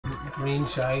Green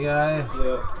Shy Guy.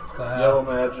 Yeah. Yellow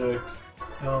Magic.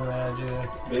 Yellow Magic.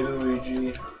 Baby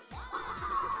Luigi.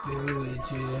 Baby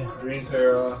Luigi. Green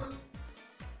Para.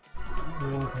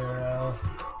 Green Para.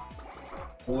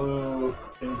 Blue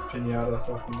Pinata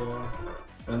fucking guy.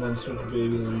 And then switch Baby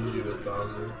Luigi with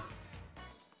Bowser.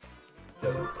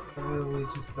 Yep. Baby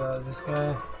Luigi's about this guy.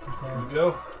 Okay. Here we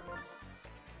go.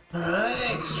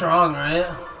 Alright, strong, right?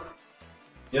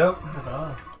 Yep.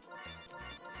 Oh.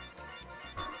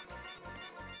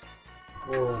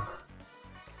 Whoa.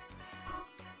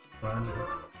 I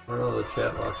don't know, the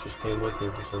chat box just came with me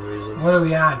for some reason. What are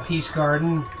we on? Peach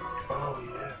Garden? Oh,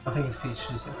 yeah. I think it's Peach,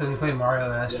 because we played Mario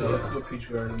last Yeah, year. let's go Peach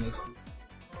Garden this week.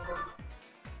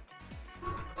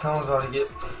 Someone's about to get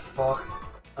fucked.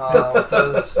 With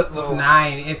those It's little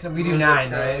 9. We do music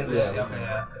 9, right? things. Yeah.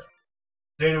 Yeah.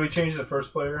 Jane, did we change the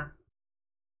first player?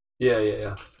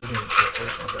 Yeah.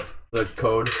 Okay. The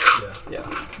code. Yeah.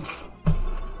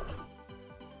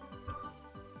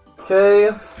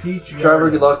 Okay. Peach Trevor,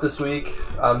 Garden. good luck this week.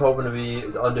 I'm hoping to be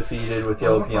undefeated with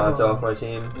Yellow Pianta off my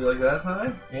team. You like that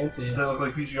tonight? Fancy. Does that look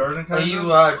like Peach Garden Are kind you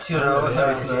of? 2-0 with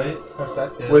Nice everything? night.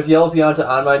 Perspective. With Yellow Pianta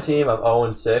on my team, I'm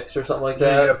 0-6 or something like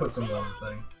Yeah, you that. gotta put some on the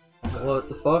thing. What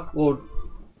the fuck? Well,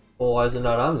 why is it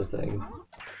not on the thing?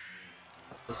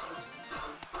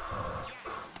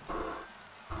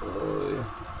 Oh,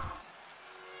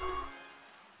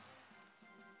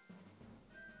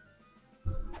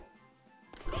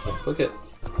 I can't click it.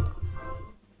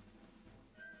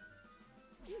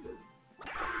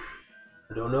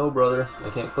 I don't know, brother. I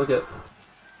can't click it.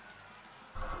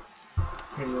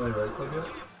 Can you only right click it?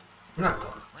 I'm not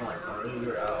going. Alright,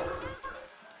 you're out.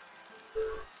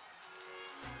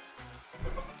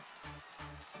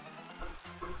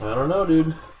 I don't know,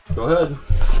 dude. Go ahead.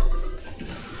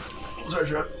 Sorry,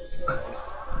 Trevor.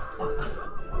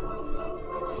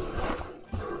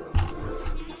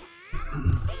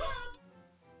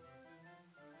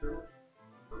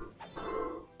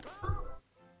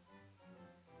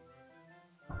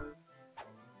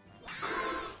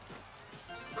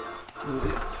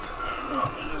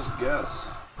 Just guess.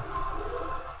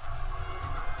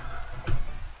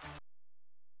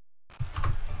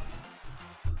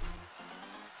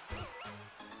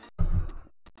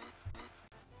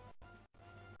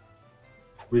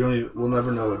 We'll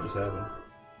never know what just happened.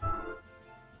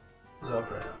 It's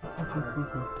up right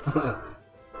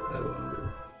I wonder.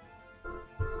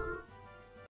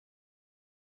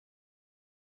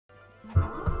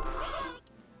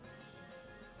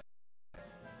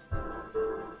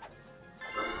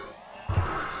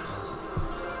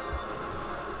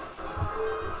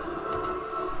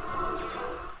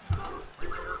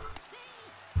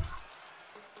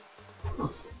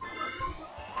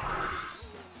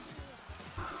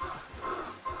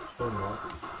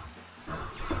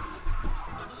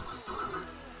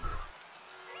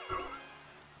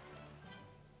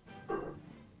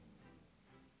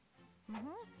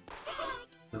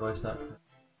 Device not.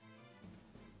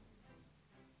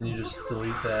 And you just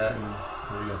delete that, and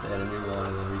then you have to add a new one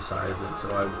and then resize it. So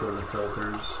I would go to the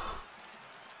filters.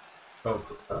 Oh,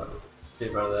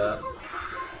 save out of that.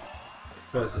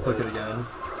 Guys, click it again.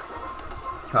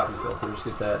 Copy filters,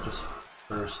 get that just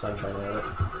first. I'm trying to edit.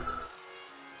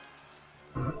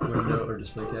 Window or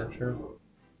display capture.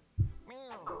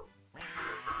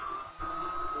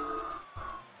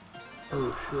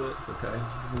 Oh shit, it's okay.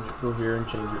 You can just go here and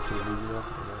change it to a Visio.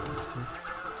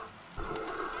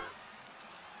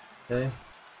 Okay,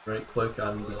 right click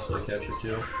on the display capture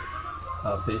too.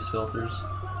 Paste filters.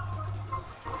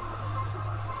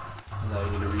 And now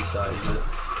you need to resize it.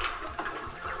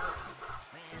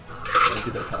 And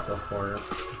get that top left corner.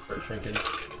 Start shrinking.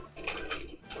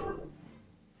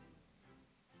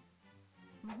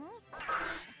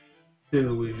 Baby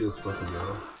Luigi, let's fucking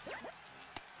go.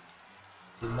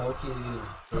 There's no key to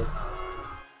get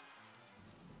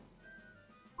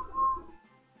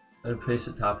I'd paste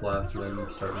it top left and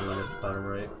then start moving it bottom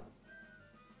right.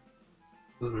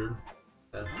 That's weird.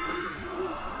 Yeah. There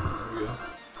we go.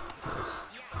 Nice.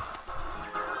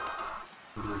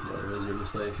 You can do the Visio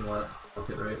display if you want. Look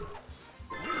it right.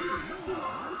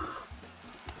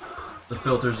 The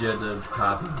filters you had to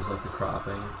copy was like the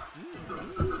cropping.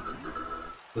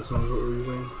 This one's what we're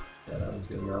using. Yeah, that one's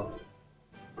good now.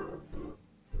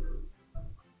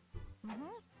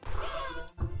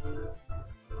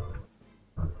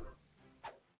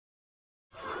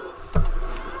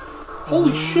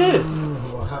 Holy shit!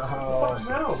 Wow.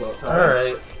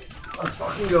 Alright. Let's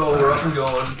fucking go. We're up and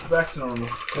going. Back to normal.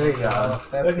 There you go.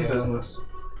 That's Back in good. business.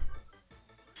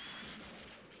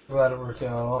 Glad it worked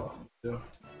out. Yeah.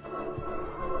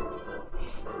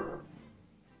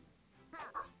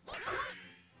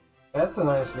 That's a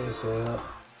nice base set.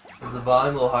 Is the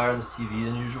volume a little higher on this TV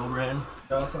than usual, Brandon?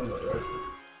 No, that sounds about right.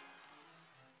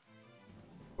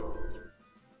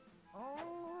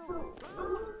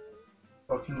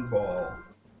 Fucking ball.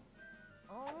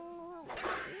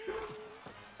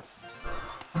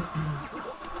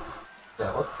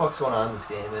 Yeah, what the fuck's going on in this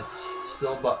game? It's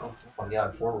still about, oh my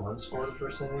god, 4 runs scored the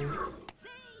first inning.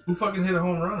 Who fucking hit a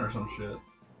home run or some shit?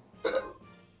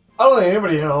 I don't think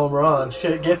anybody hit a home run.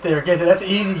 Shit, get there, get there. That's an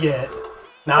easy get.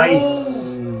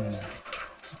 Nice.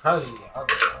 Surprised you got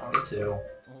that. Me too.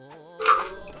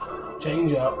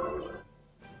 Change up.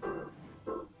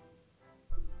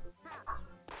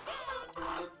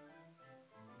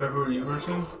 Who are you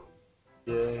versing?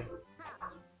 Yeah.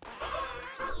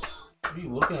 What are you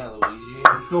looking at, Luigi?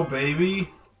 Let's go, baby.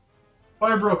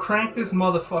 Alright, bro, crank this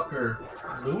motherfucker.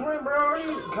 Boomerang,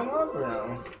 bro? Come on,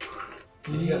 bro.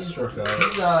 He got struck out.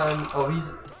 He's on. Oh,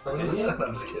 he's. I'm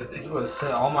just kidding. You would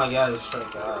say, oh my god, he's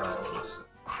struck out.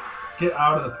 Get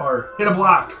out of the park. Hit a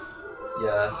block.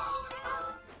 Yes.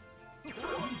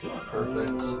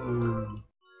 Perfect. Ooh,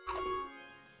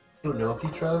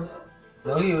 Noki, Trev?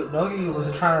 Nogi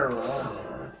wasn't trying to run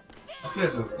there.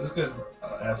 This guy's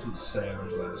absolute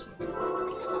savage last week.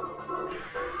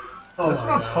 Oh That's what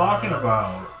I'm talking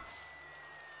about.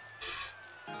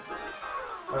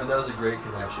 I mean, that was a great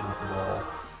connection with the ball.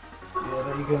 Yeah,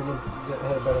 that you can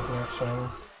had a better connection.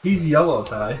 He's yellow,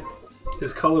 Ty.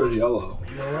 His color's yellow.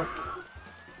 Yeah.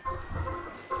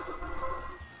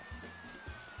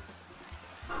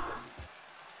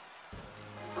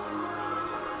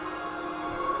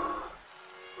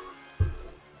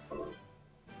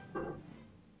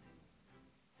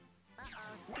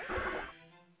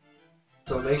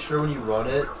 So make sure when you run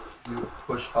it, you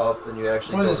push up and you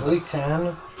actually. What go is this, to- week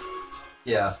 10?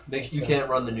 Yeah, you can't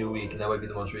run the new week, and that might be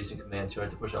the most recent command, so you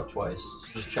have to push up twice. So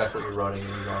just check what you're running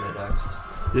when you run it next.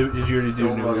 Did you already do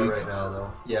Don't new run it week? right now,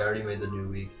 though. Yeah, I already made the new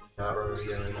week. Not running it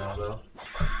again right now, though.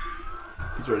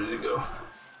 He's ready to go.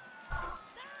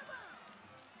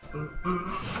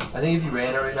 I think if you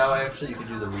ran it right now, actually, you could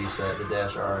do the reset, the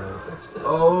dash R, and it would fix it.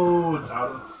 Oh, it's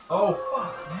out of. Oh,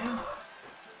 fuck, man.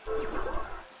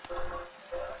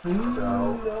 It's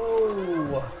out.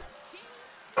 No.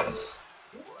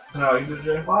 No, you did,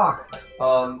 Jay? Fuck.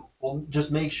 Well, just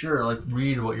make sure, like,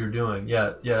 read what you're doing.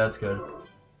 Yeah, that's good.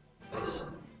 Nice.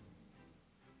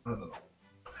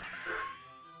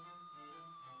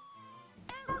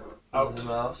 Out the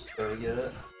mouse. There we get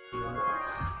it.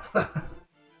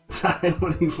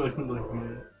 What are you fucking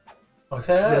looking at? What's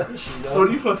that? What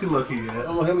are you fucking looking at?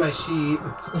 I'm gonna hit my sheet.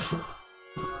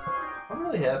 I'm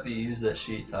really happy you used that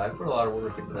sheet, Ty. I put a lot of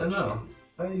work into I that know.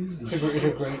 I use It's this. a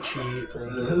great sheet.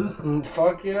 It is?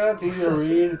 Fuck yeah, it's easy to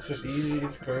read. It's just easy.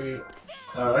 It's great.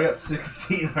 I got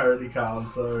 16 already, Colin.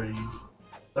 Sorry.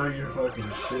 Sorry, you're fucking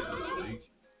shit this week.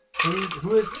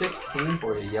 Who is 16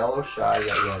 for you? Yellow Shy?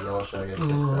 Yeah, Yellow Shy got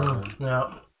 7.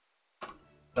 Yeah.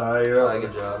 You're up.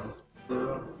 Good job.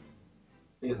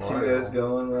 You got 2 guys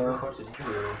going What the now. fuck did you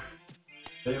do?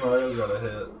 Hey, Mario got a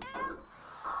hit.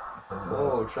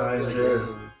 Whoa, try and that Jared.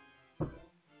 game.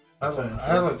 I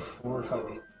have like 4 or 5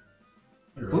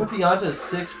 8. Blue Pianta has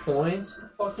 6 points?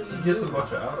 What the fuck did He he gets a do?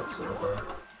 bunch of outs so far.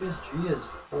 PSG has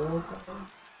 4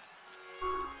 points?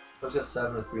 I've got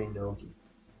 7 with Green Noki.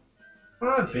 Come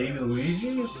on, baby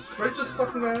Luigi. Just write this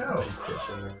fucking guy out. She's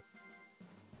pitching her.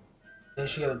 Then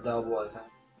she got a double, I think.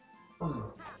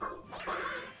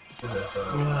 Is that so?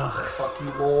 Ugh. Fuck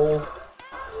you, Bull.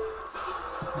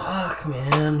 Fuck,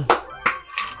 man.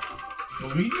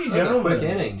 Luigi, That was a gentlemen. quick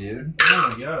inning, dude. Oh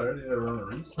my god, I already gotta run a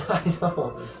reset. I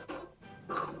know.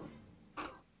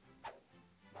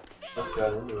 Let's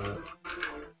got into it.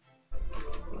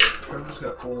 Trevor just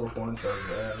got 4 points out of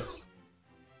his ass.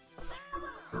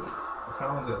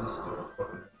 Colin's got this still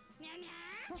fucking.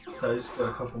 Ty's got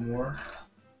a couple more.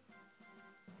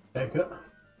 Back up.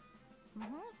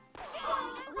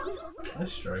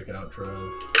 Nice strikeout, Trev.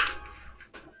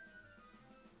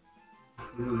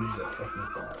 Literally use that fucking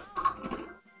flat.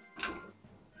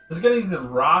 This guy needs to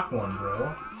rock one,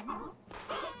 bro.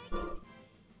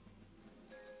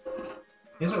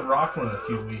 He hasn't rocked one in a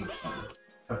few weeks.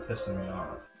 Kind of pissing me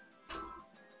off.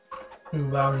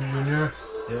 Bowser Jr.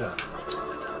 Yeah.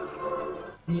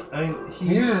 He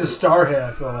He uses a star hit,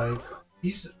 I feel like. He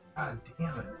used to, God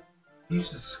damn it. He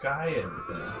used to sky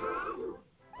everything.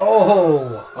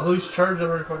 Oh! Although he's charged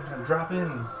every fucking time. Drop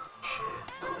in. Shit.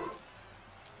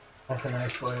 That's a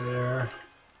nice play there.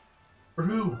 For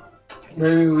who?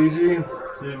 Maybe Luigi?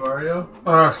 Baby Mario?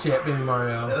 Oh shit, Baby Yeah,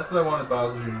 Mario. that's what I wanted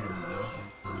Bowser Jr. to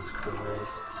do. Jesus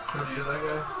Christ. Should you do that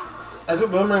guy? That's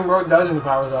what Boomerang Brook does when he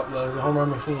powers up, though. He's a home run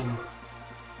machine.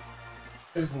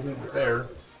 There's some good there.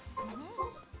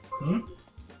 Hmm?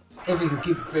 If you can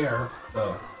keep it fair.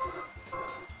 Oh.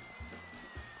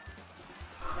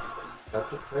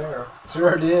 Kept it fair.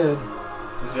 Sure did.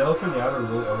 Is Yellow Pinata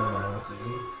really over my own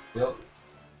season? Yep.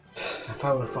 If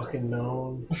I would have fucking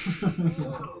known.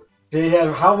 Did you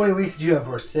have, how many weeks did you have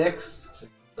for? 6?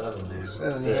 7, dude. And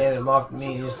Six. he handed them off to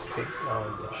me. Just to take.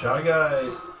 Oh, Shy Guy.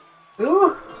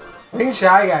 ooh! Being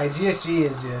Shy Guy, GSG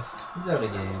is just. He's having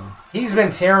a game. He's been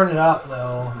tearing it up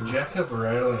though. Jack kept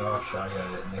rattling off Shy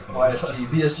Guy at Nick. YSG,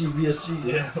 BSG, BSG.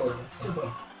 Yeah.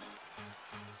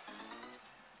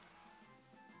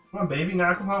 Come on, baby,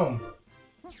 knock him home.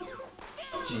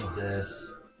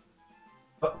 Jesus.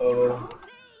 Uh-oh.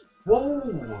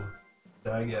 Whoa!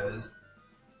 Shy Guys.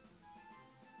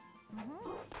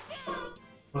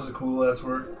 Was it cool last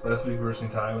week versus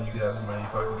Ty when you could have as many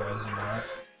fucking guys as you want?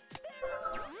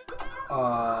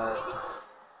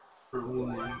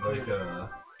 Like,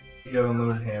 you got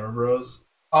unlimited Hammer Bros.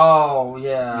 Oh,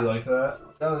 yeah. You like that?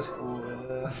 That was cool.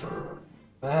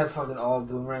 I had fucking all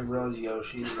Boomerang Bros,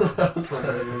 Yoshi. That was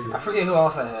hilarious. I forget who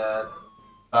else I had.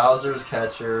 Bowser's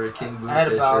catcher, King Boo I had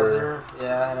a pitcher. Bowser.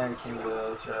 Yeah, I had a King Boo,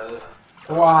 that's right.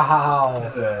 Wow.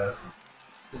 His ass.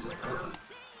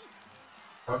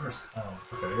 First,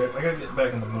 okay, I gotta get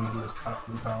back in the mood with this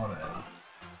Blue Colin Eddie.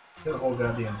 Got a whole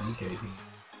goddamn DK team.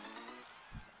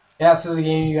 Yeah, so the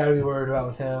game you gotta be worried about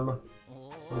with him.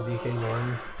 It's a DK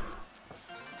game.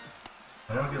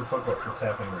 I don't give a fuck about what's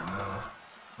happening right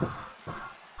now.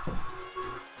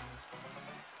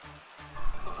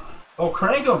 Oh,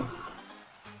 crank him!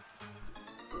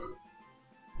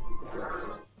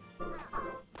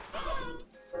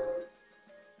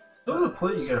 Over the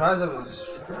plate, you got. Surprised it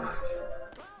was.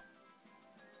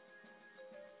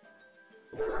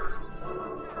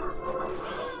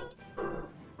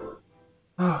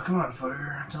 Oh, come on,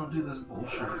 Fire. Don't do this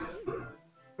bullshit again.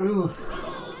 Oof.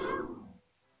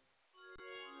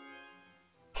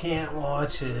 Can't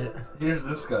watch it. Here's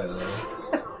this guy, though.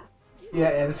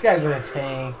 Yeah, this guy's been a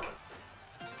tank.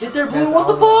 Get there, Blue! That's What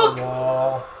the all over fuck?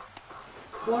 wall.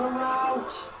 What a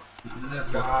route!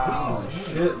 Wow. Holy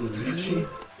shit, Luigi.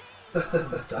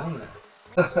 Done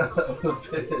The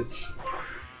pitch.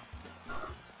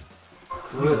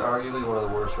 Blue had arguably one of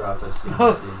the worst routes I've seen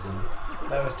this season.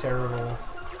 That was terrible.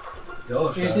 Yellow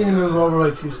You just shot. need to move over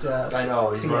like 2 steps. I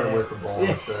know, he's Yeah. running with the ball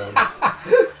instead.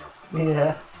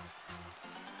 Yeah.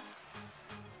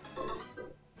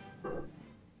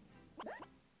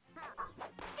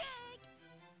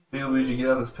 Hey, Luigi, get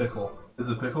out of this pickle. Is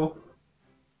it pickle?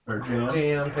 Or jam?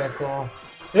 Jam pickle.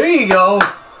 There you go.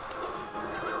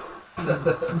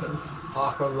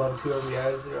 Hawk, I would love 2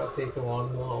 RBIs there. I'll take the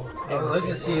one. Well, I'd like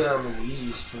to see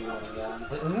Luigi's team on again.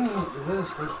 Is this his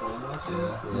first game last year?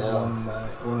 Yeah.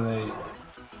 1-8.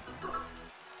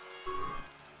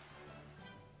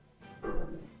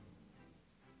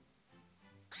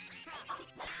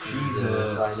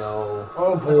 Jesus, I know.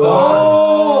 Oh boy.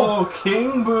 Oh,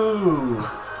 King Boo!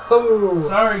 Oh.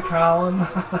 Sorry, Colin.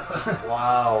 The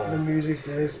Wow. music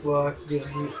dice block.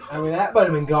 I mean, that might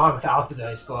have been gone without the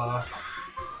dice block.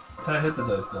 I hit the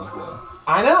dice block though.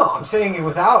 I know. I'm saying it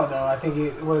without it though. I think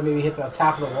it would have maybe hit the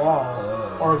top of the wall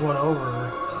or went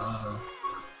over.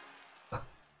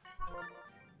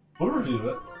 We'll review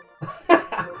it.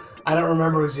 I don't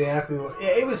remember exactly.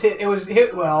 It was hit. It was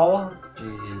hit well.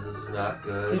 Jeez, this is not He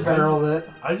good. barreled it.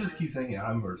 I just keep thinking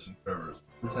I'm versing Trevor's.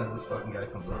 Pretend this fucking guy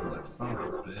comes over like son of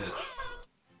a bitch.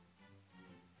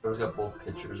 Trevor's got both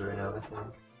pitchers right now, I think.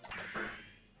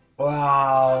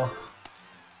 Wow.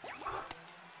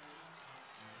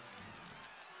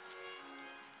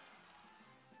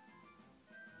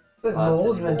 Look,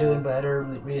 Mole's been doing better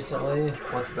recently.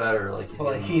 What's better?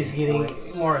 Like He's getting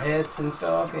points? more hits and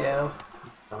stuff. Yeah.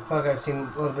 I feel like I've seen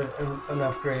a little bit an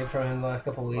upgrade from him the last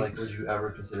couple Like, weeks. would you ever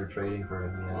consider trading for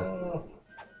him yet? Oh,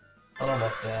 I don't know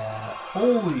about that.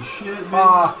 Holy shit, man.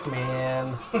 Fuck,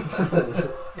 man.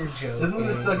 You're joking. Isn't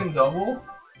this second double?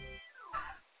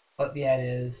 But yeah, it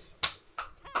is.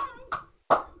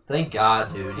 Thank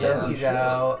God, dude. Yeah. He's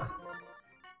out.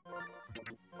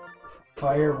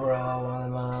 Fire Bro on the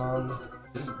mound.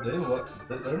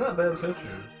 They're not bad pitchers.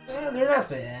 Yeah, they're not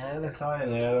bad. Ty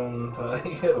and Adam, Ty,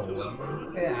 you get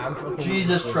 11. Yeah, I'm fucking.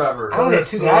 Jesus, Trevor. I only had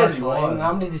 2 guys 31. playing.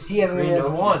 How many does he have? Three Only has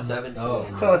Nokia 1. 17. Oh.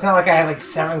 So it's not like I have like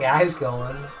 7 guys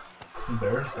going. It's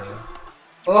embarrassing.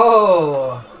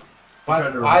 Oh.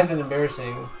 tried to Why is it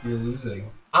embarrassing? You're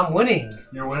losing. I'm winning.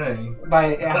 You're winning.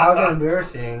 By how's that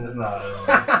embarrassing? It's not.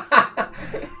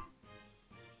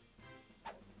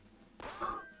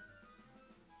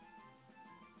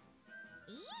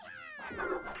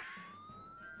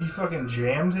 He fucking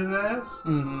jammed his ass?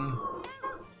 Mm-hmm.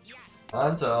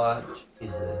 On touch.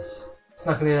 Jesus.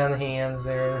 Snuck it in on the hands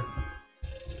there.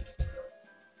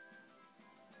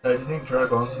 Do you think Dry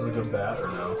Bones is a good bat or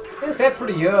no? Yeah, that's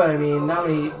pretty good. I mean, not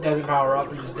when he doesn't power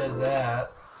up, he just does that.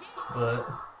 But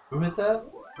Who hit that?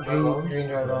 green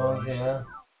Dry Bones, yeah.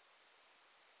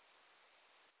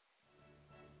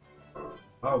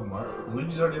 Oh,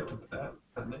 Luigi's already up to bat,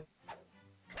 I think.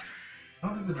 I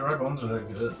don't think the Dry Bones are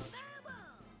that good.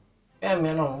 Yeah, I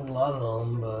mean, I don't love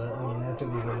them, but I mean, I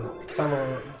think some of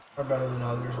them are better than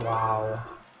others. Wow.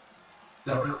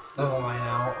 Oh, line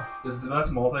out. Is the best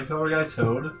multicolor guy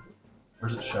Toad? Or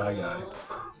is it Shy Guy?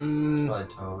 It's probably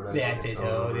Toad. Yeah, I'd say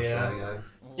Toad, over yeah. Shy Guy.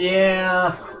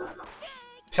 Yeah.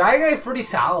 Shy Guy's pretty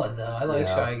solid, though. I like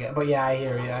Yeah. Shy Guy. But yeah, I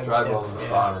hear you. Dry Bones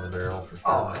spot in the barrel for sure.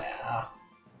 Oh, yeah.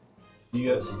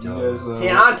 You guys, The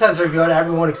Antas are good,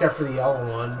 everyone except for the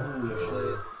yellow one.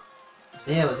 Usually.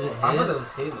 Damn, it didn't I thought hit. it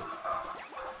was hidden.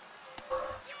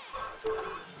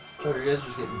 Trevor, you guys are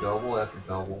just getting double after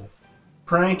double.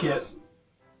 Prank it.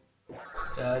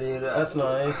 Yeah, dude. That's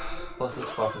nice. Plus, this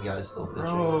fucking guy's still pitching.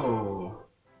 Bro.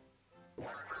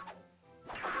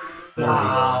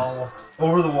 Wow.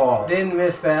 Over the wall. Didn't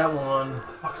miss that one.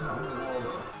 Fuck's not over the wall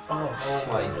though. Oh,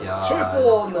 Oh my god.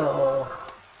 triple, no.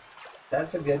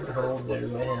 That's a good hold there,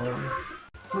 man.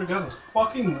 We got this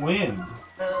fucking wind.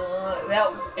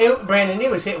 Brandon, it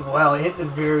was hit well. It hit the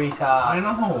very top. I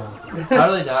know. How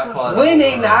do they not call it? Wind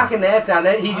ain't knocking that down.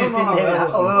 He just I don't didn't hit know it how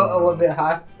that a little bit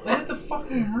high. I hit the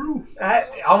fucking roof.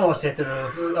 I almost hit the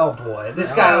roof. Oh boy,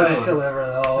 this guy will just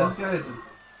deliver though. This guy's.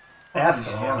 That's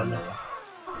fucking gone. animal.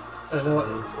 There's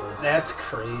no, that's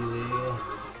crazy.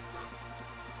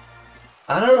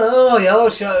 I don't know.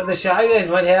 The Shy Guys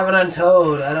might have it on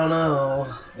Toad. I don't know.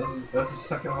 That's the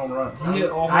second home run. He hit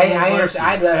all I home runs understand.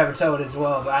 last I'd rather have a Toad as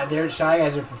well, but their Shy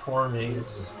Guys are performing.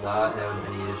 He's just not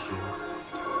having any issue. year.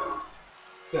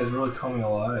 This guy's really coming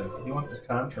alive. He wants his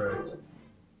contract.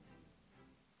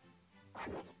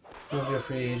 He'll be a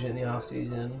free agent in the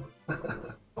offseason.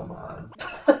 Come on.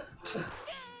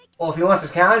 Well, if he wants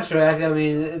his contract, I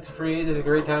mean, it's free. It's a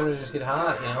great time to just get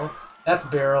hot, you know. That's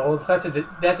barrels. That's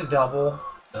a double.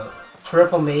 Yep.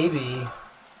 Triple maybe.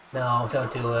 No,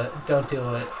 don't do it. Don't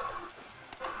do it.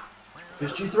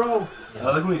 Just you throw. I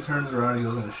like when he turns around and he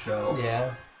goes in a shell.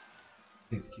 Yeah.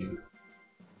 He's cute.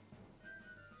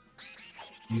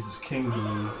 Jesus King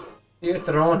move. You're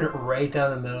throwing it right down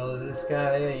the middle of this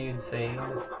guy. Are you insane?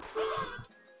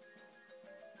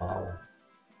 Wow.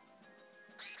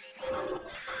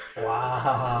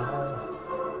 Wow.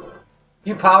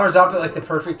 He powers up at like the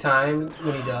perfect time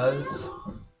when he does,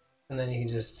 and then you can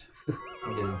just.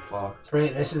 I'm getting fucked.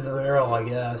 Right, this is the barrel, I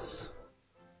guess.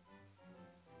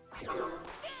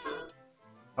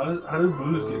 How do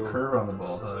boos get curve on the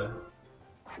ball today?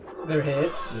 Their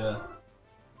hits. Yeah.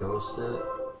 Ghost it.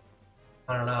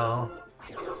 I don't know.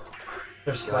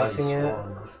 They're slicing it.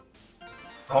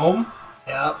 Home?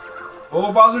 Yep.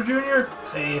 Oh, Bowser Jr.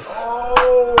 Safe.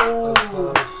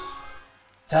 Oh.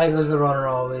 Tiger's the runner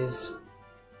always.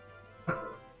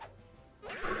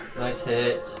 Nice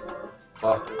hit.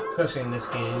 Fuck. Especially in this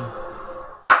game.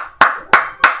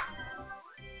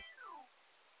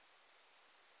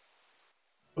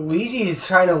 Luigi is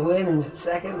trying to win in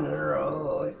second in a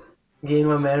row. Gain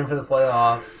momentum for the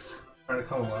playoffs. Trying to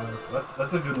come alive.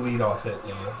 That's a good lead-off hit,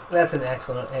 you know. That's an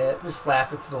excellent hit. Just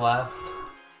slap it to the left.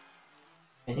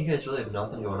 And you guys really have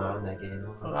nothing going on in that game.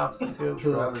 On opposite field.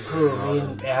 Travis Who? is Me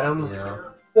and Adam? Yeah.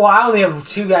 Well, I only have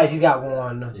two guys. He's got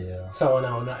one. Yeah. So,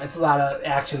 no, it's a lot of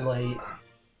action late.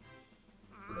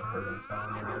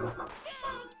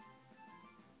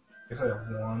 I guess I have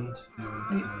 1, 2,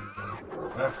 3.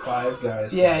 I have 5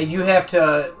 guys. Yeah, you have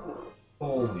to.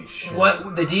 Holy shit.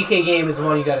 What the DK game is the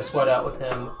one you got to sweat out with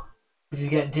him. 'Cause he's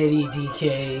got Diddy,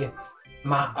 DK,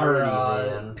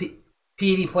 man.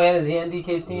 PD Plan. Is he on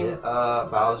DK's team? Yeah,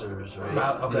 Bowser's,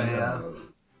 right? Okay, yeah.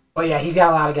 But yeah, he's got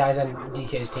a lot of guys on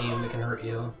DK's team that can hurt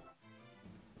you.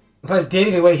 Plus,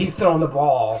 Diddy, the way he's throwing the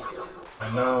ball, I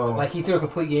know. like he threw a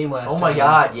complete game last. Oh my time.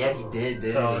 god, yeah, he did,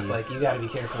 didn't So he? it's like you got to be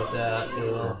careful with that too.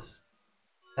 Jesus.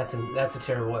 That's a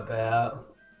terrible at bat.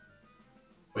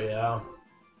 But yeah.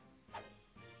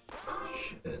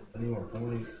 Shit. I need more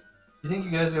points. You think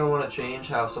you guys are gonna want to change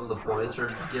how some of the points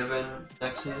are given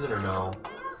next season, or no?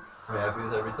 Are you happy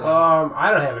with everything? I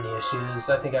don't have any issues.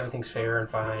 I think everything's fair and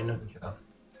fine. Okay.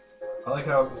 I like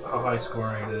how high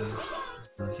scoring it is.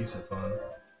 It keeps it fun.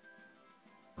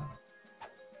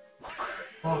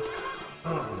 Fuck.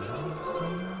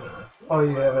 Oh,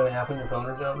 you have an app on your phone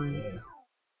or something? Yeah.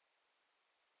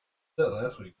 That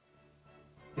last week.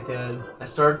 You did. I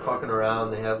started fucking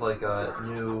around. They have like a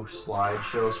new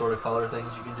slideshow sort of color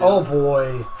things you can do. Oh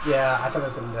boy. Yeah, I thought that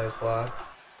was an dice block.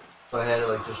 So I had it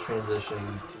like just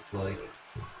transitioning to like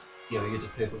you know, you get to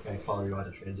pick what kind of color you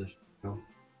want to transition to.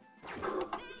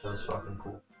 That was fucking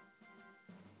cool.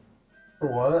 For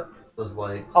what? Those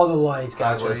lights. Oh, the lights,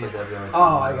 Five gotcha. lights like that.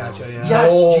 Oh, I gotcha, yeah.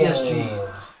 Yes, No.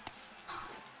 GSG.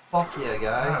 Fuck yeah,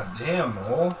 guy. God damn,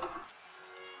 Mole.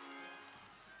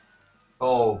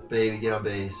 Oh, baby, get on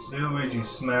base. New Luigi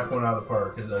smack one out of the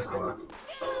park. His ice block.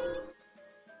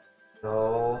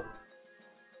 No.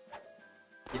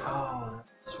 Yeah, oh,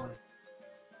 that's funny.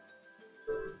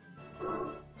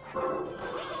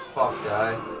 Fuck,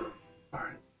 guy.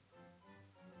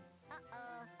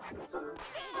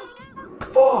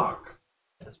 Fuck!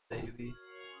 Yes, baby.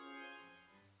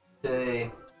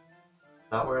 Okay.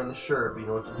 Not wearing the shirt, but you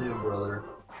know what to do, brother.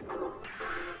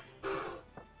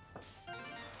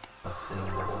 I'll sing the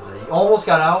whole day. You almost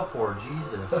got out for it,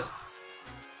 Jesus.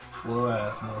 Slow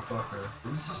ass motherfucker.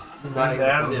 He's Nice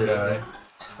Adams guy.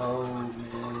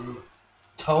 Toad, man.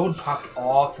 Toad popped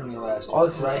off from me last week. Oh,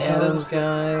 this is Red Adams Toad,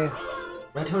 guy.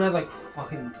 Red Toad had like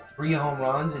fucking 3 home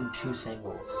runs and 2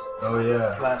 singles Oh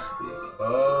yeah. last week.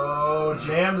 Oh,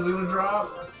 Jam's gonna drop.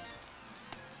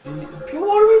 What are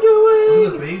we Look doing?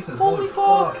 at the bases. Holy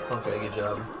fuck. fuck! Okay, good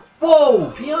job.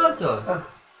 Whoa! Pianta!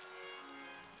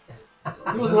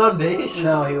 He wasn't on base?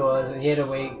 No, he wasn't. He had to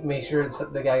wait, make sure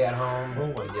the guy got home. Oh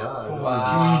my god.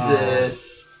 Wow.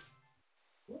 Jesus.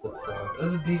 That sucks. This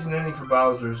is a decent inning for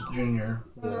Bowser's Jr.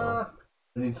 Yeah.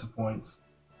 They need some points.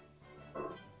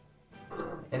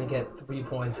 And get 3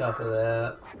 points off of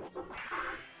that.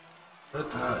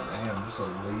 God damn, just a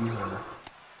laser.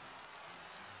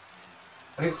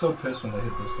 I get so pissed when they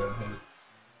hit this guy.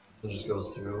 It just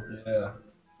goes through. Yeah.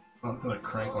 I'm gonna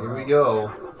crank one Here we out.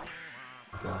 go.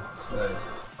 Okay. Hey,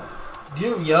 Do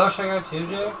you have yellow strikeout too,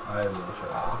 Joe? I have no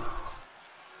shot.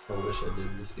 I wish I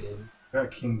did this game. I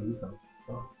got King Luther.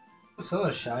 Some of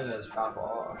those shy guys pop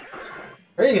off.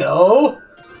 There you go!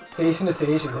 Station to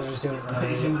station, they're just doing it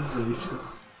Station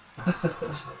right. to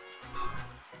station.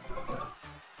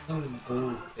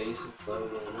 Blue bases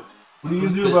loaded. What are you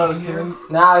gonna do about it, Karen?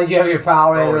 Now that you have your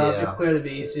power Oh, hitter up, yeah. you clear the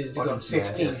bases to go Fucking smack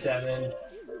 16-7.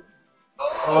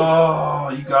 Oh,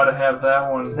 you gotta have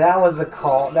that one. That was the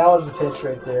call. That was the pitch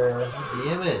right there.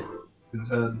 Damn it. His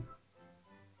head.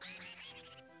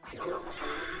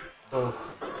 Oh.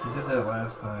 He did that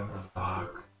last time.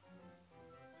 Fuck.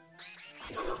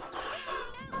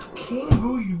 King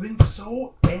Boo, you've been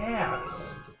so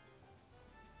ass.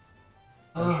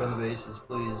 Push on the bases,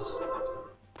 please.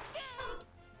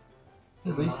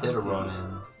 At least hit a run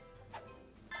in.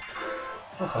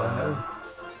 That's fine.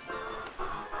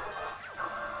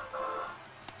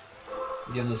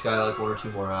 Giving this guy like 1 or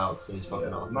 2 more outs and he's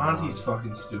fucking off. Monty's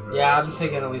fucking stupid. Yeah, I'm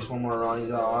thinking at least 1 more run.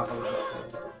 He's off.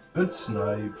 Good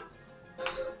snipe.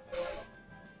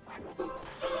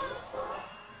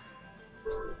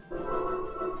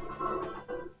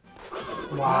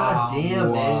 Wow. God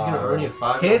damn, man. He's gonna earn you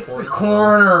 5. Hit the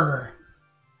corner.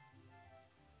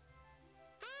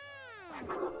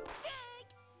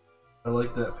 I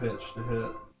like that pitch to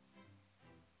hit.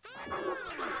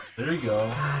 There you go.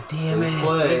 God damn Good it.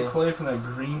 play. Good play from that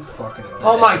green fucking.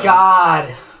 Oh my god.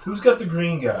 Who's got the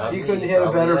green guy? You couldn't hit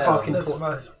a better Yeah. fucking That's play.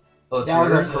 my. Oh, it's That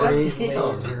was yours? a great Damn.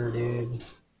 laser, dude.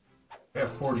 I got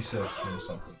 46 or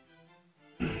something.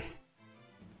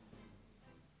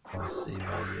 Let's see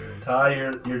right here. Ty,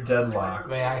 you're deadlocked.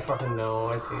 Man, I fucking know.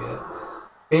 I see it.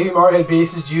 Baby Martin had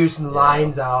bases juice and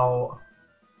lines out.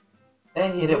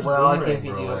 And he hit it well. I can't be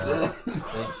too upset.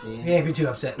 19. Can't be too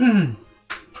upset.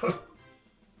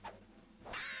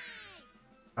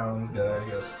 Collins guy, I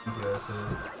guess. You guys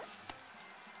did.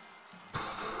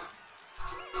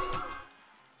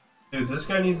 Dude, this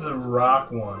guy needs to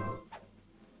rock one.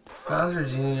 Bowser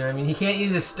Jr. I mean, he can't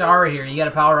use a star here. You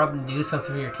gotta power up and do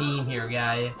something for your team here,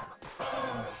 guy.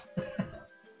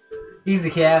 He's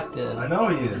the captain. I know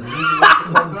he is. He needs to wake the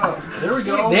fuck up. There we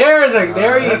go. There you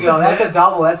That's go. a That's a hit.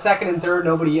 double. That's second and third.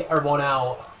 Nobody or 1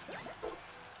 out.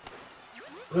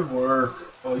 Good work.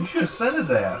 Oh, you should have sent his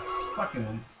ass.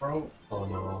 Fucking throw. Oh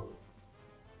no.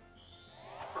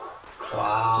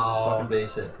 Wow. Just a fucking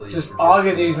base hit, please. Just for all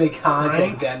you Justin. gotta do is make contact.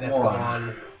 Rank Then that's one.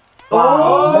 gone.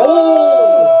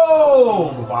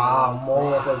 Oh! Wow,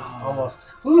 Mole with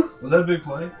almost. Whew. Was that a big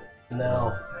play?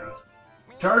 No.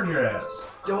 Charge your ass.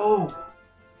 Yo!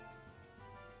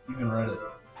 You can read it.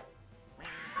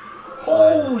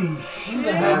 Holy Holy shit!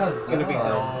 That's gonna be fine.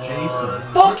 gone. Jason.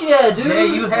 Fuck yeah, dude! Jay,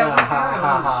 you have Ha, ha,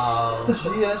 ha, ha.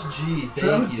 GSG,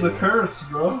 thank That's you. the curse,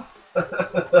 bro. He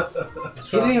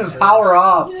didn't even power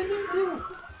up. Yeah, me too.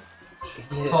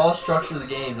 He hit it- Tall structure of the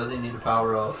game doesn't even need to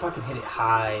power he up. fucking hit it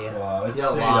high. Wow, it Yeah,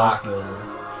 stayed locked. up there.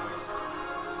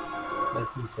 That's Are you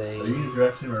insane. gonna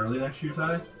draft him early next year,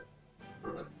 Ty?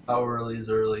 How early is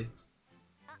early?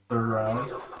 Third round.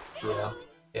 Yeah.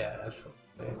 Yeah, that's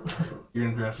probably. You're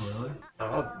gonna draft Lily?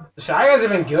 Oh, the Shy Guys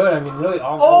have been good. I mean, really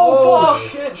all. Oh, fuck!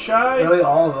 Shit, Shy! Really,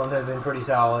 all of them have been pretty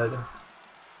solid.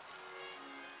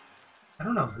 I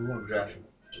don't know who I'm drafting.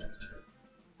 It's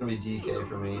gonna be DK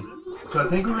for me. So I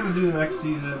think we're gonna do the next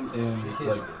season in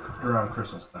like around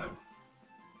Christmas time.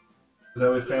 Cause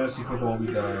that way fantasy football will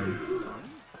be done.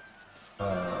 Don't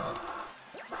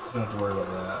have to worry about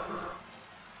that.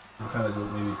 We'll kind of do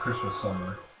maybe Christmas,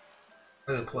 summer.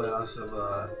 The playoffs of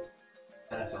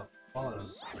NFL football.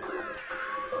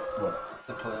 What?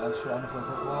 The playoffs for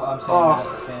NFL football. I'm saying Oh. not the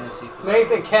fantasy football. Make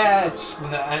the catch.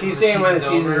 When the, He's saying when the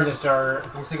season's over, gonna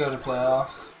start, once they go to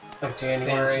playoffs, like fantasy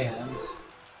January ends.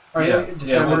 or Yeah,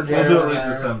 December, we'll do January. it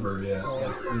late December, yeah.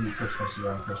 Like maybe Christmas,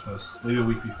 around Christmas. Maybe a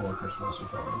week before Christmas or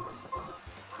something.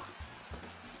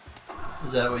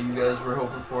 Is that what you guys were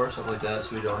hoping for? Something like that,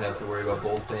 so we don't have to worry about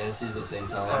both fantasies at the same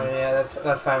Oh time? yeah,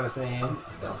 that's fine with me.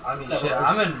 Yeah. I mean, That shit, works.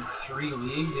 I'm in 3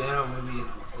 leagues, and I'm gonna be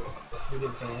if we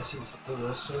did fantasy to the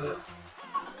rest of it.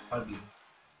 I'd be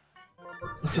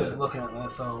looking at my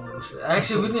phone and shit.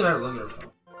 Actually, we didn't even look at our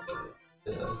phone.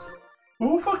 Yeah.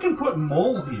 Who fucking put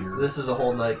Mole here? This is a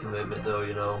whole night commitment, though,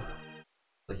 you know?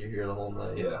 Like, you're here the whole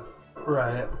night. Yeah.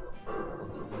 Right.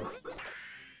 Once a week.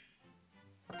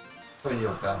 I mean, you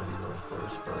don't gotta be, though, of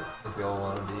course, but I think we all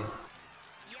want to be.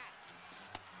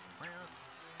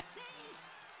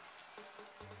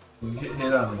 You get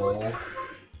hit on Mole.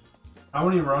 How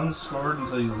many runs scored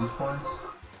until you lose points?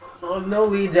 Well, no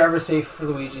lead's ever safe for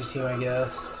Luigi's team, I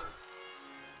guess.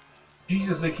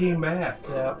 Jesus, they came back.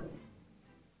 Yeah.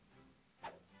 I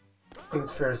think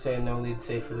it's fair to say no lead's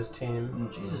safe for this team.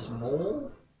 Jesus,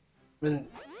 Mole? I mean,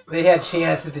 they had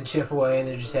chances to chip away and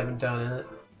they just haven't done it.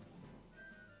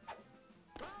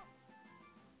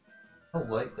 I don't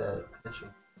like that pitching.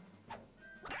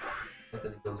 Like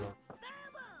that it goes on.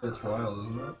 That's wild,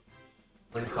 isn't it?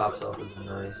 Like it pops up is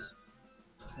nice.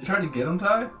 You tried to get him,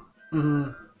 Ty?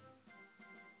 Mm-hmm.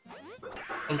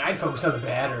 And I'd focus on the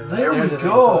batter. There we There's a big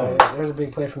go. play. There's a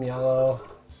big play from Yellow.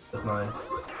 That's mine.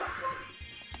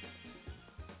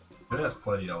 Let's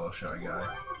play Yellow Shy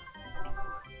Guy.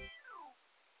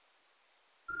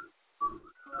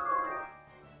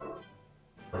 Oh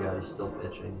my god, he's still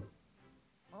pitching.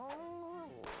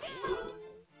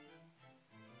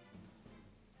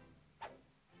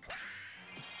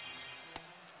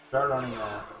 Start running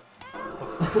that.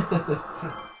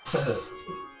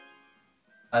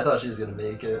 I thought she was gonna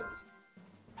make it.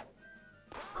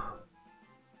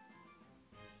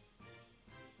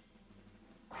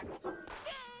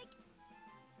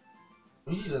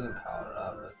 Luigi doesn't power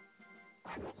up,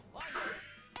 but.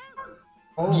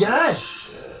 Oh,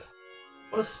 yes! Shit.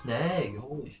 What a snag!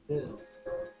 Holy shit.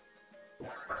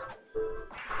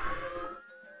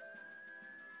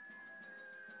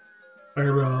 Hey,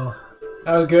 bro.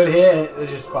 That was a good hit.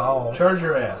 It's just foul. Charge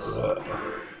your ass.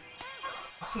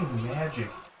 Fucking magic,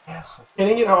 asshole.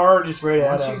 Hitting it hard, just right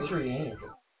at 1, him. 2, 3.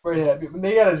 Right at him.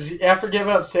 They got after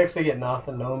giving up 6, they get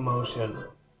nothing. No motion.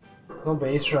 No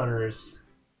base runners.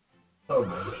 Oh,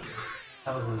 motion.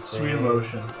 That was insane. Sweet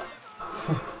emotion.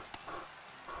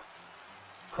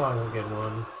 Song's a good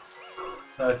one.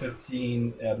 Ty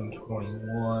 15, Adam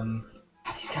 21.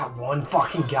 God, he's got one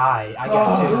fucking guy. I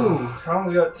got two.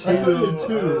 Colin's got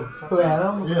two. Who,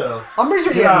 Adam? Yeah. I'm pretty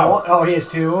sure he Get had out. one. Oh, he has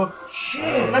two?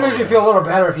 Shit. That makes me feel a little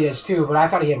better if he has two, but I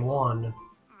thought he had one.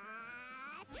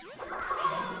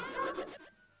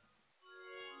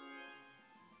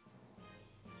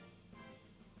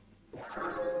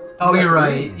 Oh, you're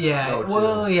right. Yeah. No, two.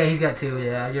 Well, yeah, he's got two.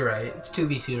 Yeah, you're right. It's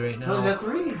 2v2 right No, he's now. got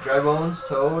 3. Dry Bones,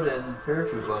 Toad, and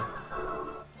Paratroopa.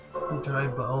 Dry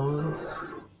Bones.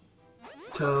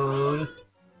 Toad.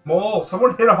 Mole,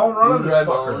 someone hit a home run on Blue this Dry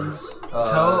fucker. Bones. Toad.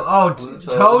 Oh, Blue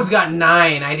Toad. Toad's got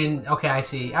 9. I didn't. Okay, I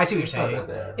see. I see what It's you're not saying.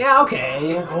 that bad. Yeah,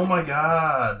 okay. Oh my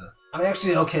god. I'm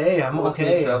actually okay. I'm What's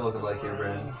okay. the Trev looking like here,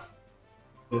 Brandon?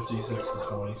 56 to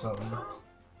 20 something.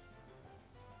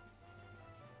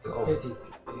 Oh,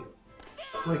 53.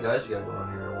 how many guys you got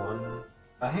going here? 1,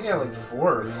 I think I have like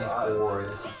 4 or 3, 5.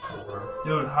 4. I see 4.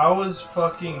 Dude, how is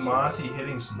fucking Monty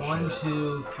hitting some 1, shit?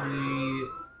 2, 3.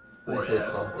 Please hit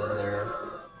something there.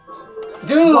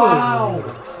 Dude! Wow!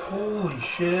 Holy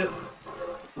shit.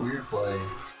 Weird play.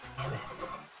 Damn it.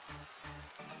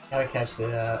 Gotta catch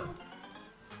that.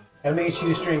 Gotta make a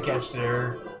shoestring catch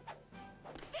there.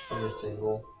 In a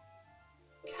single.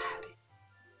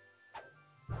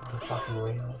 On the fucking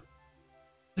rail.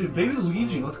 Dude, baby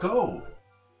Luigi, let's go.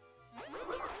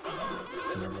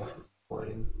 Terrible.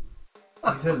 Disappointing.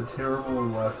 He's had a terrible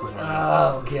last week.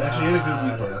 Oh, God. Actually, he had a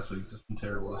good week last week. Just been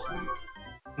terrible this week.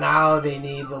 Now they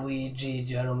need Luigi,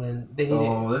 gentlemen. They need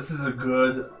Oh, this is a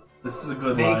good This is a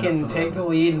good They lineup can for take the them.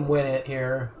 lead and win it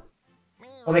here.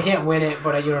 Well, they can't win it,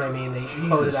 but you know what I mean. They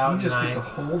close it out You just get tonight. the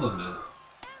hold of it.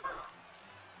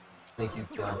 Thank you,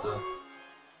 Pianta.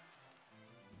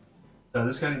 Now,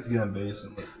 this guy needs to get on base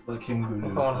and let King Boo do I'm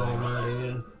his going thing. home now,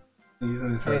 dude. He's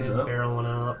gonna He's try to up.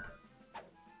 barreling up.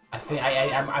 I think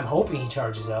I'm hoping he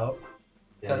charges up.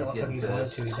 Yeah, Doesn't look like getting he's going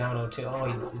pissed. to. He's down 0-2. Oh,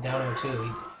 he's down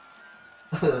 0-2.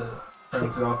 Trying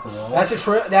to get off the wall.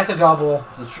 That's a double.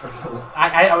 It's a triple.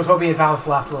 I was hoping he'd bounce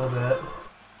left a little bit.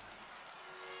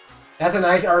 That's a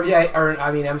nice RBI, or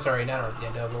I mean, I'm sorry, not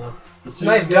RBI double. It's a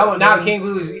nice double. Now King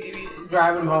Boo's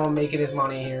driving him home, making his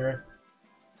money here.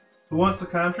 Who wants the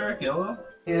contract? Yellow?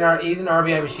 He's an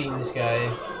RBI machine, this guy.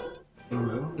 King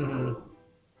Boo? Mm-hmm.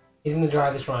 He's gonna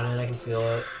drive this run in, I can feel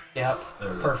it. Yep, There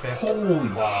we go. perfect. Holy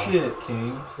Wow. shit,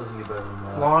 King. Doesn't get better than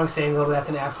that. Long single, but that's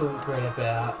an absolute great at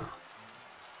bat.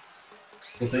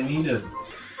 But they need a.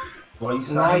 Why you Now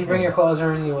sign you bring him? your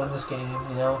closer and you win this game,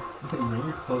 you know? Bring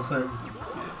your closer.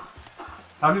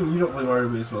 How do you don't play Mario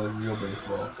Baseball like real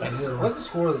baseball? I do. What's the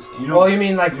score of this game? You Well, don't, you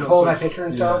mean like you don't hold my switch- pitcher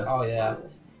and stuff? yeah. Oh, yeah.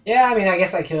 Yeah, I mean, I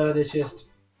guess I could. It's just,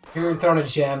 if you're throwing a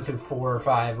gem through 4 or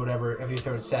 5, whatever, if you're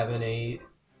throwing 7, 8,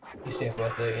 you stick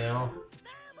with it, you know?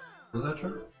 Was that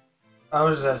true? I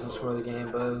was just asking the score of the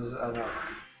game, but it was, I don't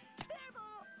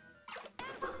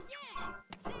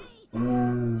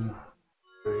know. Ooh.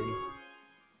 Great.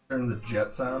 Turn the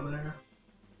Jets on there.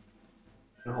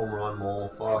 Home run, mole.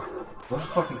 Fuck. What a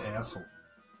fucking asshole.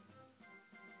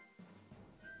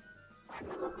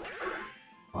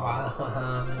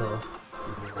 Wow.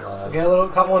 God. Get a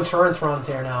couple insurance runs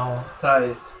here now.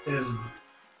 Ty, is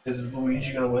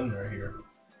Luigi gonna win right here?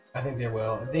 I think they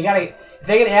will. If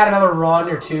they can add another run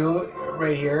or 2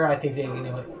 right here, I think they can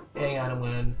hang on and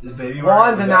win. Is Baby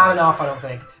One's Mario- not enough, I don't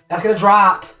think. That's gonna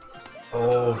drop.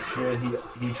 Oh shit,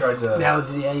 he tried to. That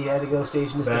was, yeah, you had to go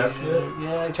station to Basket? station.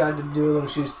 Yeah, I tried to do a little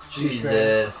shoe string.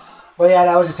 Jesus. Well, yeah,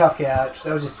 that was a tough catch.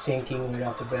 That was just sinking right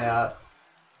off the bat.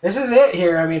 This is it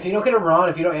here. I mean, if you don't get a run,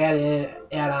 if you don't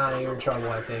add on, you're in trouble,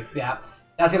 I think. Yeah.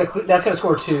 That's gonna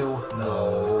score 2.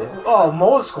 No. Oh,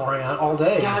 Mole's scoring on all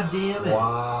day. God damn it.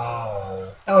 Wow.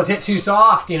 That was hit too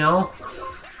soft, you know?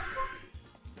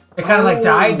 It kind of like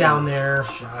died down there.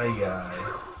 Shy guy.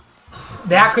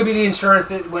 That could be the insurance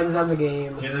that wins them the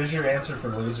game. Yeah, there's your answer for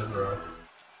laser throw.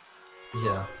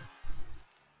 Yeah.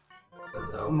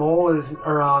 That's out. Mole is,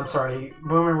 or I'm sorry,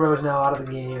 Boomer Rose now out of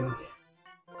the game.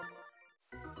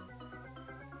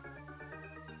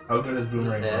 How good is Is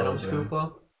Boomerang? Adam Ball,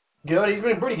 Scoopa? Good, he's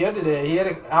been pretty good today. He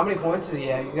had how many points does he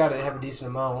have? He's got to have a decent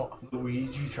amount.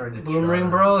 Luigi tried to. Boomerang,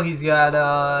 charge. bro, he's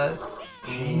got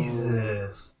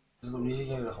Jesus. Is Luigi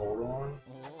getting a hold on?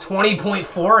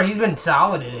 20.4. He's been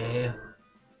solid today.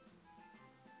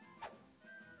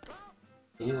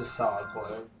 He's a solid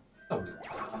player. Oh.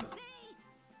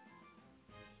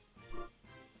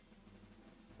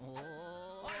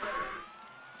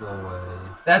 No way.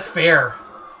 That's fair.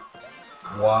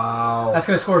 Wow. That's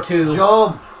gonna score 2.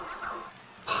 Jump!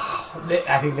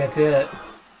 I think that's it.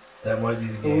 That might be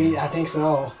the game. I think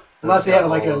so. Unless they have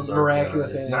like a All those are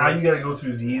miraculous. guys. Now you gotta go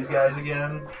through these guys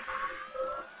again.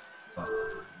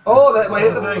 Oh, that might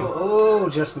hit the. Thing. Oh,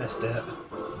 just missed it.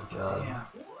 God. Yeah.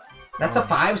 That's a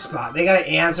 5 spot. They gotta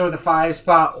answer with a 5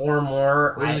 spot or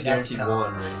more. Where's the That's guaranteed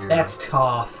tough. 1 right here? That's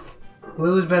tough.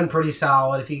 Blue's been pretty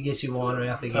solid if he can get you 1 right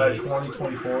off the Ty, gate.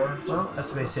 2024. Well,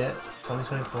 that's a base hit.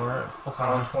 2024.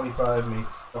 Colin Okay. 25 make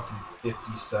fucking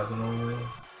 57 only.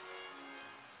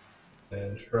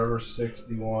 And Trevor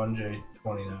 61, Jay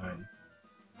 29.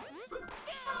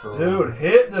 Dude,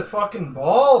 hit the fucking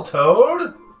ball,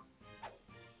 Toad!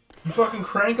 You fucking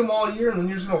crank them all year and then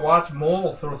you're just gonna watch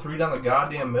Mole throw 3 down the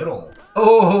goddamn middle.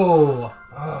 Oh,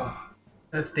 Ah,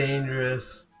 that's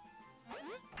dangerous.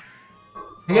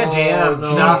 He got jammed.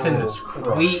 no. Nothing. Jesus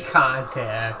Christ. Weak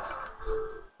contact.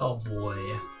 Oh boy.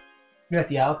 You got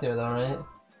the out there though, right?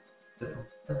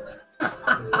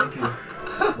 Thank you.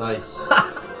 Nice.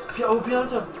 Oh,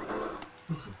 Pianta!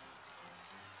 Easy.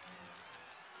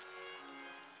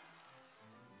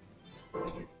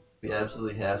 We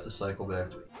absolutely have to cycle back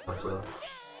to Pianta.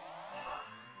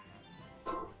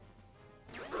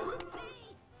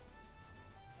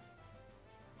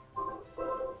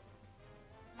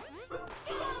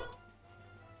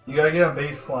 you gotta get on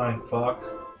base flying, fuck.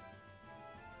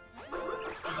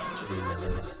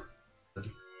 Jesus.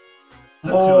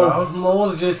 Two outs?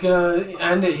 Mole's just gonna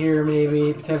end it here,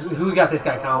 maybe. Potentially. Who got this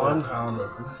guy, Colin? Colin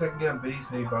does. If this guy can get on base,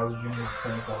 maybe Bowser Jr. will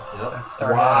crank off. Yep. Let's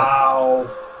start Wow.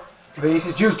 out.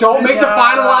 Bases juice. Don't make the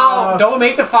final out. Don't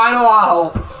make the final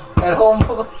out. At home.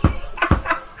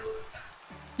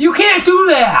 You can't do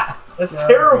that. That's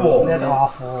terrible. That's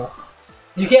awful.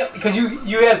 You can't because you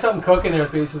had something cooking there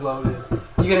with bases loaded.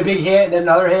 You get a big hit and then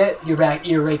another hit, you're back.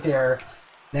 You're right there.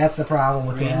 That's the problem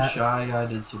with Green that. Shy Guy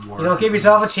did some work. You don't give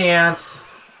yourself a chance.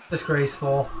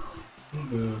 Disgraceful.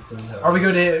 Are we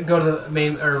good to go to the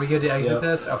main? Or are we good to exit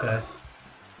this? Okay.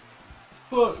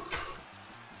 Look.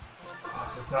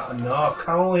 That's not enough.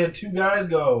 I only had 2 guys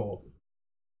go.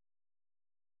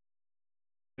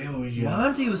 Hey, Luigi.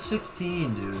 Monty was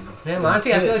 16, dude. Man,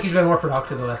 Monty, I feel like he's been more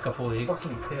productive the last couple of weeks.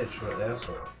 Fucking pitch for that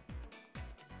asshole.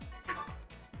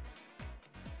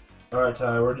 Alright,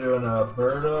 Ty, we're doing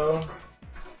Birdo.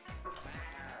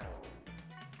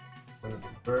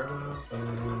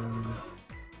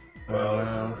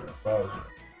 Birdo,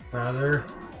 Bowser.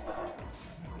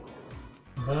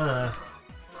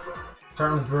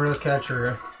 Starting with Birdo's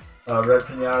catcher. Red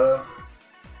Pinata.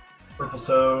 Purple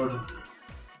Toad.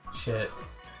 Shit.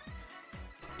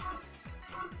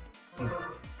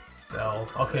 So,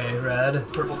 okay, red.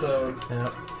 Purple Toad.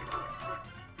 Yep.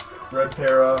 Red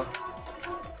Para.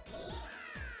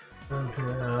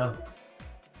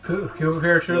 Cuba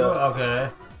Paratroopa? Yeah. Okay.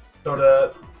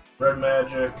 Toadette. Red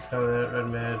Magic. Toadette, Red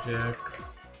Magic.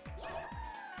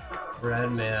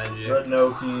 Red Magic. Red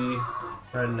Noki.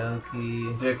 Red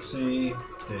Noki. Dixie.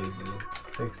 Daisy.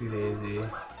 Dixie Daisy.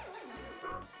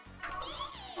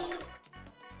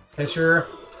 Pitcher.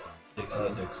 Dixie.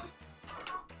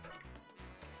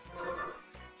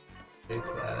 Take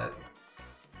that.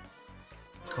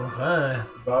 Okay.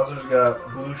 Bowser's got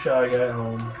Blue Shy Guy at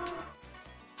home.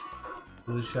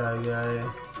 Blue Shy Guy.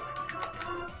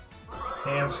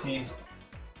 Hamsky.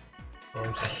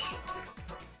 Hamsky.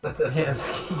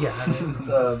 Hamsky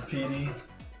got it. Petey.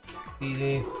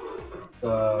 Petey.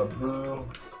 Boo.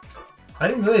 I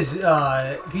didn't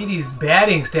realize Petey's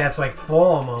batting stats like full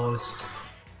almost.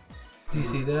 Did you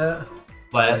see that?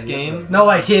 Last game? No,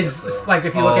 like his, like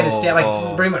if you look at his stat, like it's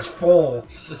Oh. pretty much full.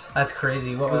 That's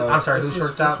crazy. What was? I'm sorry. Who's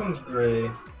shortstop? This one's gray.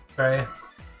 Right.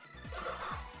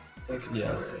 I think it's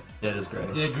Yeah. gray. Yeah, it is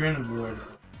great. Yeah, green and blue.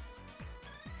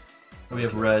 We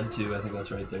have red too. I think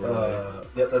that's right there.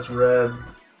 Yep, that's red.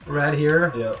 Red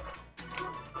here. Yep.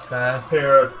 Okay.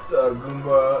 Para,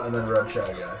 Goomba, and then Red Shy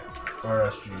Guy.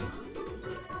 RSG.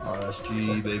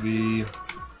 RSG, baby.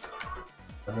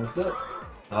 And that's it.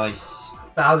 Nice.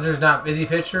 Bowser's not busy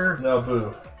pitcher. No,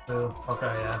 Boo. Oh, okay,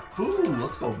 yeah. Ooh,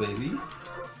 let's go, baby.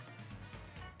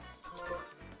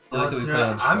 I like that we play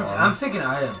on I'm strong. thinking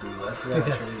I have blue. I I forgot think to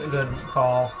that's a trade. good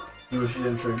call. You wish you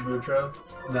didn't trade Boo, Trev?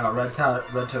 No, red toad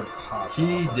pop.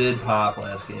 He did pop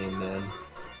last game, man.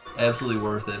 Absolutely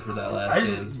worth it for that last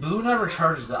game. Blue never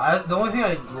charges that. The only thing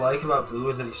I like about Blue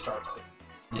is that he starts it.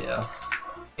 Yeah.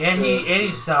 And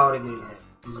he's solid at getting hit.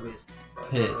 He's basically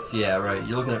Hits, yeah, right.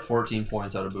 You're looking at 14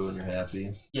 points out of Boo and you're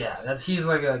happy. yeah, he's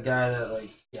like a guy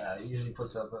that usually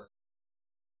puts up a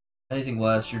Anything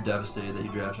less, you're devastated that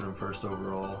you drafted him first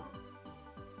overall.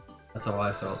 That's how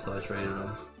I felt till I traded him.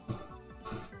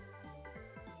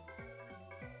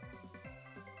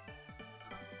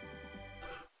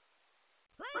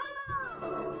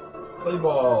 Play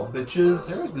ball, bitches.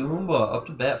 They're a Goomba up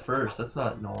to bat first. That's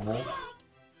not normal.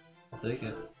 I'll take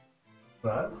it.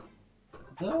 What?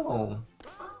 No.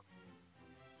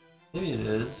 Maybe it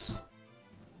is.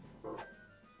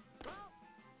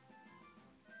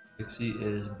 Dixie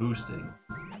is boosting.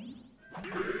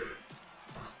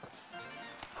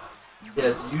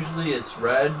 Yeah, usually it's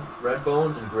red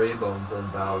bones and gray bones, then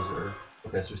Bowser.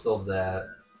 Okay, so we still have that.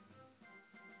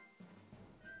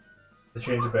 They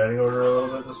changed the batting order a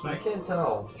little bit this I week. can't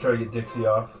tell. Try to get Dixie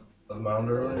off the mound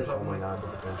early or Oh something. my god,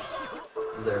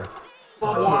 he's there.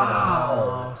 Oh,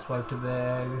 wow! Swiped a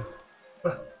bag.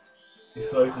 He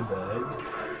swiped a bag.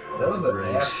 That was a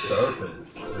great. ass starfish.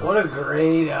 What a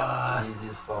great Easy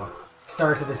as fuck.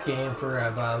 start to this game for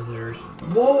Bowser's.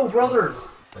 Whoa, brother!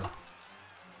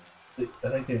 I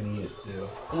think they need it too.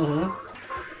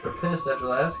 Mm-hmm. They're pissed after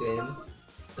last game.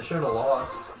 They shouldn't have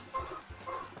lost.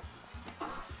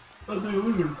 Oh, they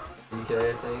lose. DK,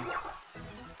 I think.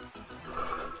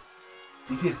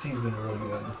 DK's team's been really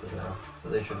good. Yeah,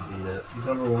 but they should have beat it. He's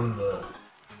number one in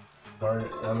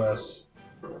the MS.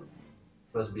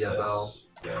 What's BFL?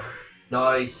 Yeah.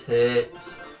 Nice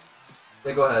hit.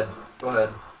 Yeah, go ahead. Go ahead.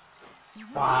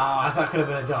 Wow, I thought it could have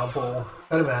been a double.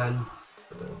 Could have been.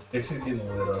 Dixie's getting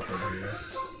lit up over here.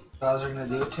 Bowser gonna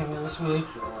do it to me this week.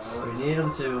 We need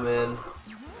him to, man.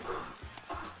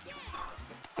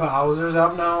 Bowser's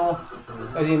up now.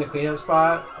 Is he in the cleanup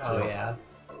spot? Oh Yeah. yeah.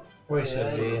 Where he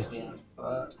should be.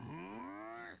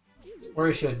 Where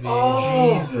he should be.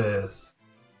 Oh, Jesus.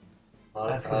 A lot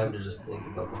of That's time good. to just think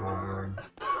about the home run.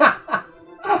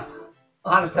 A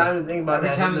lot of time to think about Every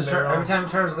that. time hitting the barrel. it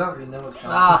charges up, you know what's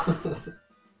coming. Ah,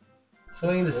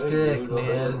 Swing the stick, Go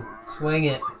ahead. man. Swing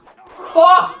it.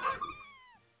 Fuck!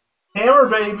 Hammer,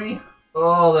 baby.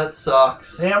 Oh, that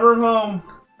sucks. Hammer him home.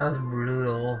 That's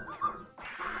brutal.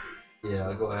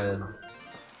 Yeah, go ahead.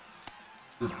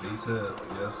 Good base hit,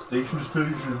 I guess. Station to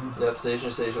station. Yep, station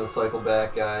to station. Let's cycle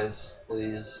back, guys.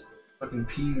 Please. Fucking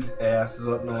P's ass is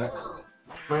up next.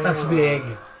 That's big.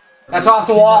 That's off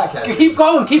the She's wall. not catching. Keep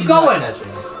going, keep She's not going. catching.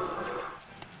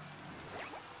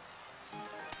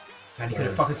 God, you could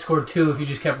have fucking scored 2 if you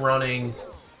just kept running.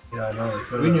 Yeah, I know.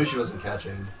 We knew she wasn't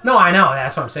catching. No, I know.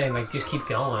 That's what I'm saying. Like, just keep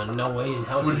going. No way in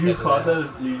hell. Would she's you getting caught that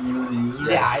if you were the user?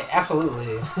 Yeah,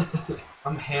 absolutely.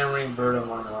 I'm hammering Bird on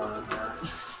one arm here.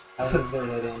 I think they're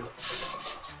hitting.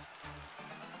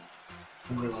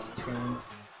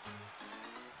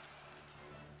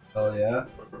 Oh yeah.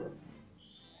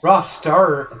 Rough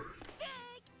start.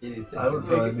 Anything. I would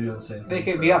probably be doing the same thing. They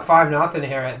could be up 5-0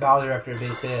 here at Bowser after a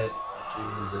base hit.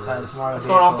 Jesus. That's more It's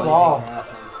going off the wall.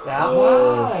 That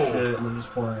Oh wow. shit! And I'm just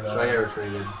pouring it out. Should I get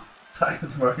retreated?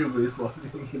 It's Mario Baseball. I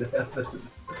think it happen.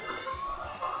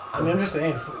 I mean, I'm just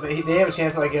saying, they have a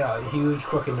chance to like get a huge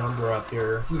crooked number up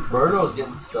here. Dude, Birdo's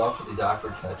getting stuffed with these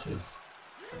awkward catches.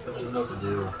 She doesn't know what to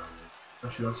do. Oh,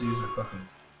 she wants to use her fucking.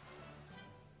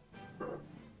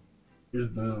 Here's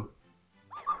Boo.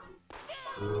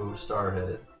 Ooh, star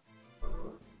hit.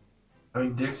 I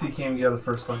mean, Dixie can't get out of the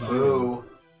first fucking. Ooh.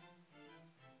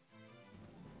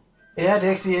 Yeah,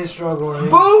 Dixie is struggling.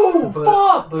 Boo! But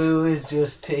Fuck! Boo is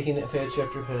just taking it pitch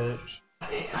after pitch.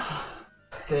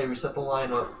 Okay, reset the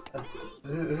lineup.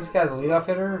 Is this guy the leadoff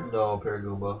hitter? No,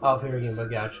 Paragoomba. Oh, Piragimba,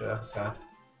 gotcha. Okay.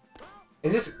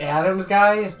 Is this Adams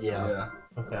guy? Yeah. Yeah.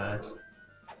 Okay.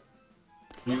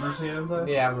 You ever seen him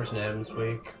play? Yeah, versus Adams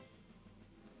week.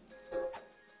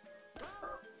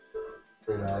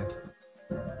 Great eye.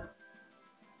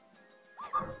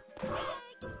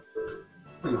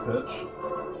 Pretty good pitch.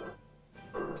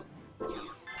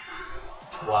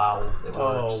 Wow. It works.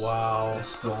 Oh, wow. I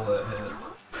stole that hit.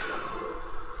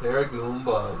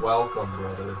 Paragoomba, welcome,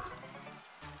 brother.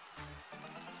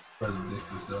 President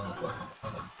Dixie still on the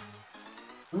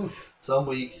fucking. Oof. Some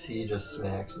weeks he just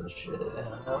smacks the shit.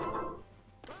 Yeah.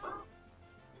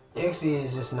 Dixie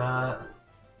is just not.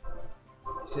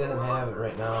 She doesn't have it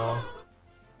right now.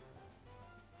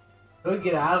 Could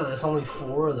get out of this. Only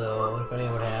 4 though, depending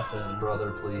on what happens.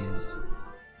 Brother, please.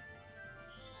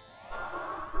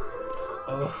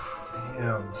 Oh,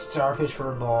 Damn. star pitch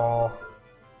for a ball.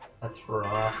 That's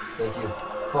rough. Thank you.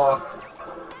 Fuck.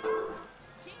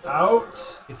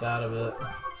 Out. Gets out of it.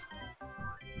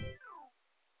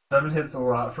 7 hits a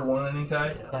lot for one inning, Ty.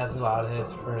 Yeah, That's a lot of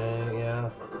hits per inning,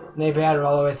 yeah. And they batted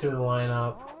all the way through the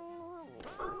lineup.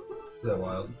 Is that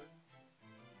wild?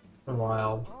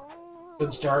 Wild.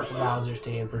 Good start for Bowser's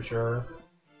team for sure.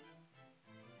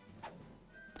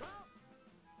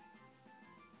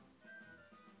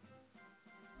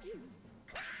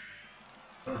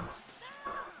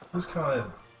 Who's counted?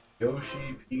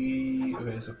 Yoshi, P.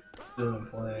 Okay, so still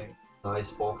playing.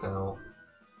 Nice full count.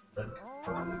 Red.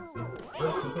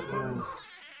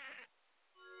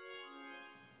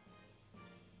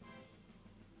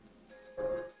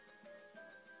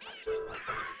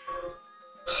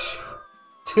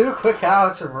 Two quick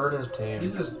outs for Verda's team.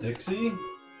 Jesus, Dixie?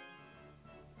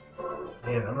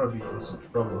 Man, I'm gonna be in some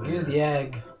trouble here. Use the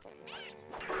egg.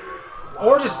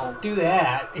 Or just do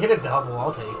that. Hit a double,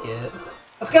 I'll take it.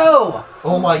 Let's go!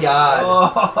 Oh my god.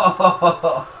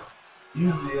 Oh,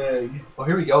 use the egg. Oh,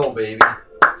 here we go, baby.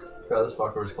 God, this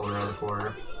fucker was coming around the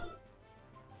corner.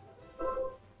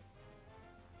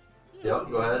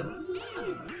 Yep, go ahead.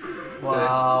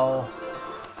 Wow.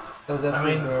 That was I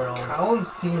definitely mean, girl. Collins'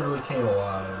 team really came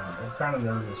alive. I'm kind of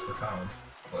nervous for Collins'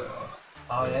 playoffs.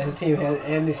 Oh yeah, his team had,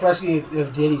 and especially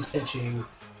if Diddy's pitching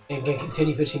and can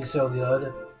continue pitching so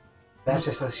good. That's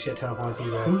just a shit ton of points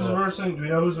you guys. Who's versing? Do we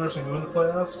know who's versing who in the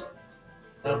playoffs?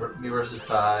 Me versus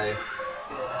Ty.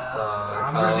 Yeah.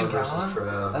 I'm Colin versus versus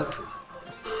Trev. That's,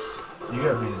 You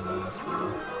gotta beat his ass,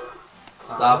 bro.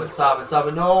 Stop it, stop it, stop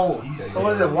it, no! He's- so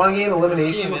what is it? 1 game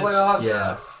elimination in the playoffs?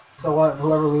 Yeah. So what?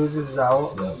 Whoever loses is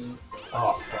out. Yep.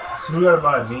 Oh fuck. So who gotta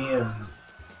buy me and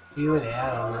You and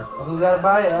Adam. Who gotta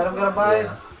buy it? Adam gotta buy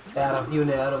Yeah. it? Adam. You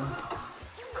and Adam.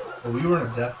 well, we were in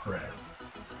a death bracket.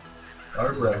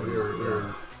 Our Yeah, bracket. we were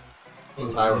me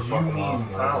and Ty were You, fucking me, off and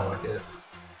in Colin. our bracket.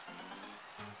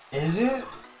 Is it?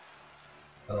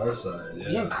 On our side, Me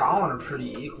yeah. and Colin are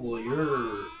pretty equal.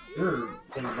 You're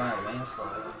gonna buy a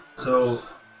landslide. So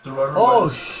whoever. Oh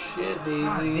wins- shit, God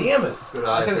baby. damn it! Good I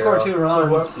eye, was gonna score Farrell. 2 So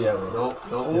runs. what? Yeah. Well, Nope,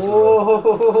 nope. this is wrong.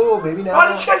 Oh, maybe not. why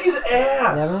did you check his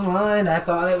ass? Never mind. I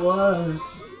thought it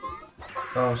was.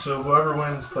 So whoever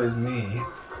wins plays me.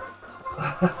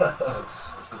 That's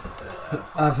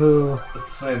Afu.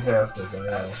 It's fantastic. I know.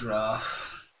 That's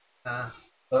rough. I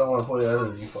don't want to play either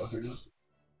of you fuckers.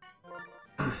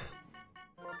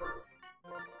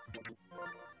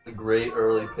 The great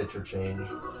early pitcher change.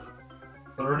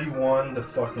 31 to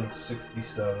fucking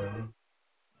 67.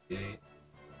 8.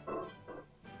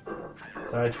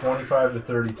 Tie 25 to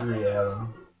 33,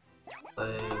 Adam.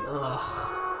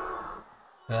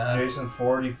 Jason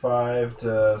 45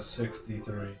 to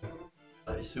 63.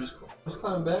 Nice. Who's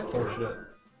climbing back? Oh shit.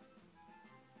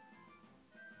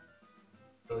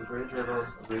 So Ranger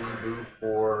everyone's 3, Boo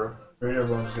 4. Great,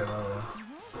 everyone's getting on there.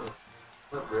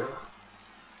 Not great.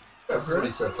 That's what he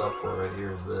sets up for right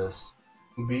here. Is this?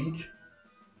 Beach?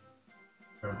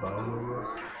 Or bottom.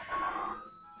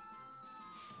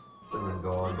 Shouldn't have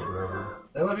gone, but whatever.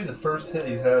 That might be the first hit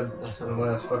he's had in the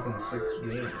last fucking 6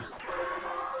 games.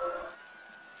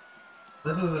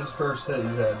 This is his first hit he's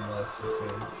had in the last 6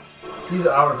 games. He's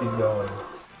out if he's going.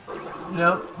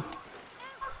 Yep.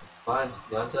 Mine's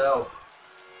beyond out.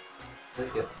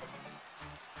 Take it.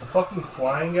 The fucking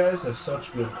flying guys have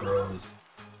such good throws.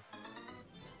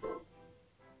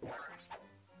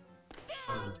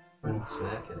 And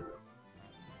smack it.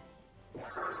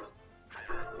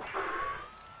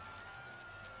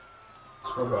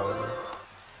 Scrub out of there.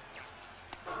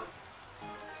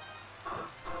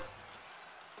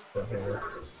 Here.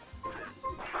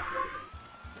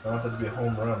 I don't want that to be a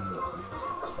home run, but I guess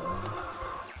it's fine.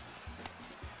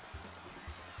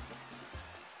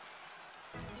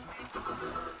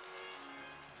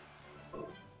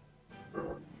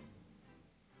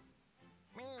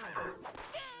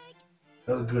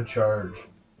 That was a good charge.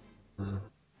 Mm.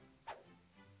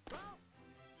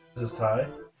 Is this tie?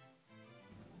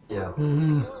 Yeah.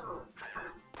 Mm-hmm.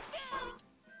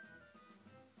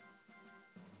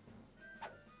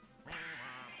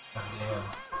 Oh, damn.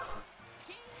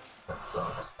 That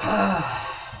sucks.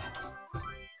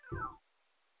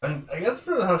 And I guess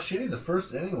for how shitty the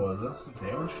first inning was, that's some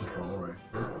damage control right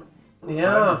there.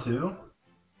 Yeah. 5-2?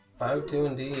 5-2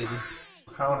 indeed.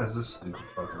 How one is this stupid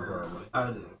fucking probably?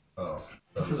 I do. Oh.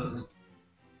 That is.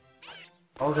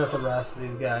 I'll let the rest of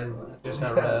these guys that just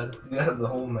got red. Yeah, the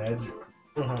whole magic.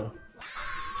 Mm-hmm.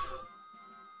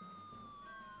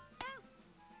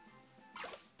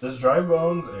 Does Dry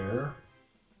Bones air?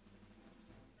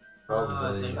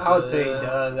 Probably. I would say he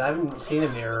does. I haven't seen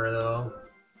him error though.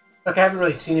 Like I haven't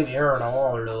really seen him error at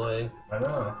all, really. I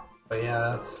know. But yeah,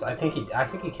 that's. I think he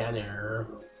can error.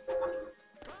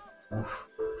 Oof.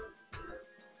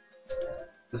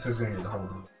 This is gonna get a hold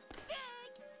of him.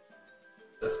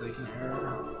 Definitely can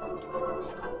error.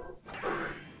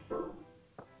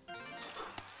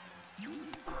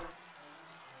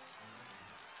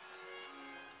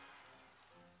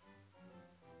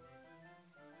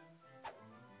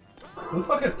 Who the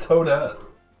fuck is Toadette?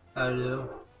 I do.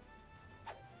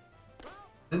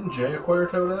 Didn't Jay acquire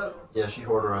Toadette? Yeah, she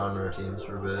hoarded around her teams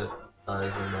for a bit.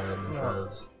 Eyes and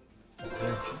Trevs. Damn,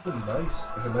 she's been nice.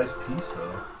 Like a nice piece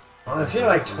though. Well, I feel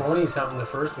like 20 something the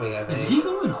first week. I think. Is he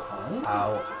going home?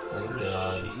 Out. Thank Or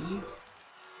God.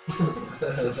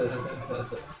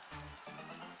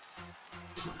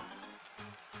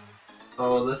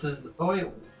 Oh, this is. Oh wait.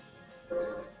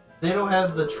 They don't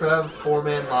have the Trev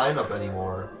 4-man lineup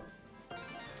anymore.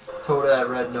 Toadette,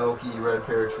 Red Noki, Red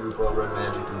Paratroopa, Red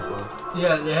Magic Koopa.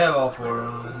 Yeah, they have all 4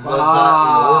 of them. But it's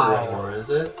not in order anymore, is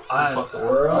it? They I- fucked the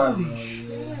order up. Holy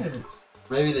shit.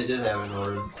 Maybe they did have it in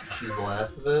order. She's the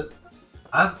last of it.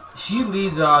 She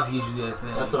leads off usually, I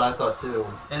think. That's what I thought too.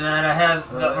 And then I have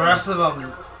the rest of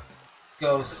them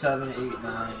go 7, 8,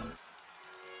 9.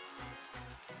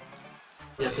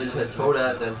 Yeah, so they just had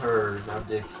Toadette, then her, now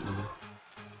Dixie.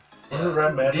 Was it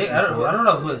Red Magic? Dick, I don't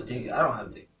know who has Dick. I don't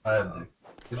have Dick. I have Dick.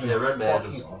 Yeah, Red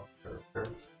Magic's Fucking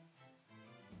awesome.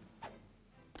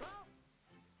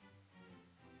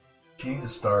 She needs a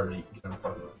star to get him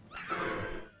fucking.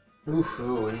 Oof.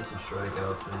 Ooh, we need some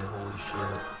strikeouts, man. Holy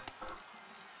shit.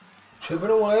 Chip it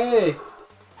away.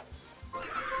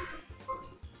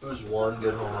 There was one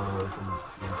good home run away from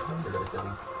being tired, I think.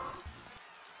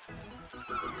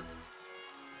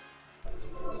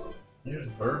 Here's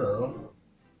Birdo.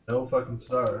 No fucking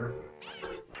star.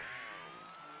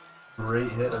 Great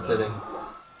hit. That's though. hitting.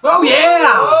 Oh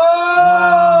yeah!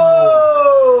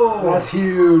 Oh! That's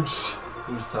huge.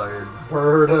 Who's tired?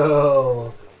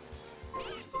 Birdo.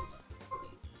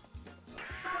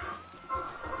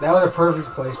 That was a perfect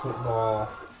placement ball.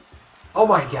 Oh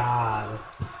my god.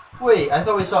 Wait, I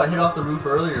thought we saw it hit off the roof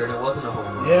earlier and it wasn't a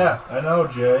home run. Yeah, I know,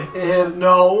 Jay.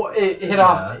 No, it hit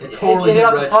off. It totally it hit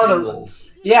off the red front of.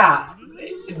 shingles. Yeah,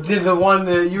 Did the one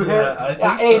that you hit? I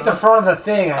think Ate so. the front of the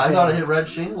thing. I think. thought it hit red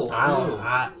shingles too.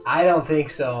 I don't think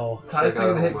so. Ty's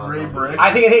gonna hit gray brick.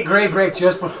 I think it hit gray brick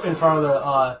just in front of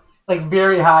the, like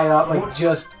very high up, like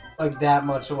just like that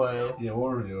much away. Yeah, we'll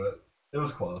review it. It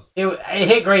was close. It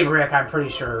hit gray brick, I'm pretty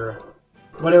sure,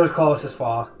 but it was close as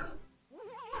fuck.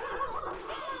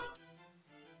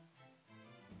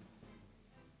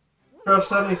 Trev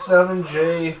 77,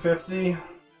 J 50.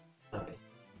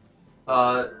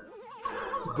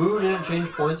 Boo didn't change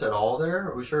points at all there?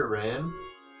 Are we sure it ran?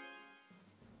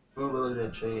 Boo literally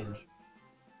didn't change.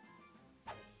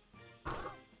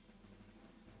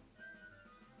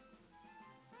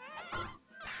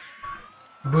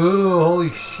 Boo!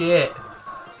 Holy shit!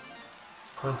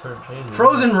 Points aren't changing.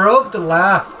 Frozen rope to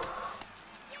left.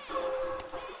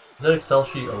 Is that Excel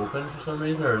sheet open for some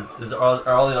reason, or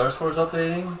are all the other scores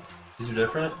updating? These are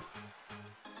different.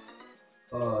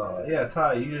 Yeah,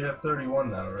 Ty, you have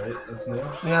 31 now, right? That's new?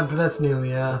 Yeah, but that's new.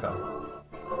 Yeah.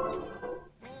 Okay.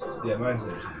 Yeah, mine's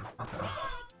there too. Okay.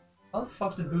 How the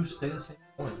fuck did Boo stay the same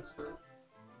points?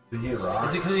 Did he get rocked?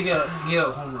 Is it because you get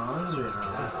home runs or not?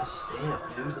 God, the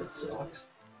stamp, dude, that sucks.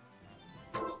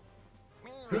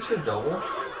 Who's gonna double?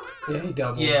 Yeah, he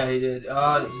doubled. Yeah, he did.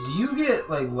 Do you get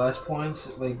like less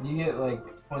points? Like, do you get like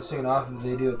points taken off if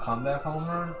they do a comeback home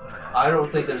run? I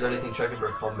don't think there's anything checking for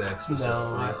a comeback specifically.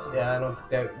 No. Yeah, I don't think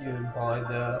that you implied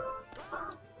that.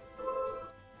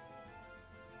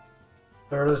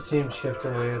 Birdo's team chipped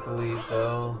away at the lead,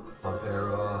 though.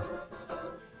 Compare,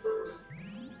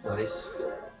 nice.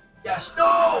 Yes,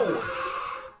 no!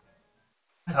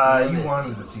 Ty, Damn you it.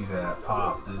 wanted to see that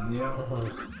pop, didn't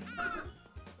you?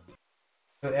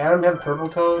 Did Adam have Purple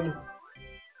Toad?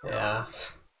 Yeah.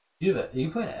 You have it. Are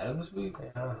you playing Adam this week?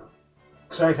 Yeah.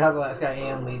 Strikes out the last guy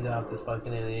and leads off this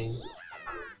fucking inning.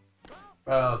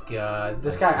 Oh god.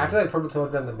 This guy, I feel like Purple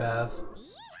Toad's been the best.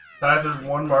 Ty, there's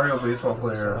one Mario baseball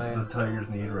player Sorry. the Tigers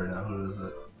need right now. Who is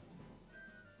it?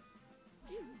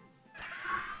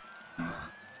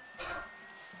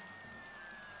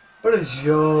 What a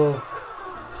joke.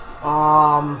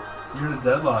 You're in a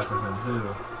deadlock with him,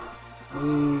 too.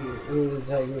 Who the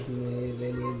Tigers need?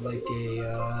 They need like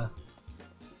a,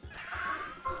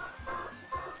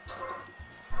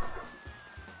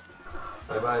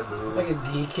 Bye-bye, Boo. like a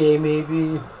DK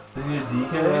maybe? They need a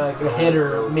DK? Yeah, like a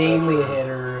hitter, mainly a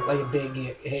hitter, like a big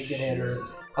good hitter.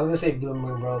 I was gonna say Boom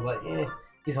Boom Bro, but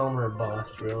he's homer or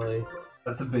bust, really.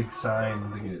 That's a big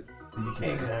sign to get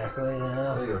DK. Exactly,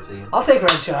 yeah. There you go, team. I'll take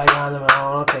Red Shine on the mound,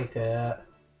 I'll take that.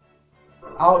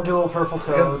 Outduel Purple Against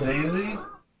Toad. Daisy?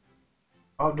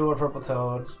 Outduel Purple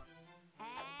Toad.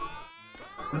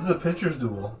 This is a pitcher's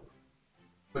duel.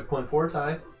 Quick point 4,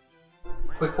 Ty.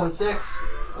 Quick point 6.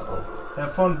 Uh-oh.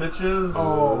 Have fun, bitches.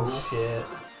 Oh, shit.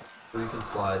 We can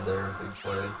slide there, big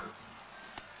play.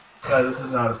 Ty, this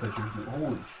is not a pitcher's duel.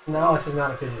 Holy shit. No, this is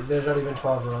not a pitcher. There's already been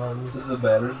 12 This runs. is a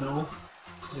batter's duel?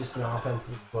 It's just an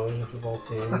offensive explosion for both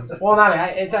teams. Well,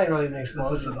 it's not really an This is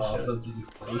explosion. an It's just, offensive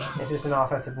explosion. it's just an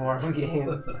offensive more of a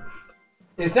game.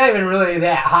 It's not even really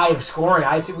that high of scoring.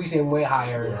 We say way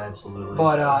higher. Yeah, absolutely.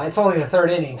 But it's only the third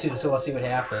inning, too, so we'll see what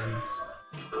happens.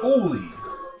 Holy.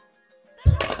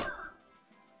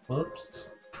 Whoops.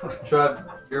 Trev,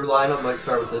 your lineup might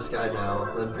start with this guy now,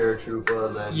 then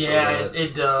Paratroopa, then... Yeah, Toad.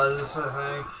 it does,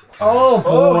 I think. Oh,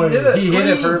 boy. He hit it He hit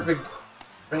it perfect.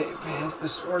 Right past the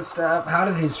shortstop. How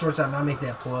did his shortstop not make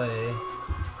that play?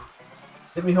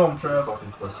 Hit me home, Trev.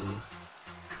 Fucking pussy.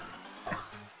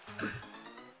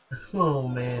 Oh,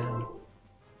 man.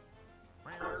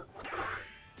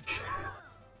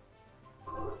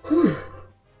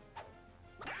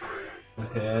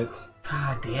 Hit.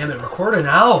 God damn it, recording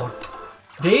out.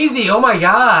 Daisy, oh my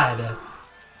god.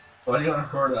 Why do you want to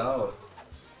record it out?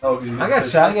 Oh, 'cause I got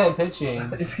Shy Guy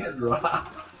pitching. He's getting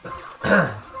dropped.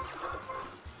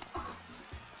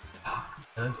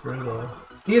 That's brutal.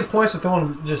 He gets points for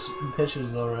throwing just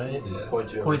pitches, though, right? Yeah. Point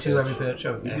 2. Point two every pitch. He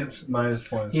Okay. gets minus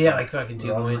points. Yeah, like fucking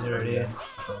 2 Runs points already. against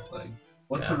something.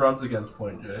 What's Yeah. the runs against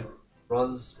point, Jay?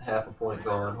 Runs, half a point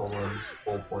gone. Home runs,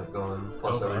 full point gone.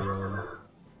 Plus Okay. every run.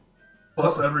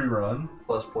 Plus every run.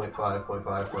 Plus 0.5,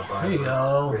 0.5, 0.5. There you That's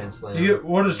go. Grand slam.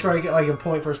 What is strikeout? Like a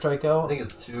point for a I strikeout? think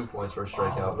it's 2 points for a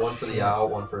strikeout. Oh, One for the shit. out,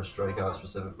 one for a strikeout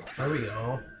specifically. There we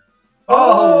go.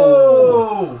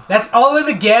 Oh! That's all in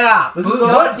the gap. This is Boo-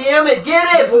 all- what? Damn it!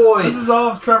 Get it, boys! This is all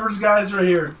of Trevor's guys right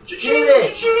here. Get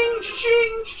it!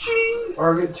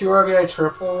 Two RBI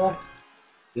triple.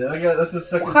 Yeah, that's the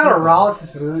second. What kind of triple.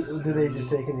 Rollis food did they just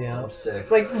take in the I'm out? 6.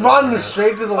 It's like run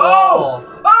straight to the wall.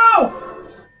 Oh!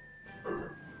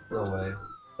 No way.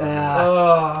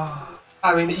 Yeah.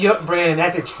 I mean, Brandon,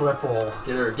 that's a triple.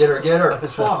 Get her, get her, get her! That's a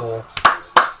triple.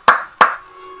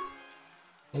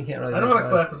 You can't really. I know how to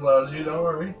clap as loud as you. Don't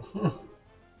worry.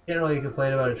 Can't really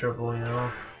complain about a triple, you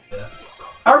know. Yeah.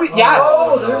 Yes.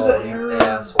 Oh, there's an error.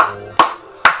 Asshole.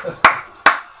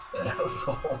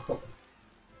 Asshole.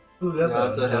 Who's You got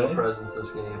have that? to have a Jay? presence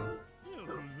this game.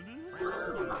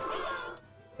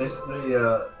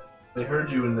 They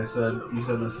heard you and they said you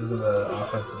said this isn't an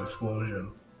offensive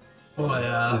explosion. Oh They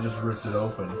yeah. just ripped it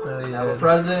open. Have a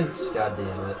presence. God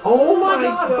damn it. Oh my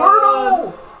god,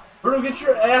 Birdo! Birdo, get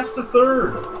your ass to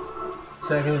third.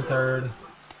 Second and third.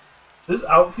 This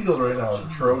outfield right now is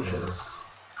atrocious. Jesus.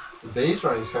 The base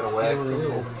running's kind of whack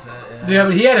too. Yeah,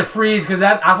 but he had to freeze because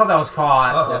I thought that was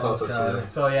caught. Yeah, I thought so too.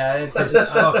 So yeah, it just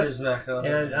Fuckers back up.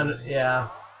 yeah.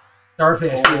 Star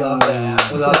pitch. We love that.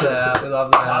 We love that. We love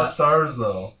A lot of that. stars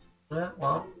though. Yeah,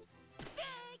 well,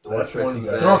 That's tricks one and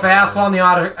guy. throw a fastball in the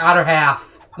outer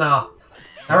half. No.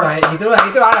 All right, he threw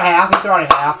outer half. He threw outer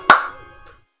half.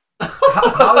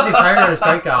 How was he tired on a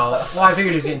strikeout? Well, I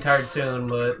figured he was getting tired soon,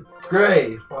 but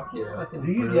Great. Fuck yeah. fucking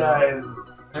These brutal. guys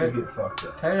should get fucked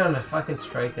up. Tired on a fucking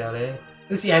strikeout, eh? At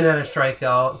least he ended on a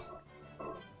strikeout.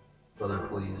 Brother,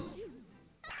 please.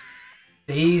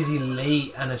 Daisy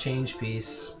late on a change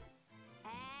piece.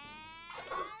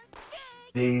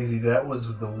 Daisy, that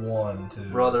was the one too.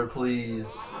 Brother,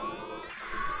 please.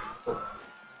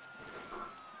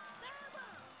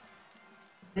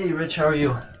 Hey, Rich, how are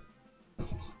you?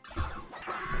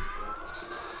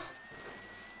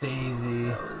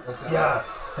 Daisy.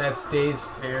 Yes. That's Daisy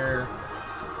fair.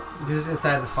 Just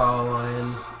inside the foul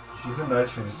line. She's been nice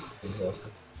for me.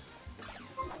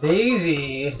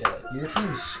 Daisy. Your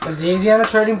team's. Is Daisy on the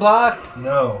trading block?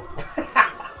 No.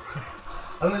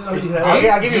 I don't know if you have.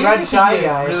 I'll give you Red Daisy Shy could be a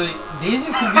Guy. Really, Daisy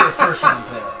could be a first round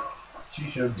pick. She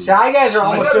should be. Shy guys are She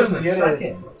almost was just in as the good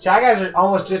second. as Shy guys are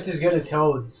almost just as good as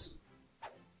Toads.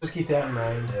 Just keep that in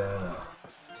mind. Yeah, I know.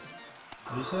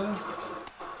 What you say?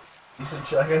 You said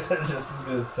Shy Guys are just as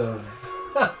good as Toad.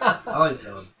 I like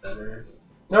Toad better.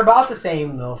 They're about the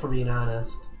same though, for being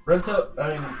honest. Red Toad, I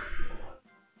mean,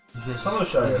 These guys, Some of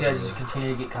just, the Shy these Guys guys are just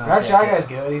continue to get Red contact. Shy Guy's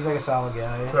good. He's like a solid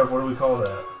guy. Trev, what do we call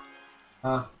that?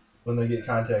 Huh? When they get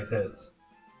contact hits?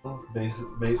 Station.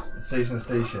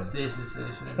 Station. Let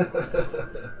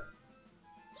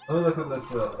me look at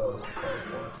this.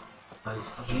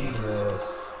 Nice. Jesus.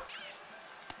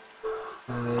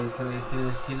 Can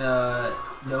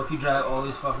Noki drive all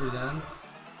these fuckers in?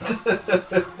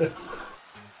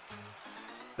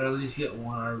 Or at least get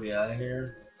one RBI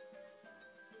here.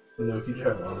 No, keep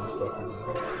driving all this fucking.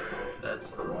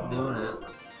 That's doing it.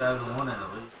 Driving one in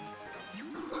at least.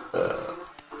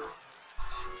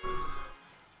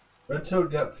 Red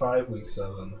Toad got 5 week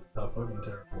 7. How fucking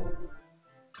terrible.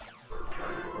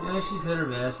 Yeah, she's hit her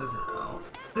best. That's an out.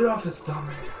 Get off his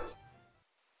stomach.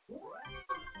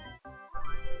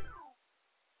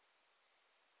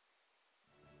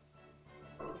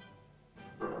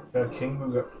 Yeah, King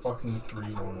Boo got fucking 3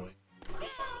 1 week.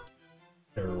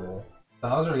 Terrible.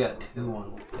 Bowser got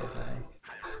 2-1, I think.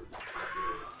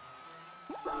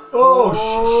 Oh,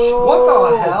 what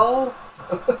the hell?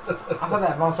 I thought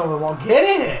that bounced over the wall. Get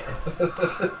it!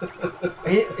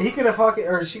 He could have fucking,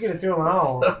 or she could have threw him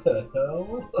out. What the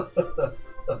hell?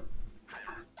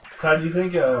 Todd, do you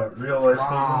think real life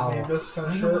Wow. stadiums need this kind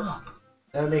of shit?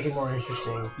 That would make it more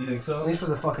interesting. You think so? At least for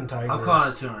the fucking Tigers. I'm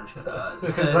calling it 200 shots.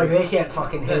 Because like they can't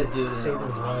fucking hit Guys do to it save their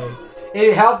now. play.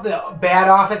 It helped the bad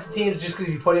offensive teams just because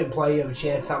if you put it in play, you have a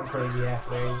chance something crazy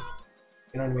happening.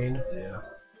 You know what I mean? Yeah.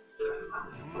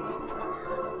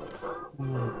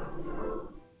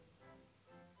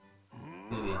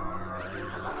 Maybe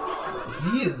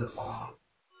I'm He is off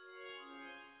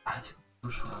I took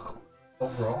first round.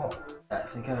 overall. I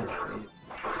think I trade.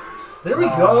 There we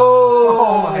Oh. go!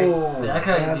 Oh my- That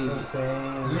guy, That's dude.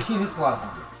 insane. Your team is a lot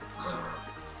better.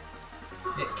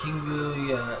 You got King Boo, you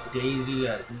got Daisy, you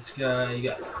got this guy, you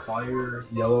got Fire.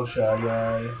 Yellow Shy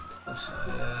Guy.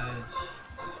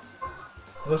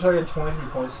 Yellow Shy got 23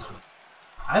 points this week.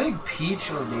 I think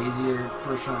Peach or Daisy are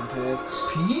first round picks.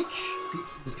 Peach?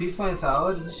 Is Peach playing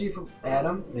solid? Did you see from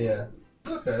Adam? Yeah.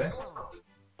 Okay.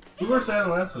 Who was that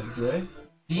last week, Jay?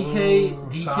 DK, Colin?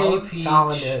 DK, Peach.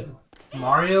 Colin did.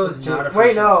 Mario is not a first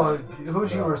Wait, no. round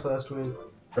Who's you versus last week?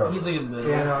 Trevor. He's like a middle.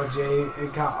 Yeah, no, Jay. I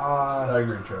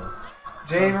agree, Trevor.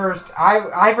 Jay versus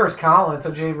I versus Colin,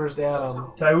 so Jay versus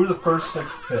Adam. Ty, who were the first 6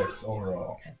 picks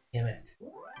overall? Damn it.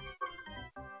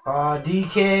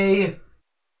 DK.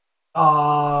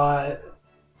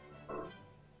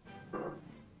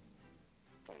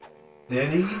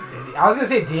 Diddy? Diddy. I was gonna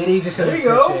say Diddy just because There he's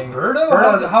you go. pitching. Birdo?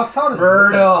 Birdo. How tall is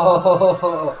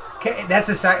Birdo. Okay, that's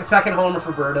the second homer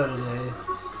for Birdo today.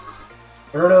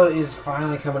 Berto is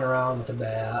finally coming around with the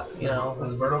bat. You know, Has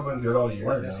Berto been good all year?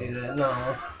 like to now? see that.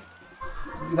 No,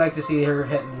 you'd like to see her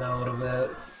hitting though a little bit.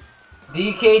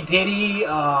 DK Diddy,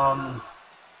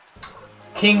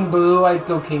 King Boo. I'd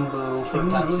go King Boo for King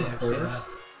top Boo 6. first? Yeah.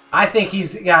 I think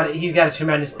he's got a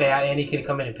tremendous bat, and he could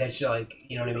come in and pitch like,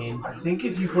 you know what I mean. I think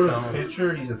if you put So- his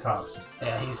pitcher, he's a top 6.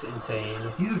 Yeah, he's insane.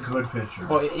 He's a good pitcher.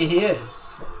 Well, he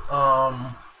is.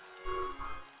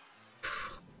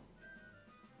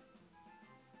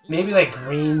 Maybe like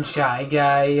Green Shy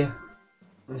Guy.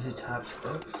 Is he top 6?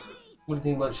 What do you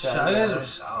think about Shy, Shy guys Guy? are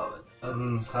solid.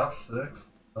 Top 6.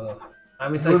 I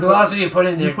mean, it's like, who else did you put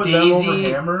in there? You put them over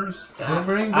Daisy. Hammers.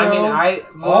 Booming I mean,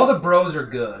 all the bros are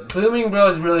good. Booming Bro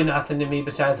is really nothing to me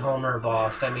besides Homer or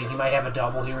Bust. I mean, he might have a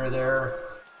double here or there.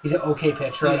 He's an okay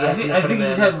pitcher, I guess. I think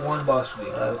he's had one bust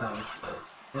week. By the time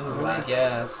he's it was I last.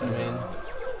 guess. I mean,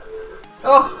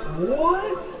 oh,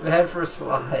 What? the head for a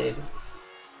slide.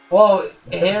 Well,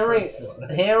 hammering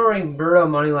Birdo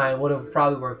moneyline would have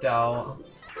probably worked out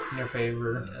in your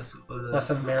favor. Yes, Unless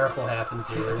some miracle happens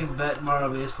I here. can bet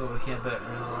Mario Baseball, we can't bet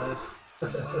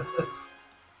in real life.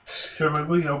 Sure, maybe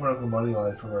we can open up a money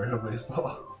line for Mario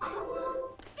Baseball.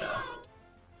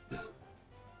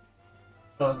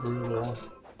 Brutal.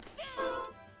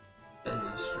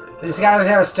 This guy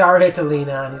doesn't have a star hit to lean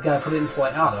on. He's got to put it in play.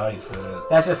 Oh, Nice hit.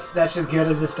 that's just good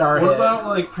as a star What hit. about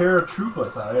like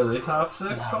Paratroopa, Ty? Are they top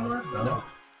 6 No. somewhere? No.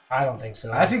 I don't think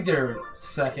so. I think they're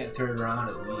second, third round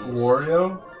at least.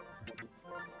 Wario?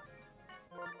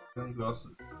 Who else?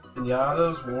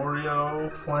 Pinatas,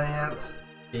 Wario, Plant,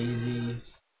 Daisy.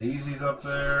 Daisy's up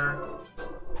there.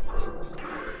 I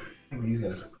think these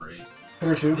guys are great.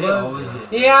 Paratroopas? They always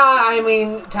get Yeah, I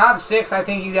mean, top 6, I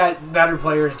think you got better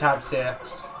players top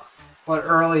 6. But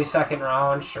early second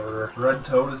round, sure. Red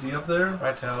Toad, is he up there?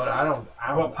 Red Toad, I don't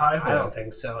Pie-Hole? I don't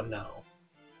think so, no.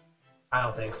 I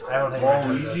don't think so. I don't think Red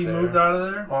Toad's up Waluigi there. moved out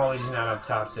of there? Waluigi's not up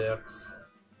top 6.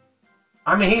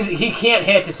 I mean, he can't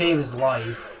hit to save his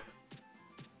life.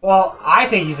 Well, I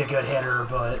think he's a good hitter,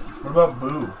 but What about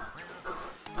Boo?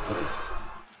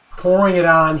 pouring it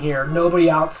on here, nobody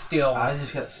out still. I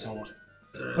just got so much.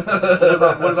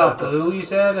 What about Boo, you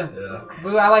said? Yeah.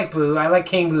 Boo, I like Boo. I like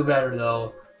King Boo better,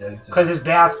 though. Because his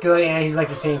bat's good and he's like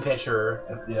the same pitcher.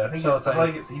 Yeah, I think So it's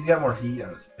like- he's got more heat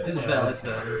on his pitch. His Yeah. bat's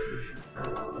better for sure.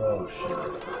 Oh,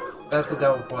 shit. That's a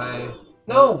double play.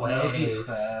 No way. He's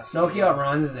fast. Noki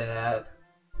outruns that.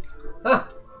 Huh.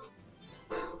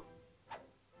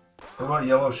 What about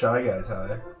Yellow Shy Guy,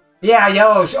 Ty? Yeah,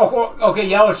 yellow. Okay,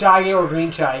 yellow Shy Guy or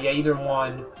green Shy Guy, either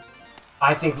one.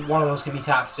 I think one of those could be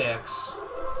top 6.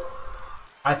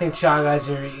 I think Shy Guys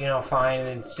are, fine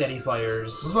and steady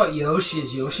players. What about Yoshi?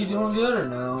 Is Yoshi doing good or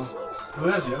no? Who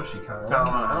has Yoshi, Kyle?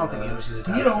 I don't think Yoshi's a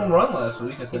top He hit a home 6. run last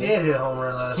week, I He think. did hit a home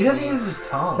run last He doesn't week. use his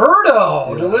tongue.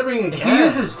 Birdo Yeah. delivering If again. he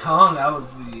used his tongue, I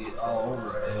would be all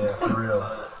over it. Yeah, for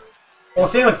real. Well,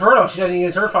 same with Birdo. She doesn't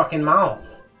use her fucking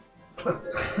mouth.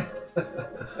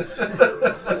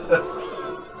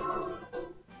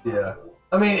 Yeah.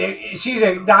 I mean, she's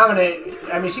a dominant.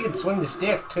 I mean, she can swing the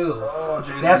stick too. Oh,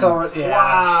 Jason. That's all. Yeah.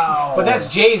 Wow. But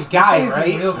that's Jay's guy, You're saying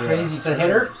some right? real crazy The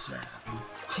hitter? terms.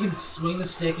 She can swing the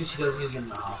stick and she doesn't use her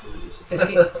mouth.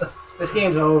 This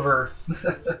game's over.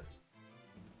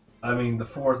 I mean, the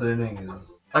 4th inning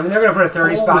is... I mean, they're gonna put a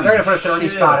 30 spot. Holy They're gonna put a 30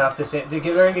 shit. spot up this. They're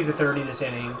gonna get to 30 this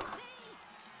inning.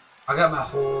 I got my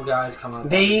whole guys coming up.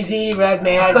 Daisy, Red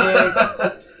Magic.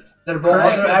 They're both.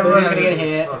 Everyone's gonna get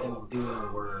hit. Fucking doing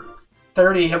the work.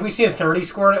 30. Have we seen 30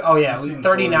 scored? Oh yeah, We've seen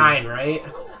 39, right?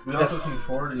 We also seen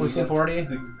 40. We've seen 40?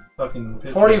 The fucking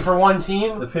pitching. 40 for one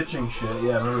team. The pitching shit.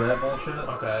 Yeah, remember that bullshit?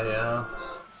 Okay, yeah.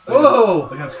 Whoa!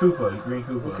 Against Koopa, Green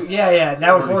Koopa. Yeah.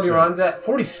 That was 40 46. runs at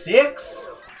 46.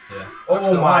 Yeah. What's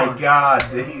Oh going my on? god,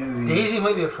 Daisy. Daisy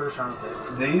might be a first round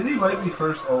pick. Daisy might be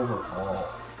first overall.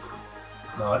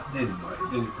 No, Diddy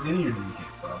might. Diddy or DK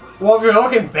probably. Well, if you're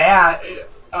looking bad,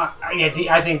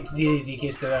 I think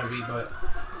DK still gotta be, but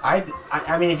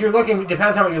I mean, if you're looking, it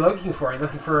depends on what you're looking for. Are you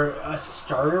looking for a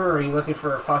starter, or are you looking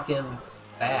for a fucking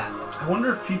bat? I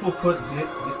wonder if people put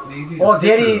Daisy's. Well, a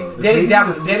pitcher, though. Diddy's a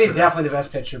pitcher. definitely the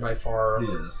best pitcher by far. He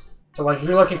is. So like, if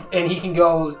you're looking, and he can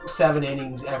go 7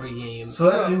 innings every game. So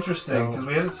that's interesting because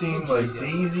we haven't seen like Daisy.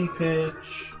 Daisy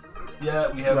pitch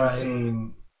yet. We haven't Right.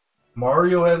 seen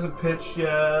Mario hasn't pitched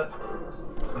yet.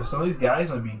 Some of these guys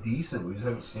might be decent. We just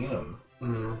haven't seen them.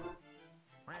 Mm.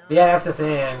 Yeah, that's the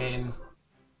thing. I mean,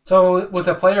 so with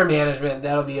the player management,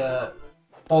 that'll be a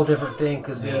whole different thing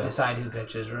because they Yeah. decide who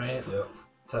pitches, right? Yep.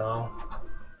 So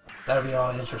that'll be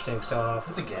all interesting stuff.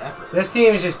 That's a gap. This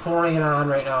team is just pouring it on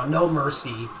right now. No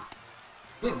mercy.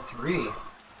 Getting 3.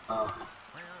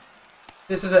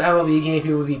 This is an MLB game.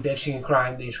 People would be bitching and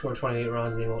crying. They score 28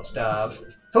 runs and they won't stop.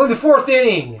 It's only the 4th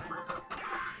inning.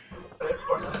 Here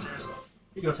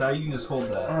you go, Ty. You can just hold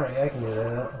that. Alright, I can do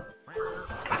that.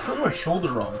 I still have my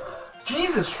shoulder wrong.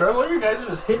 Jesus, Trevor, what are you guys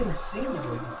just hitting singles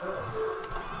like you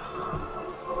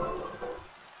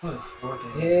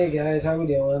said? Hey guys, how we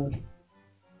doing?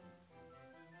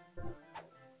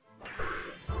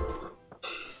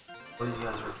 What these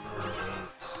guys are doing?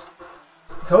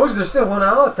 Told you there's still 1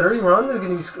 out. 30 runs is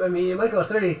going to be... I mean, you might go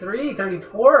 33,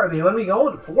 34. I mean, when are we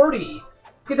going? 40.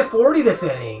 Let's get to 40 this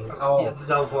inning. Yeah, it's a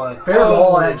double play. Fair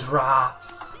ball, that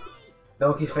drops.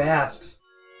 Noki's fast.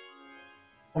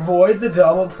 Avoid the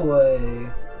double play.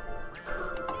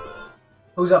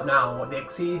 Who's up now?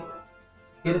 Dixie?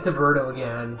 Get it to Berto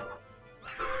again.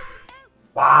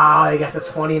 Wow, they got the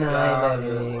 29 that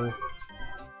inning.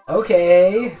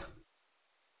 Okay.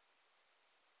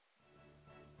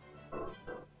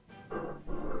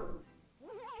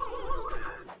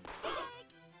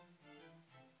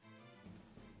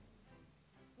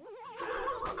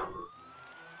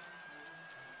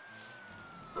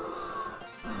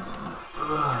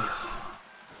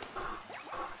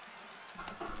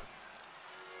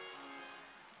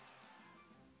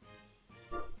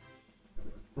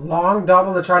 Long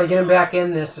double to try to get him back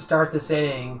in this to start this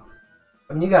inning.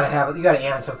 I mean, you gotta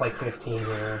answer with like 15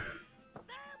 here.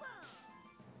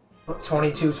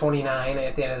 22-29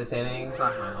 at the end of this inning. It's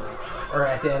not gonna happen. Or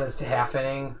at the end of this half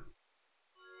inning.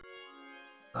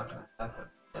 It's not gonna happen.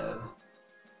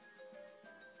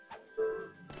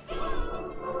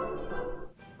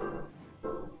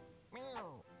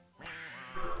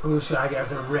 Blue Shy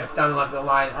guys are ripped down the left of the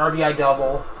line. RBI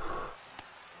double.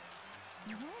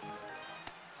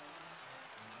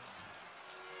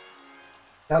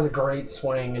 That was a great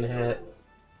swing and hit.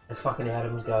 This fucking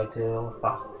Adams guy too.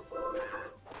 Fuck.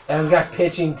 Adams guy's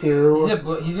pitching too.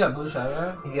 He's got Blue Shy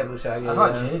guy? He's got Blue Shy guy. I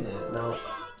thought Jay did. No.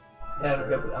 Adams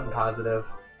got, I'm positive.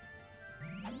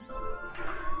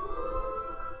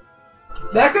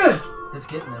 That could have. It's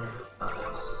getting there.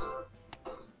 Nice.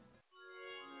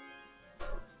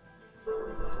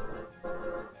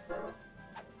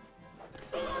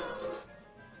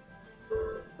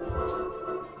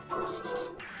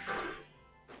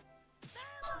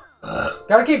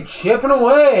 Gotta keep chipping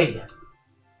away.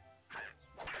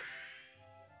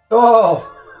 Oh,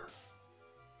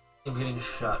 I'm getting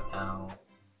shut down.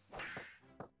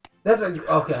 that's a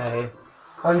okay.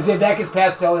 I was gonna say if that gets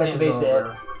past Dell, that's a base hit.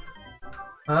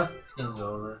 Huh? This game's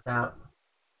over. Yeah.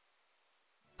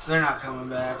 They're not coming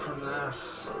back from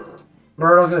this.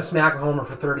 Myrtle's gonna smack a homer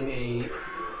for 38.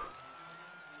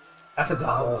 That's a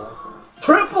double.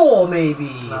 Triple, maybe.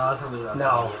 No, that's not good.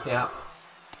 No. Yeah.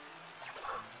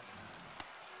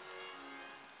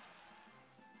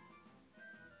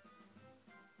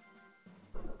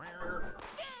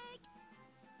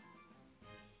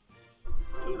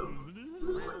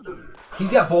 He's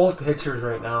got both pitchers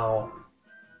right now.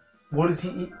 What is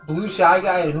he? Blue Shy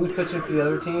guy, and who's pitching for the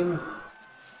other team?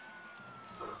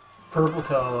 Purple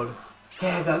Toad.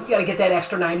 Yeah, you gotta get that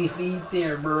extra 90 feet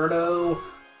there, Birdo.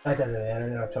 That doesn't matter.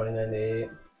 They're up 29-8.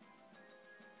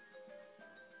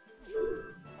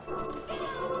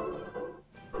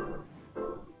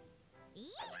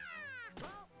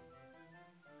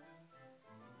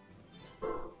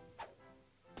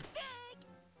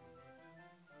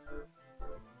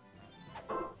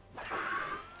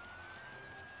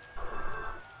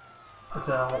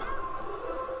 So,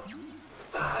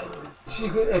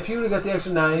 if you would have got the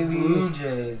extra 90, Blue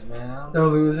Jays, man. they're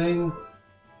losing.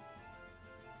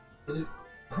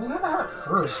 Who got out at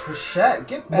first? Bichette,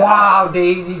 get back. Wow,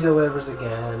 Daisy delivers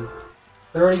again.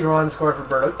 30 runs scored for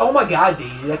Birdo. Oh my god,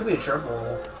 Daisy, that could be a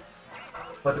triple.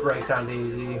 Put the brakes on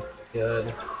Daisy.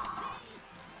 Good.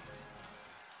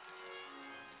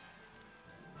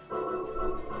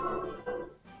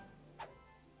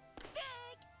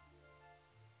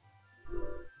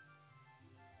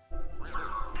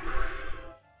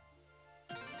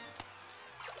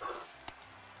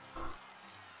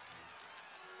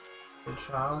 The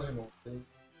Toronto's gonna be.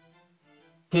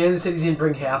 Kansas City didn't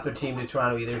bring half their team to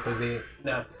Toronto either because a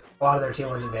lot of their team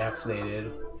wasn't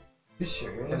vaccinated. You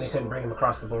serious? And they couldn't bring them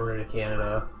across the border to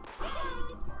Canada.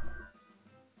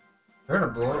 They're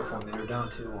gonna blow it for them. They were down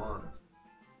 2-1.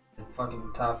 And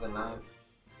fucking top of the ninth.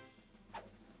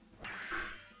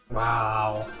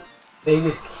 Wow. They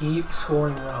just keep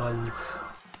scoring runs.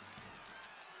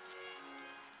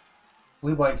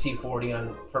 We might see 40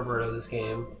 on Roberto this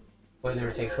game. Whether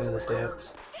it takes one of the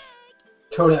sticks.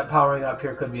 Toadette powering up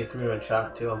here could be a 3-run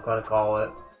shot too. I'm gonna call it.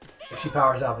 If she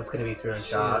powers up, it's gonna be a 3-run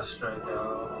shot. Strike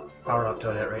out. Power up,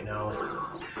 Toadette, right now.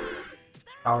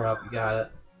 Power up, you got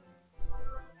it.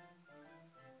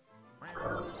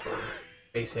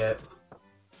 Base hit.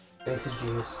 Base is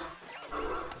juiced.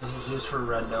 This is just for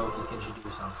Red Noki. Can you do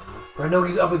something? Red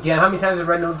Noki's up again. How many times did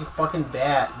Red Noki fucking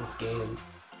bat in this game?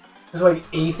 This is like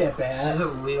 8th at bat. She's a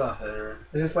leadoff hitter.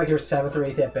 Is this like her 7th or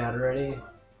 8th at bat already?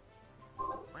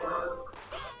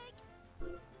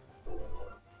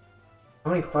 How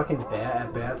many fucking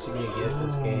at bats are you gonna get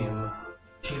this game?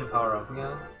 She gonna power up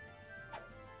again?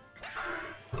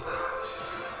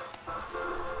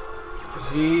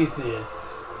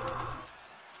 Jesus.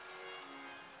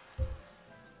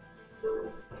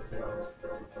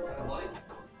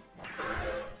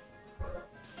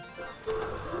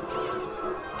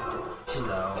 She's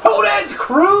out. Toadette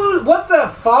Cruz! What the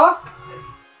fuck?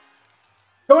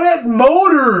 Toadette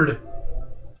motored!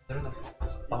 They're in the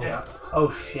Oh. Yeah.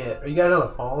 Oh shit. Are you guys on the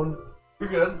phone? You're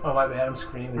good. Oh my bad, I'm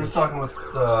screaming. We're just talking with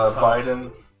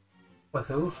Biden. With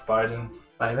who? Biden.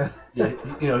 Biden. Yeah,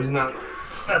 you know, he's not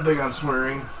that big on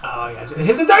swearing. Oh, I got you.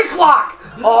 Hit the dice block!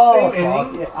 Oh, same fuck.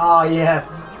 inning? Yeah. Oh,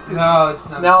 yes. No, it's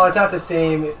not. No, it's not the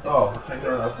same. Oh, check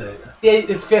that update. Yeah,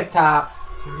 it's 5th top.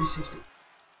 30-60.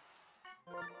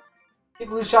 Get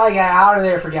Blue Shy guy out of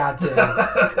there, for God's sake.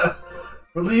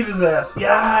 Relieve his ass.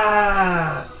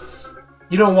 Yes!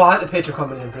 You don't want the pitcher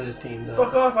coming in for this team, though.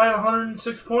 Fuck off, I have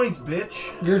 106 points,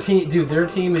 bitch. Your team, dude, their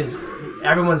team is...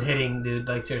 Everyone's hitting, dude.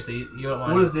 Like, seriously, you don't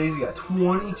want What does Daisy got?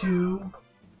 22?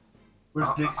 Where's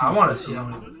Dixie? I want to see how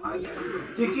many I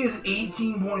get. Dixie is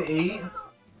 18.8.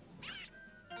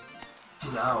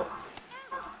 She's out.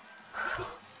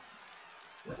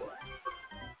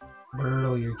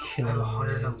 Bro, you're I have killing me.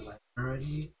 111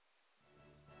 already.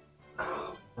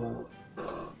 Oh.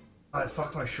 I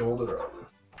fucked my shoulder up.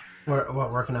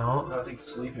 What, working out? I think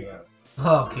sleeping at.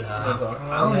 Oh, You know God. what I'm talking I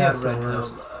about? only Yeah, have it's the red pill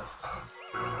worst. left.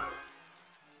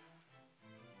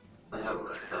 I have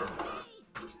red pill.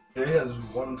 Jay has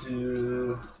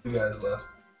two guys left.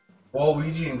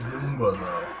 Waluigi and Goomba,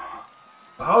 though.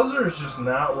 Bowser is just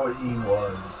not what he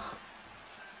was.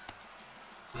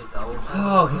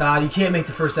 Oh, God, you can't make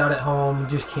the first out at home. You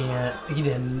just can't. He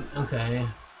didn't. Okay.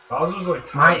 Bowser's like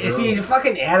See, the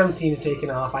fucking Adams team's taking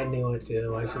off. I knew it,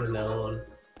 too. I should have known.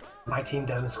 My team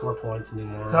doesn't score points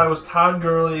anymore. Was Todd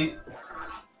Gurley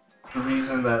the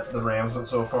reason that the Rams went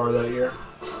so far that year?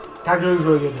 Todd Gurley was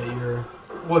really good that year.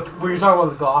 Were you talking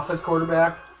about the Goff as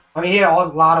quarterback? I mean, he had a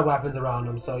lot of weapons around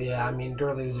him, so yeah, I mean,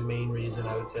 Gurley was the main reason,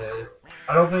 I would say.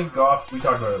 I don't think Goff, we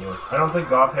talked about it earlier, I don't think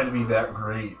Goff had to be that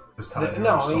great because Todd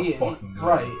Gurley was so fucking good.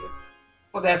 Right.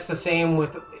 Well, that's the same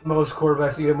with most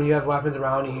quarterbacks. When you have weapons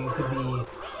around you, you could be...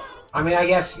 I mean, I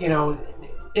guess, you know,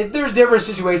 there's different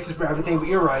situations for everything, but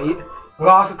you're right.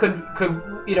 Goff could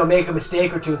make a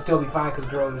mistake or two and still be fine because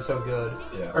Gurley was so good.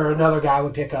 Yeah. Or another guy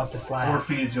would pick up the Or slack.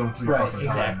 feed it to him 3 Right, fucking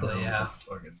exactly, times. yeah.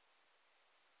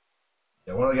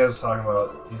 Yeah, one of the guys was talking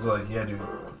about, he's like, yeah, dude,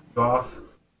 Goff,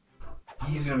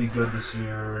 he's going to be good this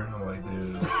year. I'm like,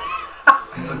 dude.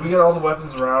 He's like, we got all the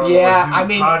weapons around. Yeah, like, dude, I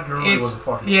mean, Todd Gurley was a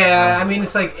fucking I mean,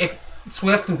 it's like if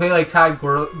Swift can play like Todd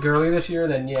Gurley this year,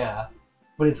 then yeah.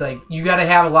 But it's like you got to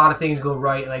have a lot of things go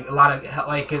right, like a lot of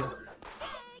because.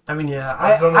 I mean, yeah,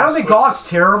 I don't think Goff's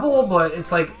terrible, but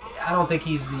it's like I don't think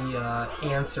he's the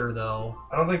answer though.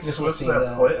 I don't think Guess Swift's we'll see,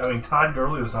 that though. play. I mean, Todd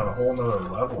Gurley was on a whole nother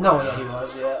level. No, yeah, he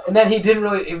was, yeah. And then he didn't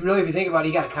really, if you think about it,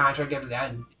 he got a contract after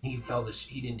that, and he fell to,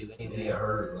 he didn't do anything. He got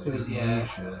hurt. Like, It was, his yeah. knee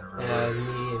shit, right? Yeah, his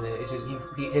knee, and it's just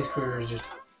his career is just,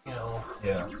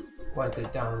 Yeah.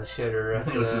 went down in the shitter. He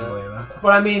After was too that. lame.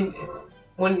 But I mean,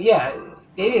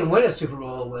 they didn't win a Super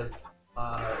Bowl with.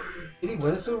 Did he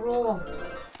win a Super Bowl?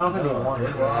 I don't think they won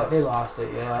it. Yeah, they lost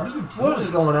it. Yeah. What was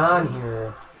going on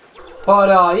here?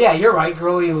 But yeah, you're right.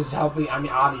 Gurley was helping. I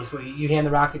mean, obviously, you hand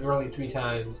the rock to Gurley 3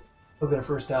 times, look at a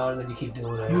first down, and then you keep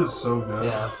doing it. He was so good.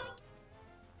 Yeah.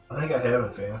 I think I have in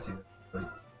fantasy. Like,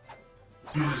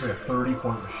 he was just like a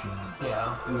 30-point machine.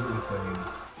 Yeah. It was insane.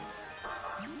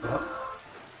 Yep.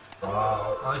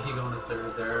 Wow. I like you going to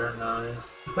third there.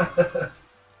 Nice.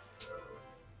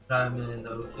 Diamond and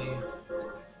Noki.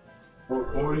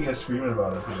 What were you guys screaming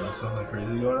about up here? Something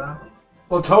crazy going on?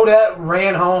 Well, Toadette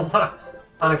ran home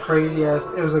on a crazy ass.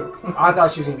 It was like I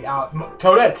thought she was gonna be out.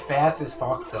 Toadette's fast as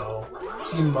fuck though.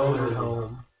 She motored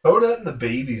home. Toadette and the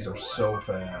babies are so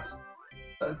fast.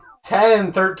 10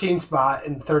 and 13 spot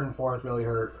and 3rd and 4th really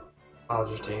hurt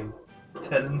Bowser's team.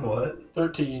 10 and what?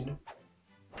 13.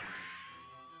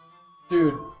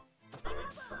 Dude.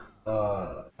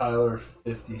 Tyler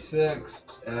 56,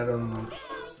 Adam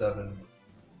 7.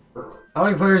 How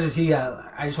many players has he got?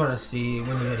 I just want to see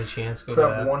when you get a chance. Go Trev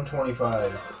back.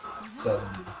 125, 70.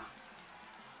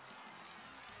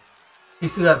 He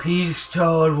still got Peach,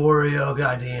 Toad, Wario,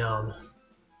 goddamn.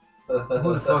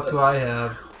 Who the fuck do I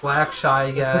have? Black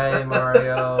Shy Guy,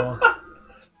 Mario.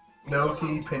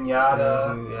 Noki,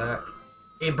 Pinata. Yeah.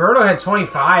 Hey, Birdo had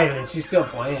 25 and she's still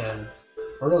playing.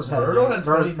 Birdo's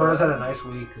had a nice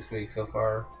week this week so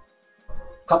far.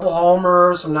 Couple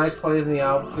homers, some nice plays in the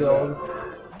outfield.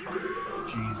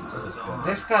 Jesus, this guy.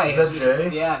 This guy Is is that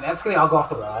Jay? Yeah, that's gonna all go off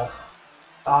the wall.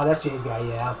 Oh, that's Jay's guy,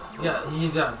 yeah. Yeah,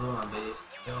 he's got blue on base.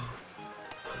 Yeah.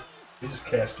 He just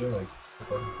cashed in like.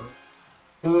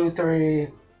 2, 3,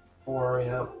 4,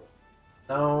 yeah.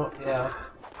 No, yeah.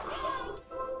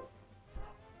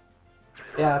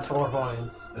 Yeah, that's 4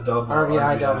 points. A double.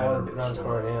 RBI double, run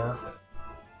scored, yeah.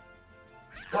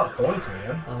 A lot of points,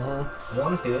 man. Mm-hmm.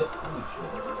 One hit. Holy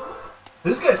shit.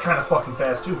 This guy's kind of fucking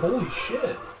fast too. Holy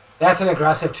shit. That's an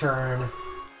aggressive turn.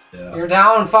 Yeah. You're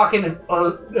down fucking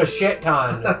a shit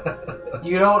ton.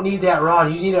 You don't need that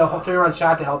run. You need a 3-run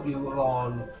shot to help you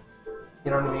along.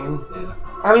 You know what I mean? Yeah.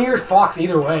 I mean, you're fucked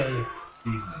either way.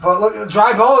 Jesus. But look,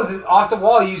 Dry Bones is off the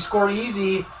wall. You scored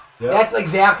easy. Yep. That's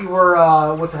exactly where,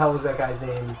 what the hell was that guy's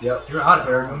name? Yep. You're out of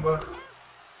here.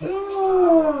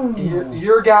 Paragumba.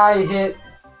 Your guy hit,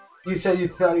 you said you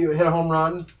thought you hit a home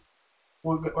run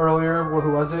earlier.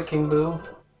 Who was it? King Boo?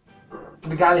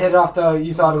 The guy that hit it off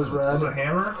you thought it was red. Was it a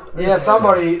hammer? Yeah,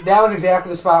 somebody. That was exactly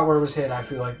the spot where it was hit, I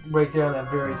feel like. Right there on that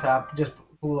very top, just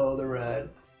below the red.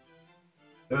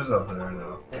 It was up there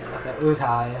though. Yeah, it was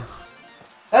high.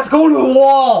 That's going to the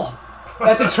wall!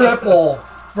 That's a triple.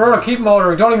 Bruno, keep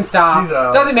motoring. Don't even stop. She's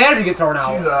out. Doesn't matter if you get thrown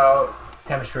out. She's out.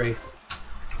 Chemistry.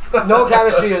 No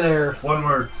chemistry in there. One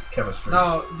word, chemistry.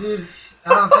 No, dude, I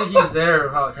don't think he's there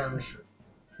without chemistry.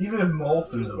 Even if Mole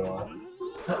threw the ball.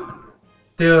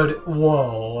 Dude,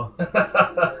 whoa. I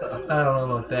don't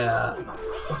know about that.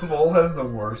 Mole has the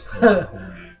worst.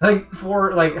 Like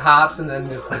 4 hops and then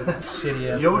just shitty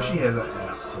ass. Yoshi has an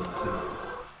ass too.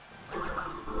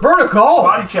 Burn a goal!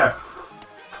 Body check.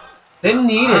 Didn't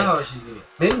need I don't know it. what she's getting.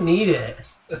 Didn't need it.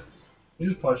 You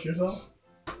just punch yourself?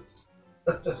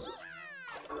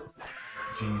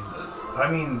 Jesus. I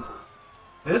mean,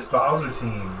 this Bowser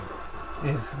team,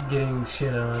 Is getting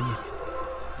shit on.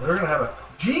 they're gonna have a.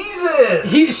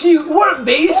 Jesus! What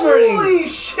base running? Holy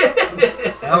shit!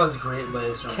 That was great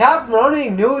base running. Kept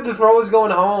running, knew the throw was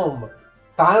going home.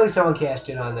 Finally, someone cashed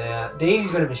in on that.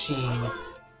 Daisy's been a machine.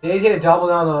 Daisy hit a double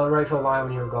down the right field line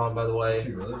when you were gone, by the way.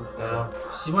 She really was Yeah.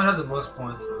 She might have the most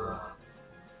points for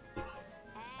that.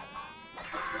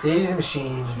 Daisy's a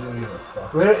machine. She don't give a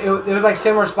fuck. It was like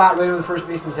similar spot right where the first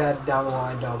baseman's head down the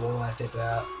line double last at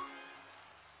that.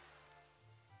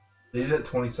 He's at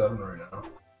 27 right now.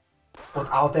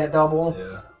 Without that double?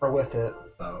 Yeah. Or with it?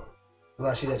 Without.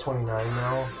 Well, she's at 29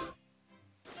 now.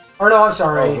 Or no, I'm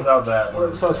sorry. Oh, without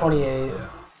that. So 28. Yeah.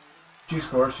 She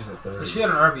scored, she's at 30. She had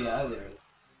an RBI there.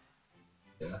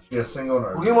 Yeah. She got a single in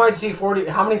our. We might see 40.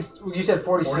 How many? You said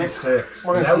 46? 46.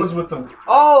 We're gonna That see. was with the.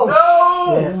 Oh!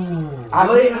 No!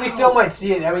 Shit. We still might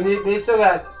see it. I mean, they still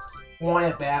got one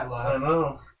at bat I left.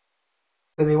 know.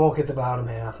 Because they won't get the bottom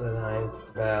half of the ninth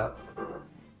at bat.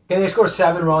 Okay, they scored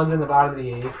 7 runs in the bottom of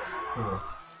the 8th.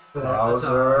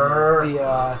 Bowser.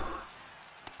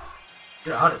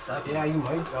 You're out at 7. Yeah, you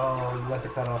might. Oh, you went the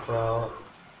cutoff route.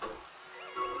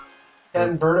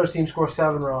 And Birdo's team scored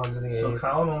 7 runs in the 8th. So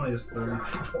Colin only has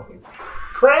 30-20.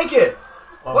 Crank it!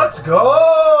 Oh. Let's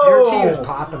go! Your team is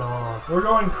popping off. We're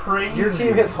going crazy. Your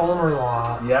team hits homer a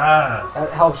lot. Yes.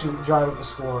 That helps you drive up the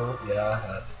score.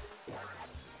 Yes.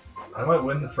 I might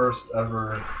win the first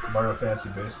ever Mario Fantasy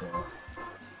Baseball.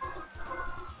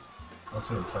 I'm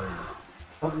so tired.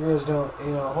 Hope you guys don't,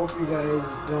 hope you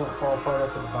guys don't fall apart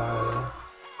after the bye.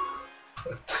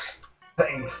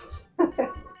 Thanks.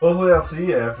 Hopefully I'll see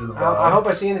you after the bye. I hope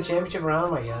I see you in the championship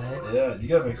round, my guy. Yeah, you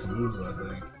gotta make some moves, I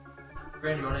think.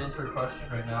 Brand, you want to answer a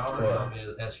question right now, or do you What? want me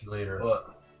to ask you later?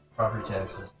 What? Property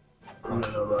taxes. I don't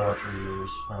know about Voucher years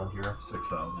around here.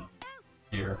 6,000.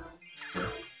 Here.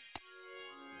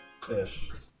 Ish.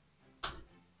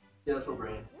 Yeah, that's what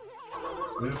Brand.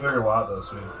 We have a bigger lot though,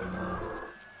 so we have to pay more.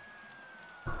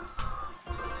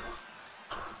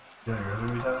 You know yours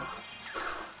would be high?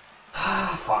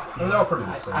 Fuck, dude. They're all pretty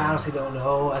the same. I honestly don't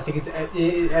know. I think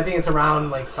it's around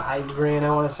like $5,000. I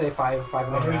want to say five and How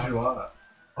a big is half. your lot?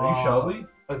 Are you Shelby?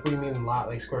 Like, what do you mean lot?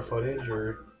 Like square footage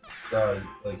or?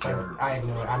 Like your... I have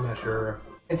no. I'm not sure.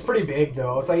 It's pretty big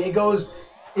though. It's like it goes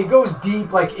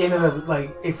deep like into the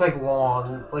like. It's like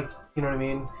long. Like you know what I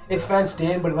mean. It's fenced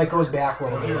in, but it like goes back a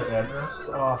little What's your bit. address?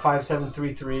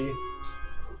 5733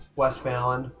 West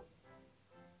Fallon.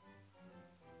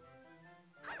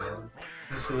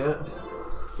 You see it?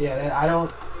 Yeah, I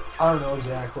don't know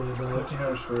exactly, but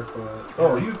 1,500 square foot.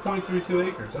 Oh, you have 0.32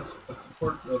 acres. That's a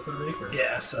third acre.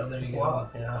 yeah. So there you go. Wow.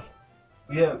 Yeah.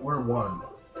 Yeah, we're 1.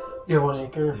 You have 1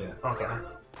 acre. Yeah. Okay. I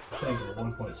think we're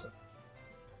 1.7.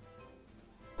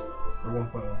 Or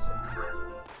 1.1 seconds.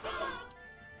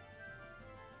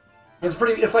 It's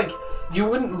pretty. It's like you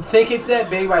wouldn't think it's that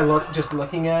big by just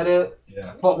looking at it.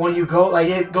 Yeah. But when you go, like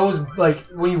it goes, like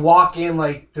when you walk in,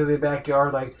 like to the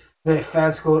backyard, like the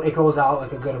fence goes out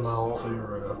like a good amount. So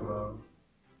you're right up about.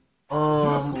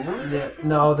 Yeah,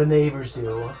 no, the neighbors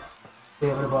do. They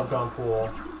have an above ground pool.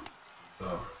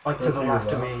 So. Like to the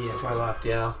left of me, yeah, to my left,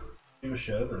 yeah. Do you have a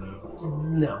shed or no?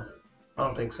 No, I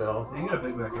don't think so. You got a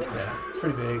big backyard. Yeah, it's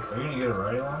pretty big. Are you gonna get a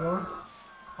riding lawnmower?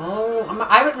 Oh,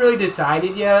 I haven't really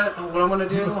decided yet what I'm gonna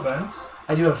Do you do. have a fence?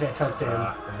 I do have a fence fenced in.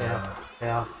 Yeah.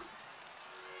 Yeah.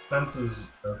 Fences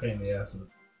are a pain in the ass with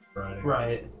riding.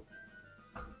 Right.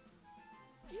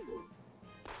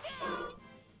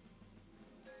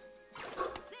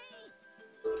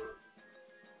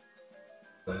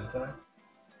 Excited time?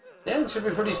 Yeah, it should be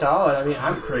pretty solid. I mean,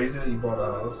 I'm crazy that you bought a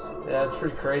house. Yeah, it's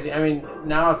pretty crazy. I mean,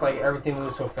 now it's like everything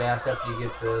moves so fast after you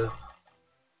get to.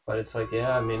 But it's like,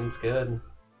 yeah, I mean, it's good.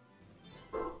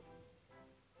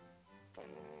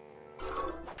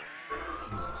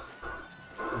 Jesus.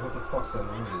 What the fuck's that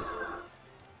noise?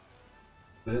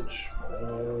 Bitch.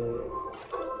 Oh.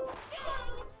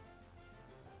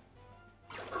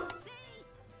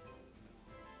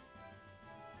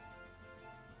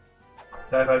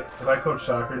 If I coach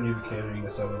soccer and you have a kid, are you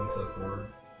gonna send him to the forward?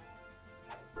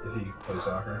 If he plays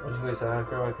soccer? What you play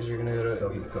soccer? Because you're gonna go He'll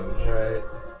to. be the coach. Right.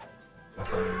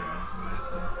 That's all he wants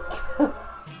me to say.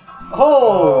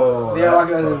 Oh! Yeah, that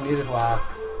walking out of the fuck. music block.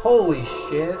 Holy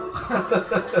shit.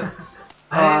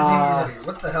 I didn't think,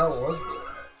 what the hell was that?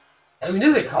 I mean,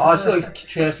 does it cost to like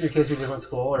transfer your kids to a different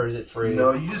school, or is it free?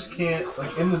 No, you just can't.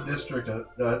 Like in the district,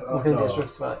 Within no.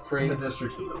 district's not free. In the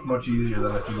district, much easier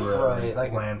than if you were at Right,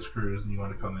 like like- Lance Cruise and you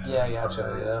want to come in. Yeah, and gotcha.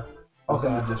 come in. Yeah.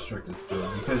 Within Okay. the district, it's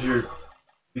good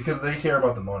because they care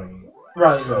about the money.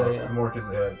 Right. So Right. Yeah. the more kids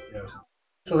they have,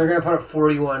 So they're gonna put up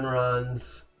 41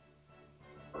 runs.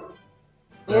 that's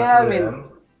Yeah, I the mean, end.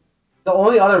 the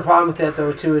only other problem with that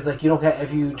though too is like you don't get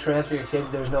if you transfer your kid,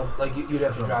 there's no like you'd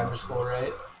have to No drive to bus. school,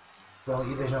 right? Well,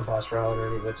 there's no bus route or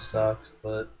anything, which sucks.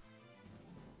 But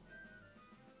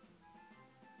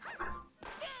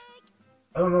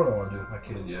I don't know what I want to do with my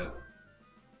kid yet.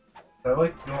 I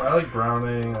like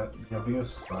Browning. Bemis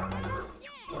is fine.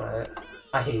 alright,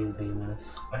 I hated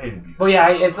Bemis. I hated Bemis. Well,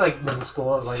 yeah, it's like middle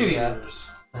school. It's It's like, 2 yeah.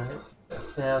 years. Right.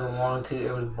 Yeah, it was a long two.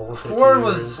 It was bullshit. 4 2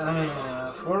 was, years. I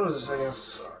mean, 4 was, I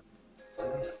guess.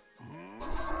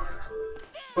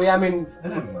 Well, yeah, I mean, I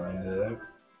didn't mind it.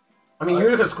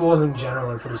 Utica schools in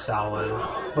general are pretty solid.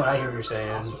 But I hear what you're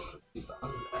saying.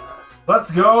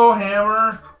 Let's go,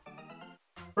 Hammer!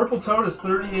 Purple Toad is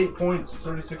 38 points,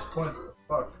 36 points.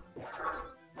 Fuck.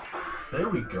 There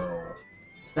we go.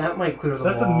 That might clear the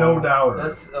That's wall. a no-doubter.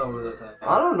 That's over the thing.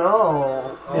 I don't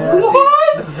know. Oh. Yeah, see,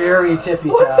 What? the very tippy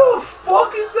What top. the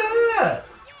fuck is that?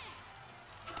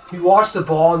 You watch the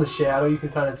ball in the shadow, you can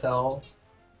kind of tell.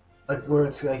 Like, where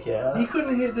it's like, He yeah.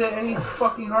 couldn't hit that any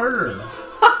fucking harder.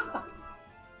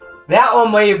 That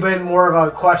one may have been more of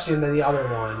a question than the other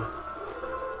one.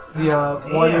 The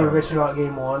one you were Damn. bitching about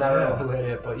game one, I don't know Yeah. who hit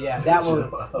it, but yeah, that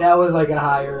was like a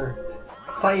higher.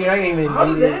 It's like you're not even How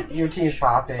did need it. that- Your team's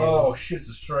popping. Oh shit, it's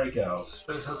a strikeout.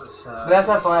 Straight to the But side. that's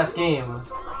not the last game.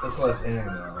 That's the last inning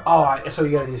now. Oh, so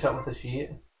you gotta do something with the sheet?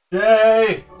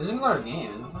 Jay! There's another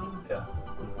game, isn't there? Yeah.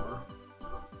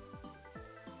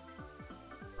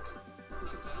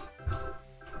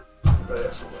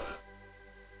 Excellent.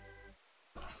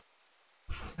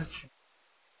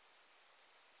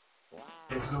 Yeah,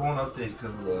 because it won't update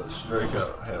because of the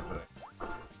strikeout happening.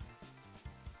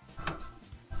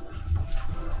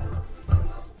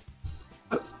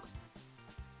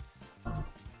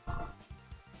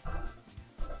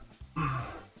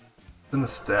 In the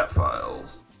stat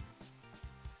files.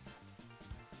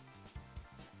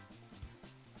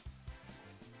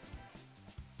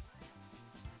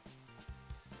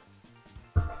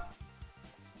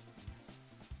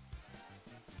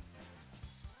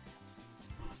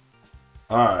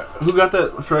 Alright, who got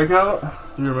that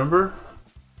strikeout? Do you remember?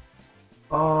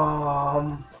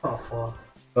 Oh fuck.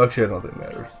 Actually, I don't think it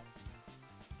matters.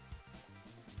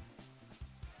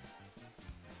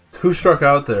 Who struck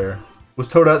out there? Was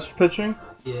Toadette pitching?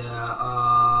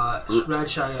 Yeah, Red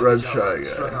Shy guy. Red Shy guy.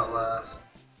 Struck out last.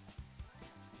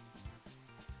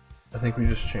 I think we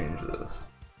just changed this.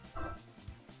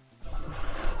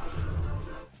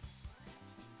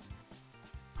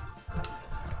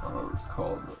 I don't know what it's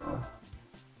called though.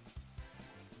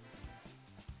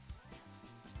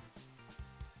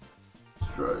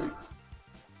 Strike.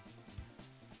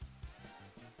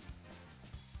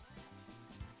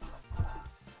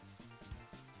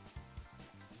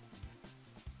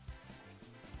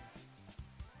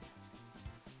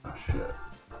 shit.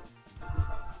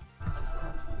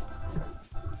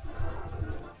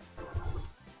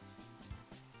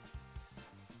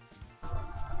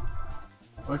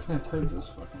 Why can't I type this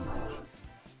fucking bullshit?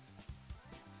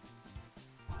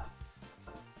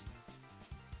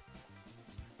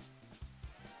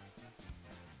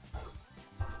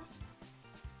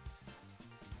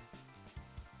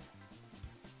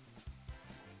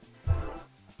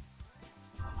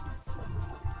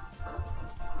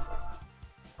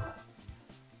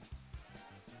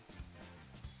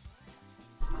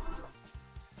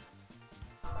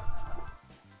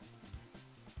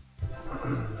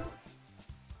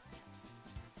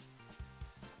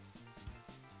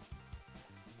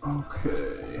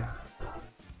 Okay.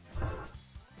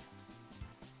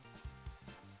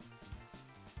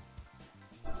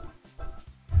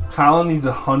 Colin needs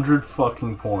 100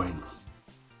 fucking points.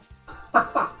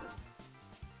 Oh,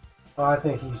 I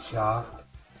think he's shocked.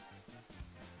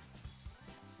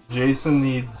 Jason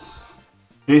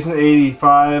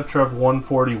 85, Trev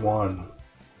 141.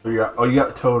 So you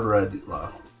got Toad Red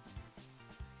left.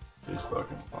 He's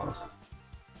fucking lost.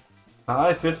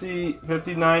 Hi,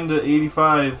 59 to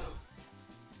 85.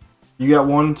 You got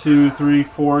 1, 2, 3,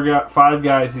 4, 5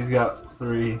 guys. He's got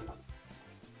 3.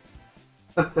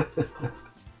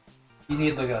 You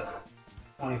need like a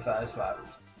 25 spot.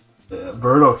 Yeah,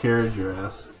 Birdo carried your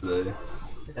ass today.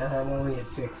 Yeah, I'm only at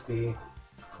 60.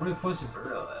 How many points did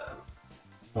Birdo have?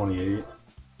 28.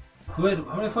 How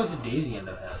many points did Daisy end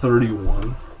up having?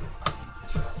 31.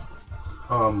 You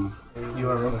want to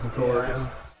run the controller again?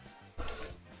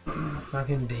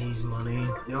 Fucking Days money.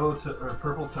 Yellow or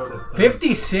purple Toad.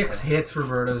 56 hits for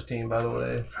Birdo's team, by the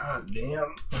way. God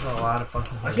damn. That's a lot of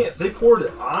fucking hits. I can't. They poured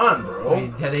it on, bro.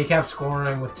 They kept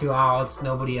scoring with 2 outs,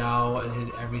 nobody out, and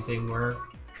just everything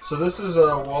worked. So this is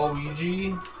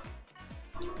Waluigi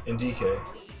and DK.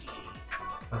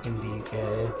 Fucking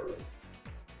DK.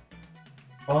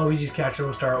 Oh, we just catcher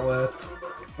we'll start with.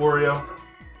 Wario.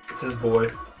 It's his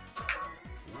boy.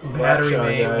 Battery Black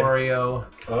mate guy. Wario.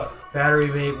 What? Battery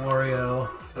mate Wario.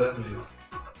 What's that mean?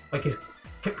 Like his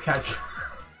catcher.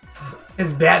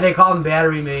 His they call them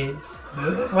battery mates.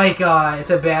 Like,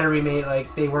 it's a battery mate,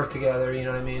 like, they work together, you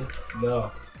know what I mean?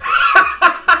 No.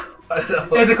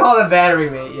 It's called a battery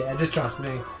mate, yeah, just trust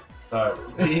me. Alright.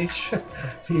 Peach.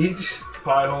 Peach.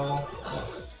 Piehole.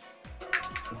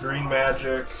 Green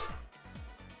Magic.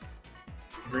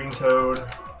 Green Toad.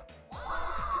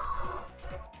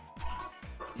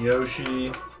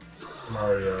 Yoshi.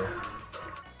 Mario.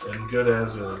 And good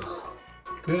as is.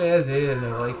 Good as is, I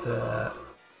like that.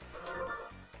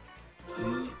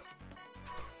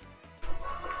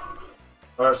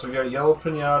 Alright, so we got Yellow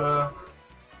Pinata.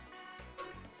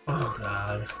 Oh,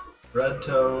 God. Red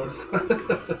Toad.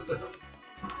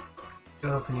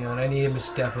 Yellow Pinata, I need him to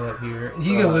step up here.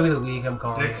 He's gonna win me the week, I'm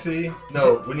calling it. Dixie.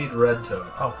 No, we need Red Toad.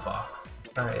 Oh, fuck.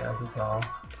 Alright, yeah, good call.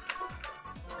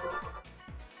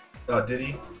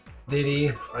 Diddy.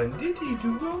 Diddy. I'm Diddy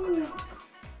to go.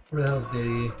 Where the hell's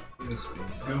Diddy?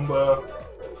 Goomba.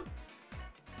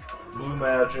 Blue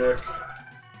Magic.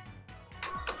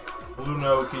 Blue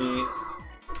Noki.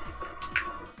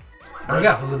 I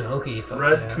got Blue Noki. Fuck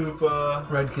Red yeah. Koopa.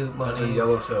 Red Coop And money. then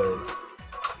Yellow Toad.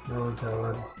 Yellow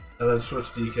Toad. And then switch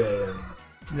DK and...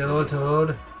 Yellow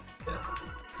Toad. Yeah.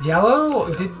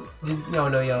 Yellow?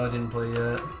 No, Yellow didn't play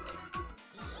yet.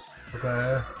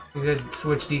 Okay. You did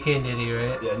switch DK and Diddy,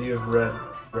 right? Yeah, and you have red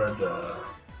Koopa,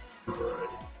 right?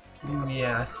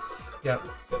 Yes. Yep.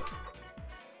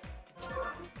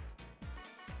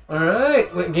 Alright,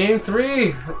 game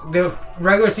 3. The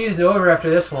regular season's over after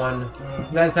this one.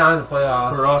 Then it's on to the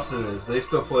playoffs. For us it is. They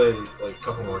still play like a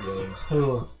couple more games.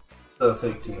 Who? The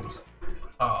fake teams.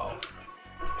 Oh.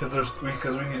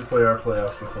 Because we need to play our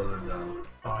playoffs before they're done.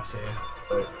 Oh, I see.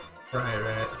 Right.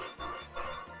 Right.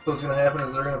 So what's going to happen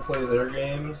is they're going to play their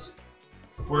games.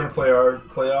 We're going to play our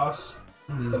playoffs.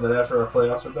 Mhm. And then after our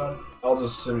playoffs are done, I'll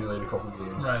just simulate a couple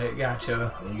games. Right,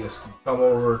 gotcha. And you guys can come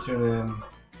over, tune in,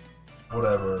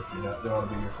 whatever. If you don't want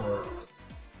to be here for it.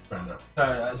 Trying to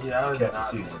Sorry, I was catch the not.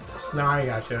 season. No, I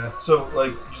gotcha. So,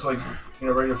 just like,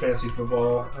 regular fantasy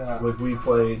football, Yeah. like we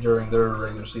play during their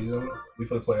regular season. We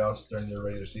play playoffs during their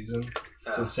regular season.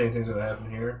 Yeah. So the same thing's going to happen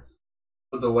here.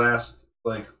 But the last,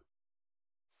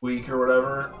 week or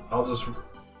whatever,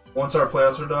 once our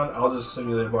playoffs are done, I'll just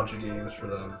simulate a bunch of games for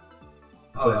them.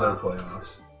 Play their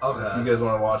playoffs. Okay. If you guys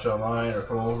want to watch online or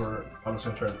come over, I'm just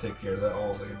going to try to take care of that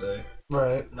all day today.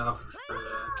 Right. No, for sure.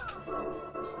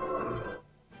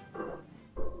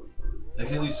 I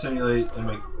can at least simulate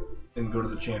and go to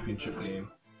the championship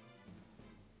game.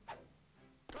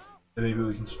 And maybe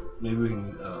we can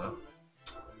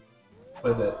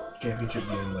play that championship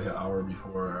game like an hour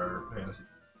before our fantasy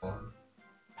football.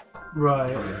 Right.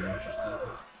 If you're interested.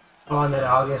 On that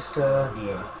August,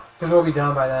 Yeah. because we'll be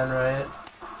done by then, right?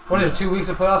 What is it, 2 weeks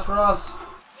of playoffs for us?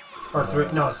 Or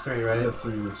 3? No, it's 3, We right? have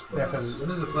 3 weeks. Yeah, because What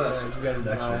is the playoffs? you guys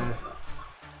Next one.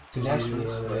 Next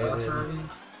week's playoffs already?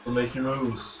 We'll make your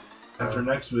moves. After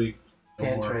next week. no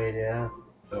Can't more. trade, yeah.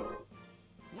 Nope.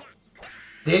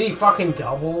 Did he fucking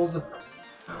doubled?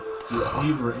 Yeah,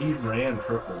 he ran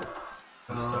triple.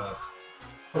 And stuff.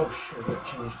 Oh shit, I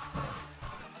changed.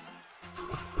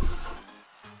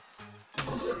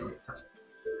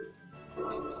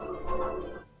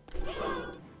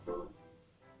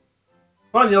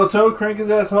 Come on, Yellow Toad, crank his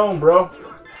ass home, bro.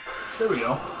 There we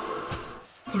go.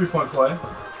 3-point play.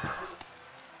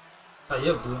 Oh,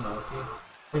 you have blue Nokia.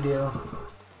 I do.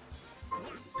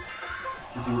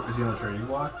 Is he on the trading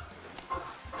block?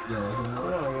 Yeah.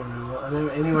 I mean,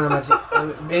 anyone on my team,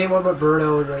 anyone but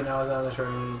Birdo right now is on the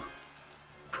trade.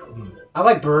 I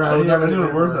like Birdo. I would never do do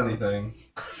it worth anything.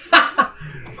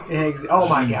 Oh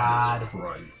my Jesus god.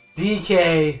 Christ.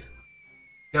 DK.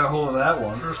 Got a hold of that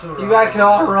one. First You guys can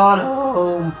all run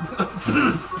home.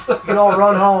 You can all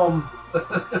run home.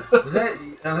 Was that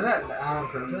on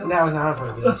purpose? That was not on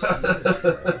purpose.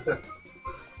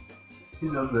 He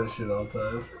does that shit all the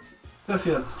time.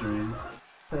 Especially on stream.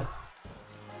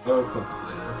 I'll clip it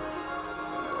later.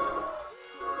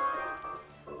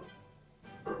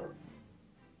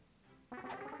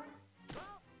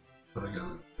 But I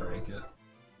gotta crank it.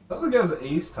 I don't think that was an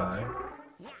ace tie.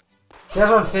 See,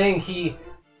 that's what I'm saying.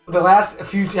 The last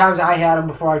few times I had him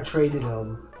before I traded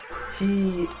him,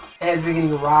 he has been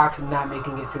getting rocked and not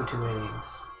making it through 2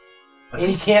 innings. And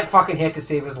he can't fucking hit to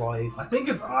save his life. I think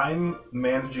if I'm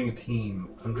managing a team,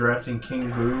 I'm drafting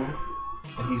King Boo,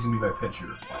 and he's gonna be my pitcher.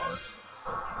 Wow, that's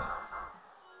unfortunate.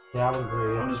 Yeah, I would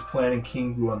agree. I'm just planning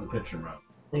King Boo on the pitcher mount.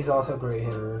 He's also a great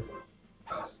hitter.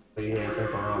 Yes. But yeah, I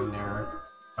think I'm wrong there.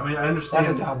 I mean, I understand.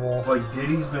 That's a double. Like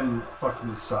Diddy's been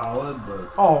fucking solid, but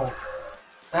Oh,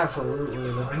 absolutely.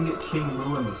 if I can get King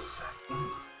Boo in the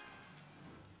second,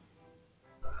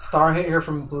 Star hit here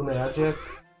from Blue Magic.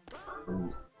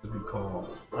 ooh, it's a good call.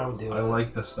 I would do I it.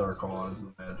 like the star call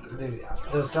on Magic. Dude,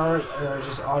 the Star are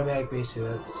just automatic base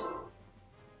hits.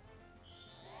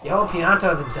 Yellow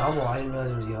Pianta with a double. I didn't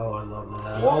realize it was yellow. I love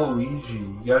that.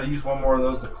 Waluigi, you gotta use one more of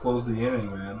those to close the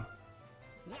inning, man.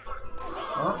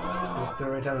 Just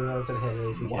throw it down the nose and hit it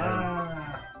if you can.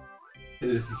 Wow. Hit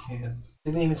it if you can.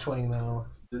 Didn't even swing though.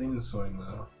 Didn't even swing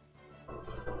though.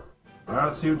 Alright,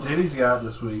 let's see what Diddy's got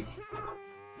this week.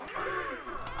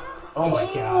 Oh my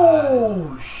god.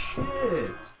 Oh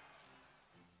shit!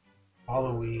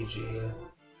 Waluigi.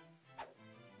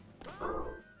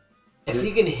 If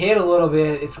he can hit a little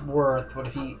bit, it's worth. But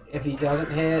if he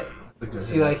doesn't hit, That's a good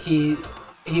see, hit. like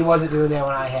he wasn't doing that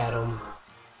when I had him.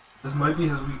 This might be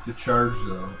his week to charge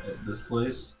though at this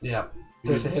place. Yeah.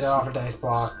 Just to hit it off a dice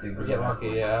block. Exactly. Get lucky,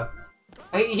 yeah.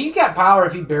 He's got power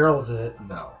if he barrels it.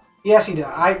 No. Yes, he does.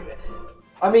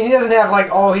 I mean, he doesn't have like,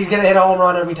 oh, he's gonna hit a home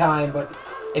run every time, but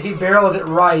if he barrels it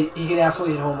right, he can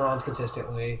absolutely hit home runs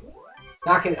consistently.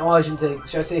 Not con. Oh, I shouldn't say.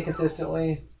 Should I say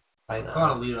consistently? Right now.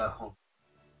 Caught a lead at home.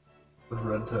 With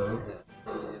Red Toad.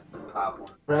 Pop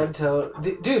one. Red Toad,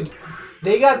 dude.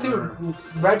 They got through.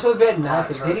 Red Toad's batting ninth.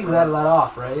 That's Diddy right. let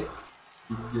off, right?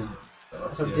 He did.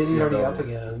 So Yeah, Diddy's yeah, already no. up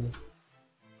again.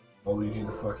 Waluigi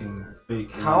the fucking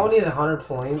fake. Colony is 100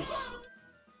 points.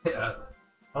 Yeah.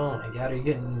 Oh my god, are you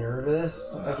getting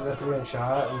nervous after that 3-run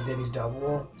shot and Diddy's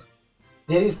double?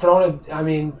 Diddy's throwing it. I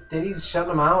mean, Diddy's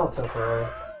shutting him out so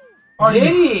far. Are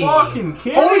Diddy! you fucking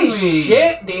kidding Holy me?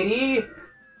 shit, Diddy!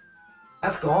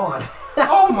 That's gone.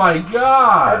 Oh my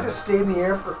god! That just stayed in the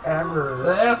air The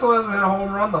forever. asshole hasn't had a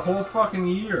home run the whole fucking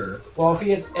year. Well,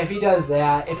 if he does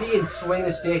that, if he can swing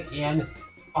the stick in,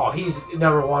 oh, he's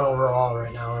number 1 overall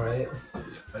right now, right?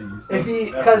 If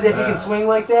he can swing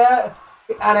like that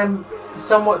on a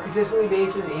somewhat consistently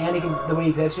basis, and he can the way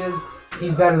he pitches,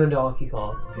 he's better than Donkey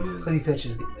Kong because he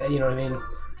pitches. You know what I mean?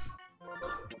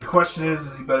 The question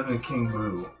is he better than King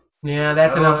Boo? Yeah,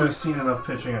 that's I don't know if another. we've seen enough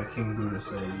pitching out of King Boo to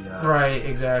say yeah. Right,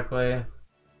 exactly.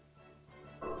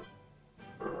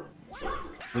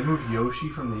 They moved Yoshi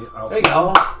from the outfield. There you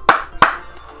go.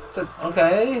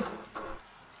 Okay. I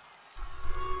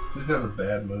think that's a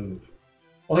bad move.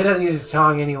 Well, he doesn't use his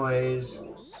tongue anyways.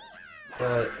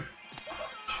 But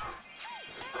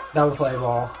double play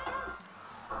ball.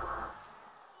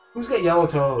 Who's got Yellow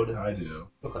Toad? I do.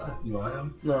 Okay. You want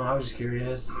him? No, I was just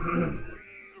curious.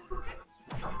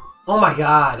 Oh my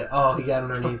god. Oh, he got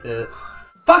underneath it.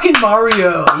 Fucking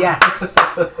Mario! Yes!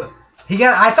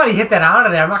 I thought he hit that out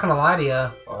of there, I'm not gonna lie to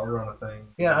you. I'll run a thing.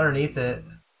 He got underneath it.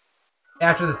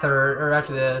 After the third, or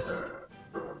after this.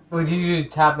 Would you do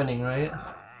top inning, right?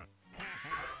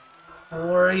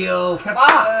 Wario,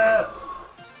 fuck!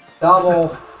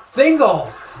 Double.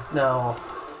 Single! No.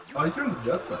 Oh, he turned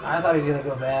the Jets on. I thought he was gonna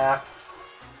go back.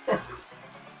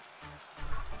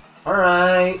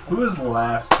 Alright. Who was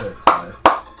last pick today?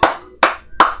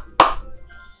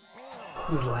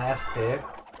 Who's last pick?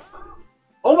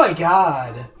 Oh my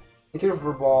god! He threw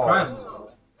for a ball. Prime.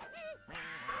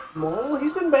 Well,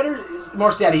 he's been better. He's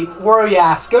more steady. Wario,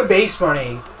 yes. Good base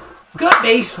running. Good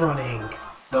base running.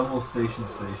 Double station.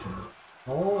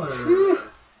 Oh,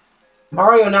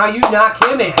 Mario, now you knock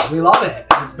him in. We love it.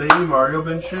 Has Baby Mario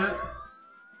been shit?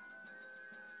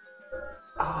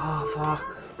 Oh,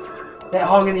 fuck. That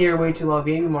hung in the air way too long.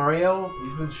 Baby Mario?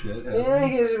 He's been shit. hasn't Yeah,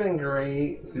 he? he's been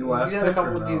great. Is he last He's had a pick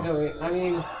couple or of no? decent. I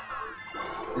mean,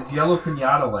 Is Yellow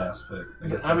Pinata last pick? I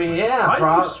guess. I mean, that's yeah, right. Why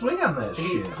prob- did you swing on that he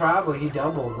shit? probably he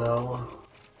doubled though.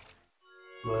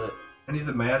 But Any of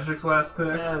the Magic's last pick?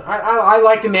 man, I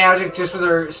like the Magic just for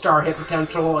their star hit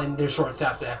potential and their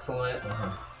shortstops are excellent. Uh-huh.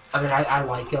 I mean, I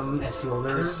like them as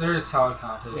fielders. they're a solid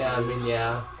competition. Yeah, I mean,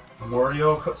 yeah.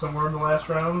 Wario somewhere in the last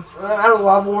round? I don't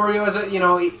love Wario as a, you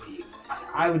know,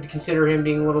 I would consider him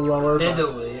being a little lower. They But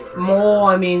delay it. Mole,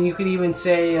 I mean, you could even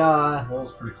say,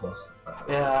 Mole's pretty close to that.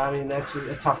 yeah, I mean, that's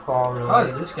a tough call, really. How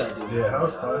does this guy do? Yeah,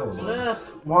 how's Pyle? Eh,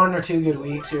 1 or 2 good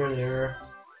weeks here or there.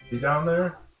 He down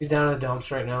there? He's down in the dumps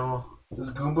right now.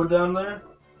 Is Goomba down there?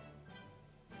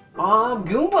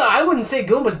 Goomba, I wouldn't say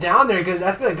Goomba's down there because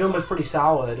I feel like Goomba's pretty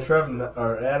solid.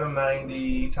 Or Adam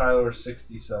 90, Tyler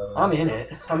 67. I'm in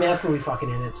it. I'm absolutely fucking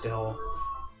in it still.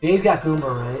 Jay's got Goomba,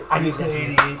 right? I knew that's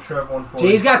 88, Trev 140.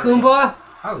 Jay's got Goomba?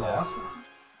 I lost it.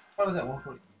 What was that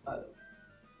 145?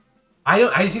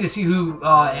 I just need to see who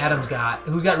Adam's got.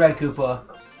 Who's got Red Koopa?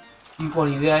 One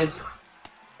of you guys?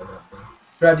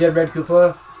 Brad, do you have Red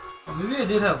Koopa? Maybe I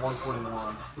did have 141.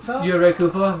 What's up? Do you have Red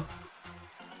Koopa?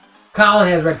 Colin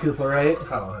has Red Koopa, right?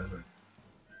 Colin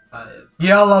has it.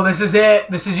 Yellow, this is it.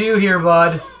 This is you here,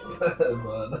 bud.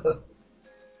 But,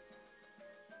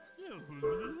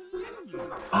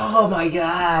 Oh my What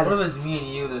god. if it's me and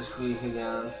you this week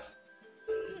again?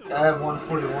 I have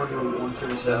 141 to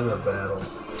 137. a battle.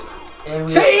 And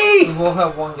Safe! we both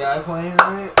have one guy playing,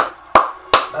 right?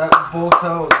 Both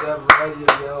toes, I'm ready to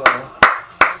go.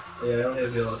 Yeah, I don't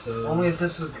have yellow toes. Only if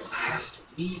this was last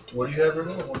week. What do you have right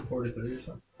now? 143 or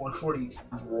something?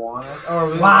 141.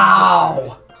 Oh,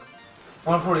 Wow.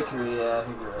 143, yeah, I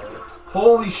think you're right.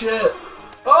 Holy shit!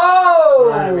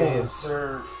 Oh! Enemies.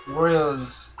 Sir,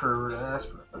 Wario's per ass.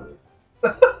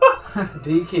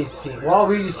 DK's team.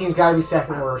 Waluigi's team's gotta be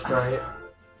second worst, right?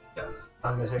 Yes. I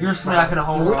was gonna say. You're smacking a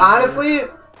home run. Honestly,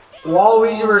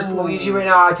 Waluigi versus Luigi right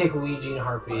now, I'd take Luigi in a I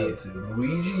heartbeat. have to.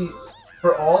 Luigi,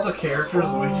 for all the characters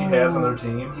Luigi has on their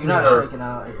team, You're not or shaking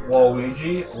out.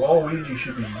 Waluigi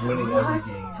should be winning every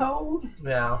game. Toad?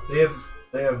 Yeah.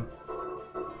 They have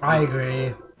I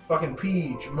agree. fucking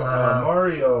Peach,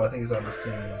 Mario, I think is on this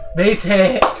team. Base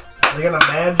hit. They got a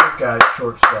Magic guy at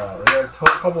shortstop. They got a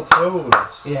couple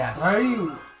Toads. Yes. Why are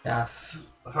you? Yes.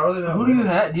 How are they not Who do you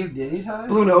winning? have? Do you have Diddy ties?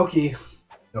 Blue Noki.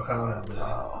 No, Colin has that.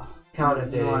 Oh. Count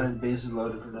as You Diddy. wanted bases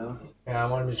loaded for now. Yeah, I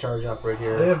want him to charge up right They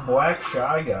here. have Black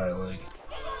Shy Guy, like.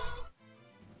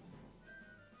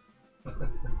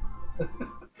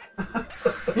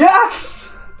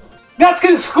 Yes! That's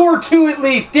gonna score 2 at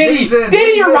least. Diddy! Diddy's in, Diddy,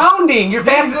 Diddy's you're in. rounding! You're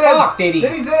fast Diddy's as in. fuck, Diddy!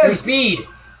 Diddy's in. Your speed!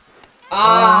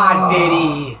 Ah, Ah.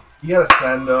 Diddy! You gotta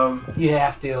send them. You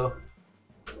have to.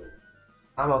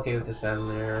 I'm okay with this end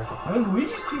there. I mean,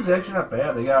 Luigi's team's actually not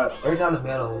bad. They got Right down the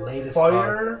middle, late as fuck.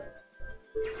 Fire,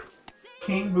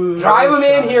 King Boo. Drive him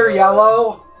in here,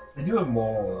 Yellow! They do have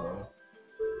Mole,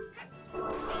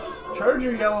 though. Charge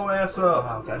your yellow ass up.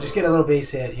 Oh god, just get a little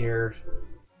base hit here.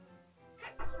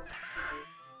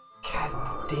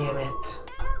 God damn it.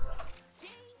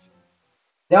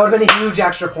 That would have been a huge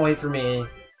extra point for me.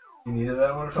 You needed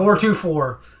that one or something?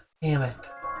 4-2-4. Damn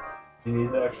it. You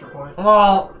need the extra point?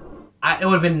 Well, it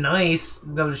would have been nice.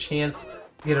 There was a chance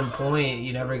to get a point.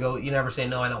 You never say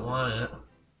no, I don't want it.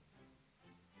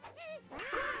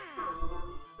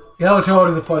 Yellow Toad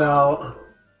to the put out.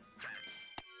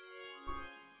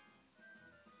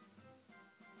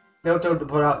 Yellow Toad to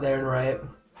put out there and right.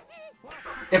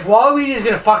 If Waluigi is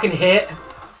gonna fucking hit,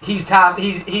 he's top.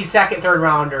 He's second, third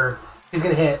rounder. He's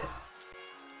gonna hit.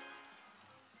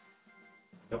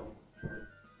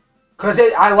 Because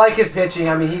I like his pitching.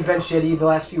 I mean, he's been shitty the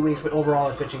last few weeks, but overall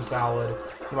his pitching's solid,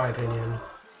 in my opinion.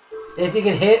 If he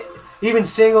can hit, even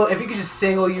single, if he could just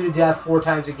single you to death 4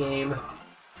 times a game,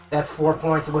 that's 4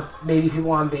 points with maybe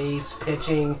people on base,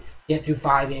 pitching, get through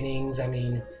 5 innings. I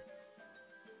mean,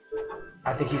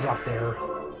 I think he's up there.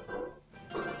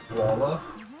 Walla.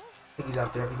 I think he's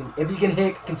up there if he can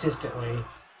hit consistently.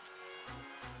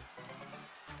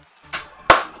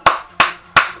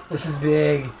 This is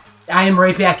big. I am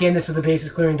right back in this with the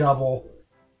bases clearing double.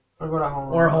 Or go to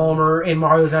Homer. Or Homer, and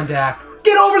Mario's on deck.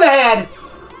 Get over the head!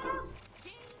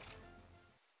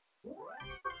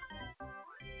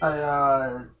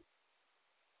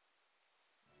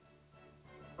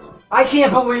 I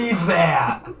can't believe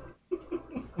that!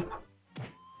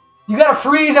 You gotta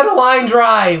freeze on the line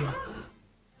drive!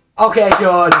 Okay,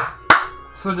 good.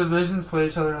 So divisions play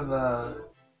each other in the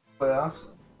playoffs?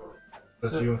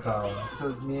 That's you and Colin. So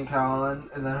it's me and Colin,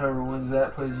 and then whoever wins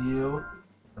that plays you.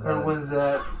 Whoever wins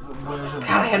that, winners of God,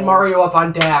 I had Mario up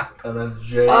on deck. And then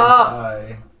Jay and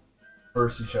I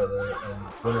versus each other,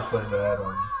 and winner plays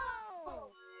Adam.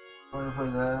 Winner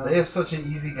plays Adam. They have such an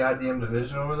easy goddamn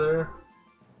division over there.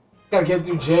 Gotta get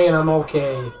through Jay and I'm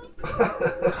okay.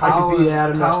 I can beat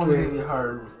Adam next Colin's week. gonna be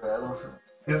hard for Adam.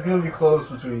 It's gonna be close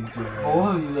between you two, man.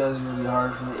 Both of you guys are gonna be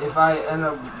hard for me. If I end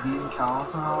up beating Colin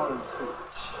somehow, it's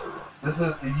This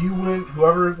is if you win.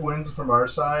 Whoever wins from our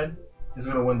side is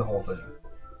gonna win the whole thing.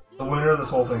 The winner of this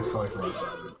whole thing is coming from our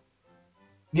side.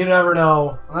 You never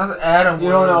know. unless Adam You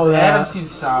don't know that. Adam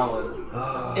seems solid.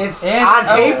 It's And- on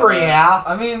paper, yeah.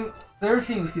 I mean, their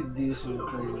teams could do some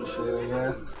crazy shit, I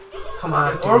guess. Come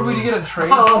on, Or if dude. we get a trade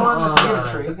Come going, if we get on.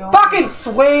 a trade going. Fucking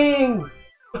swing!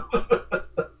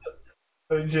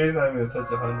 I mean, Jay's not even gonna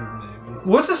touch 100, maybe.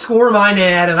 What's the score of mine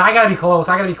at? And I gotta be close.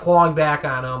 I gotta be clawing back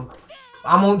on him.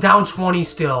 I'm down 20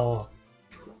 still.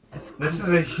 This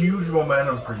is a huge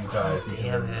momentum for you guys.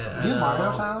 Damn it. Do you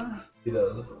Mario, Tyler? He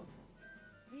does.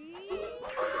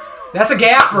 That's a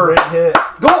gapper. Great hit.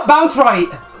 Go bounce right.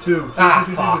 Two. Ah,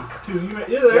 Two. fuck.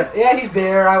 You're there. Yeah, he's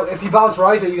there. If you bounce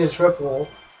right, then you get a triple.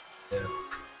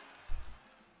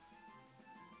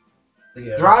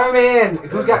 Yeah. Drive him in.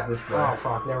 Who's Yeah, got? this guy. Oh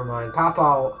fuck! Never mind. Pop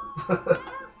out.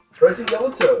 Right to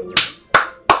Yellow Toad.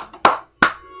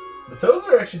 The Toads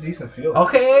are actually decent field.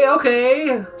 Okay,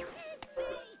 okay.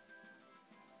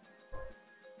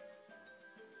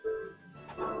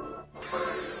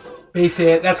 Base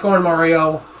hit. That's going to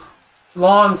Mario.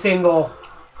 Long single.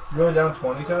 You're only down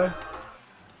 20,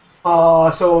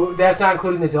 Ty? So that's not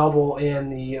including the double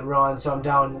and the run, so I'm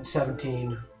down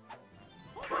 17.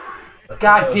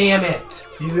 God damn it!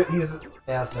 He's Yeah,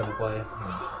 that's a double play.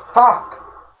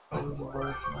 Fuck! Who's the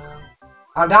worst, man?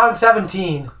 I'm down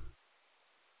 17.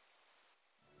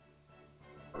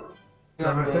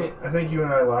 I think you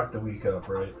and I locked the week up,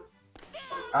 right?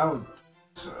 I would.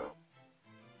 So.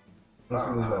 I'm just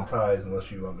gonna leave on ties unless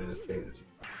you want me to change it.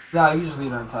 No, you just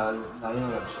leave it on ties. No, you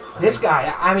don't have shit. This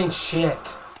guy, I mean,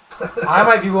 shit. I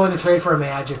might be willing to trade for a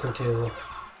magic or two.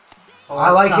 Oh, I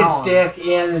like his Colin. stick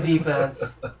and the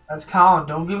defense. That's Colin.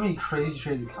 Don't give me crazy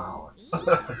trades of Colin.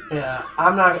 Yeah,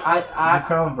 I'm not. You I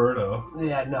call him Birdo.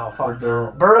 yeah, no, Or fuck no.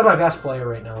 Daryl. Birdo's my best player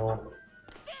right now.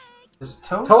 Is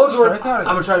Toad Toadsworth, strike out I'm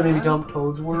gonna again? try to maybe dump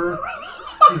Toadsworth.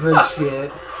 He's been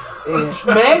shit. And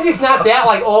Magic's not that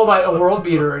like, oh my, a world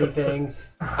beater or anything.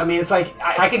 I mean, it's like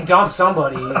I can dump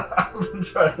somebody. I'm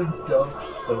trying to dump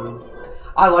Toads.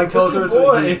 I like That's your Toadsworth.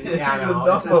 boy. But he's, yeah, I You're know.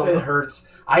 gonna dump him. It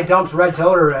hurts. I dumped Red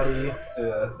Toad already.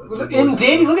 Yeah. And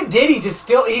Diddy, look at Diddy, just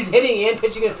still, he's hitting and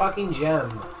pitching a fucking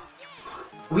gem.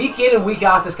 Week in and week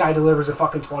out, this guy delivers a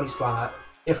fucking 20 spot,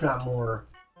 if not more.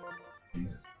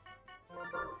 Jesus.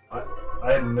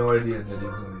 I had no idea Diddy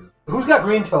was gonna be Who's got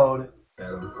Green Toad?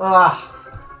 Adam. Ah,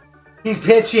 he's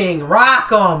pitching. Rock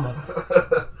him.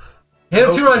 Hit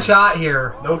a 2-run shot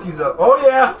here. Noki's up. Oh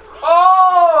yeah.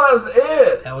 Oh, that was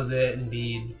it. That was it,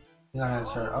 indeed. He's not gonna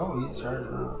charge. Oh, he's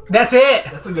charging up. That's it.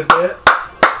 That's a good hit.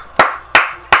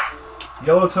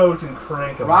 Yellow Toad can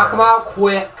crank him. Rock him out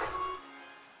quick.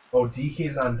 Oh,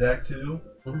 DK's on deck too.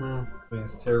 Mm-hmm. I mean,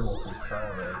 it's terrible for his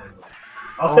power.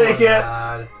 I'll take it.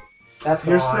 God. That's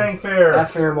You're gone. staying fair.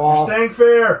 That's fair You're ball. staying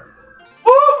fair.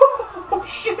 Oh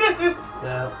shit!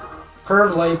 Yeah.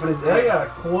 Curved late, but it's That got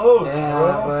close, yeah,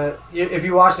 bro. but if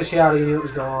you watch the shadow, you knew it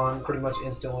was gone pretty much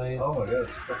instantly. Oh my god.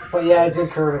 But yeah, it did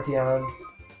curve at the end.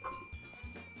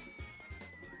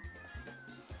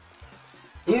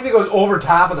 Even if it goes over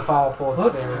top of the foul pole, it's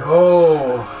Let's fair.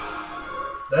 go.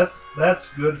 That's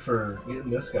good for getting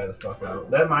this guy the fuck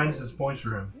out. That minuses points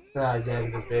for him. Yeah,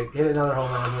 exactly. It's big. Hit another home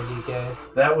run here,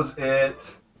 DK. That was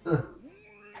it.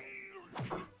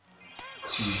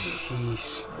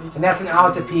 Sheesh. And that's an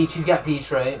out to Peach. He's got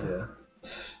Peach, right? Yeah.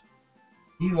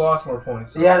 He lost more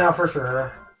points. Yeah, no, for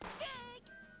sure.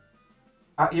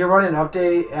 You're running an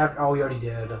update after. Oh, we already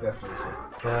did. After this one.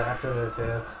 Yeah, after the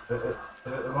fifth.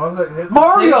 As long as it hits.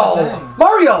 Mario! thing.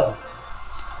 Mario!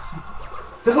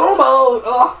 The little mode!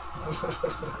 Ugh!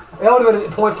 That would have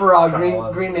been a point for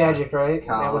Colin. green magic, right? That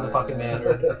Colin. wouldn't have fucking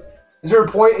mattered. Is there a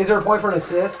point? Is there a point for an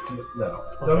assist? No,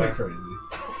 don't Okay. get crazy.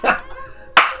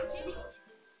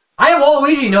 I have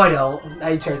Waluigi. No, I don't.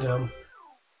 I turned to him.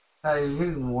 Hey, you're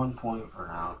getting 1 point for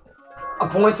now. A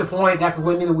point's a point. That could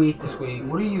win me the week this week.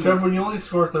 What are you? Trevor, when you only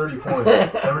score 30 points,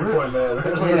 every point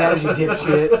matters. Look at that as you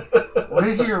dipshit. What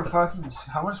is your fucking?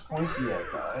 How much points do you have,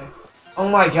 Ty? Oh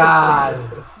my god.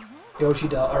 Yoshi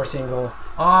or single.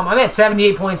 I'm at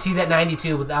 78 points. He's at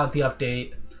 92 without the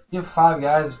update. You have 5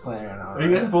 guys playing right now. Are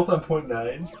you guys both on point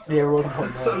 9? Yeah, we're both at point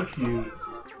That's so cute.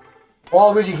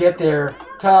 Waluigi get there.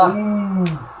 Tough.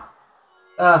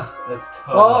 That's tough.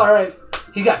 Well, alright.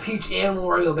 He got Peach and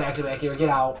Wario back to back here. Get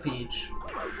out, Peach.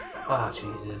 Oh,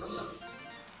 Jesus.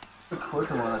 A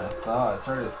quicker one than I thought. It's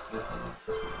already the 5th on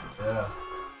this one. Yeah.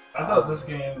 I thought this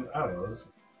game, I don't know. This,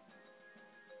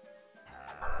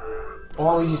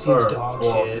 Waluigi seems dog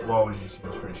shit. Waluigi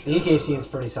seems pretty shit. DK seems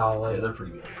pretty Yeah, solid. they're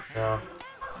pretty good. Yeah.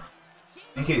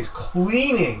 DK's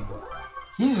cleaning.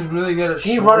 He's really good at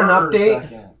Can you run an short update?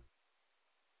 second.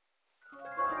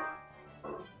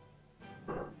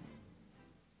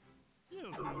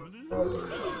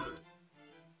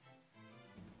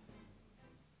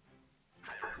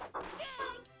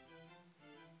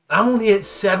 I'm only at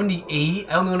 78.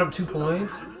 I only went up 2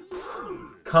 points.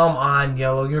 Come on,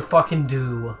 Yellow. You're fucking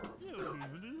due.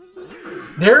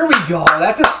 There we go.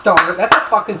 That's a start. That's a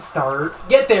fucking start.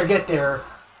 Get there. Get there.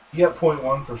 You got point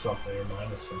 1 for something or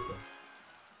minus something.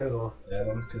 Ooh.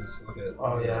 Adam, because look at.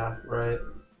 Oh, yeah. Right.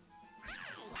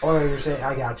 Oh, yeah, you're saying...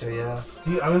 I gotcha, yeah.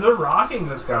 I mean, they're rocking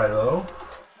this guy though.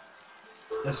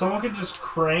 If someone could just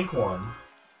crank one.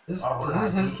 This, Oh, is God,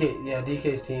 this his? DK, yeah,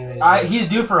 DK's team is... He's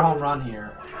due for a home run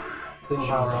here. didn't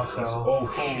power up, Jesus. though. Oh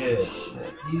Holy shit.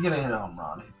 shit. He's gonna hit a home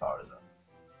run if he powers up.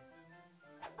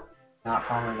 Not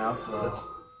powering up though. That's,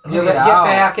 Get, Get get out.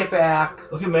 back, get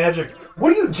back. look at Magic.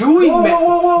 What are you doing, Whoa, man?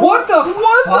 whoa, whoa, whoa. What the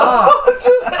fuck?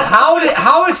 Just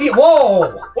How is he... Whoa!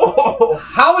 whoa.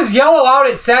 How is Yellow out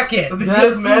at second? He That's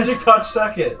has Magic just- touch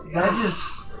second. That just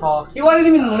fucked. He wasn't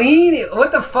even leaning.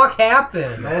 What the fuck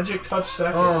happened? Magic touch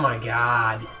second. Oh my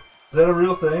god. Is that a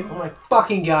real thing? Oh my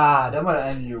fucking god. That might have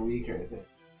ended your week right there.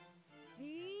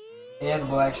 And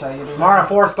Black Shy getting Mara,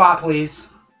 4 spot, please.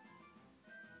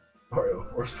 Mario,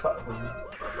 four spot.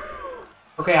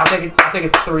 Okay, I'll take it. I'll take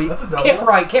it 3. That's a double. Kick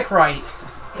right, kick right.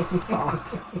 Fuck.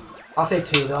 I'll take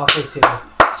 2 though. I'll take 2.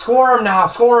 Score him now.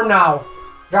 Score him now.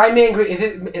 Drive me angry. Is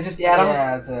this Adam?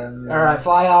 Yeah, it's a. All right,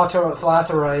 fly out to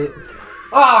right.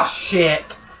 Oh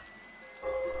shit.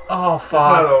 Oh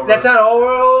fuck. not over. That's not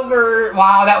over.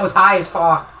 Wow, that was high as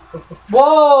fuck.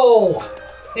 Whoa.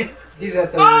 He's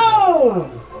at 30.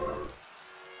 Oh!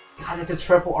 God, that's a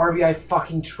triple RBI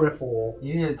fucking triple.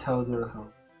 You need to tell her.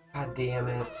 God damn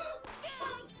it.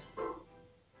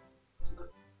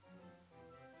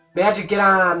 Magic, get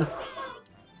on.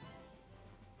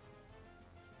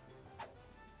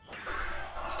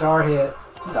 Star hit.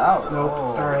 He's out. Nope.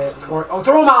 Oh. Star hit. Score. Oh,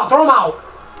 throw him out. Throw him out.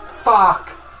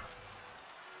 Fuck.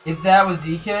 If that was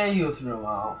DK, he would throw him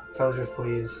out. Tozier,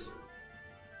 please.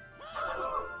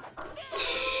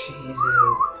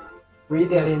 Jesus. Read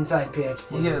that inside pitch,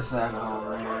 please. You get a sack of home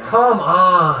right here. Come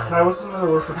I on. was another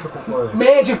word for triple play.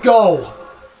 Magic, go.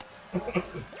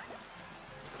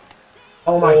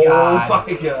 Oh my god. Oh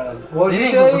my god. What did you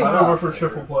Dang, say? Another word for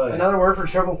triple play. Another word for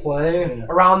triple play? Yeah.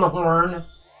 Around the horn?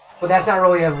 But that's not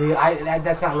really a real...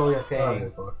 that's not really a I don't thing. give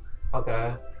a fuck.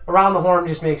 Okay. Around the horn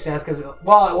just makes sense, because...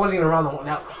 Well, it wasn't even around the horn.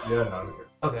 Now, Yeah, no,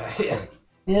 I don't care. okay. Yeah.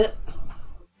 Yeah.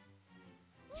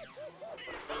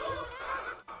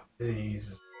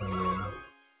 Jesus.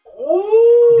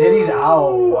 Diddy's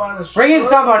out. On a Bring in strike.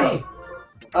 somebody!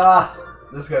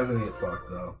 This guy's gonna get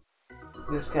fucked though.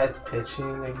 This guy's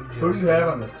pitching. Like Who do you have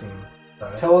on this team?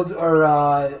 Ty? Toads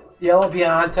or Yellow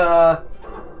Pianta,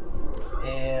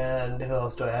 and who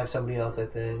else do I have? Somebody else, I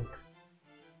think.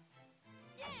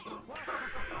 Oh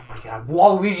my god,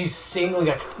 Waluigi's singling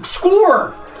a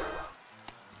score.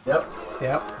 Yep.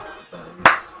 Yep.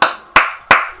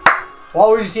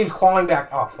 Waluigi's team's clawing back.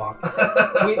 Oh fuck.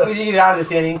 we need to get out of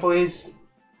this inning, please.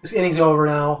 This inning's over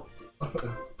now.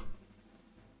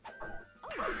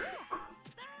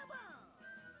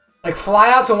 Like,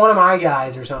 fly out to one of my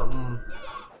guys or something.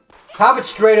 Pop it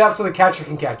straight up so the catcher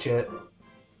can catch it.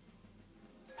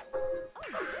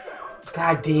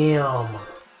 God damn.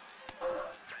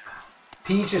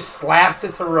 Peach just slaps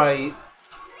it to right.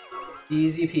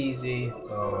 Easy peasy.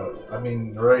 I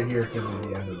mean, right here could be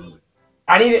the end of the week.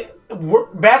 I need it.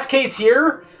 Best case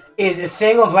here is a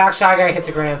single and Black Shy Guy hits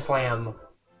a grand slam.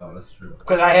 Oh, that's true.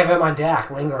 Because I have him on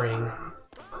deck, lingering.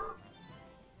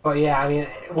 But yeah, I mean,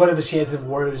 what are the chances of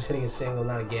Wario just hitting a single,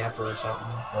 not a gapper or something?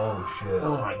 Oh shit.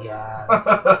 Oh my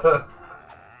god.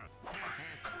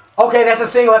 Okay, that's a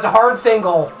single. That's a hard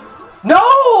single.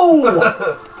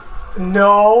 No!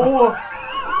 No!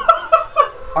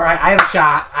 Alright, I have a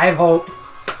shot. I have hope.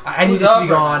 I need this to be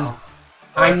gone.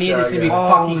 I need this to be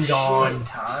fucking gone.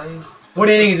 What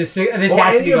inning is this? This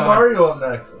has to be gone. Mario up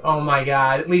next. Oh my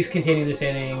god. At least continue this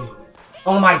inning.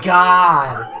 Oh my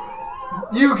god.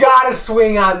 You gotta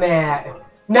swing on that.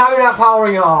 Now you're not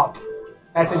powering up.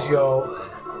 That's a joke.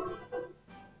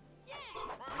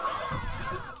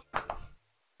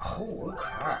 Holy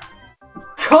crap.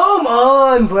 Come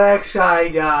on, Black Shy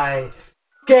Guy.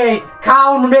 Okay,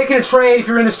 Colin, we're making a trade if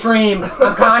you're in the stream.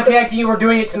 I'm contacting you. We're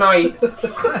doing it tonight.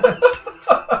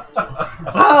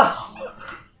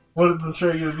 What is the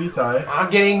trade gonna be, Ty? I'm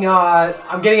getting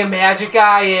a magic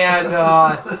guy and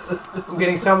I'm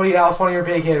getting somebody else, one of your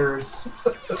big hitters.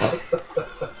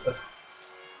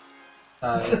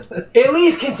 At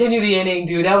least continue the inning,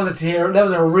 dude. That was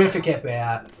a horrific at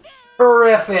bat.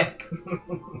 Horrific.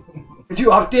 Did you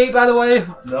update, by the way?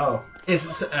 No.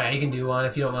 It's you can do one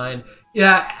if you don't mind.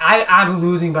 Yeah, I'm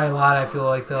losing by a lot. I feel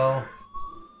like though.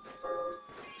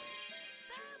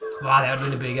 Wow, that would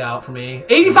have been a big out for me.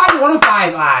 85 to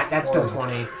 105. Ah, that's still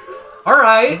 20. All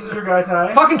right. This is your guy,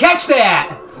 Ty. Fucking catch that.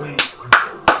 Wait.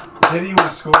 Did he would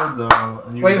have scored though?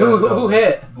 And you Wait, who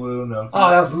hit? Blue Noki. Oh,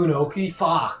 that was Blue Noki.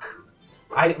 Fuck.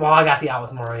 I got the out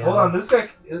with Mario. Hold on, this guy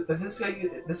needs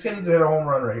to hit a home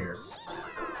run right here.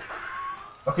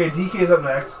 Okay, DK's up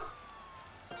next.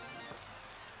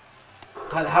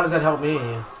 How does that help me?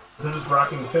 They're just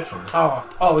rocking the pitcher.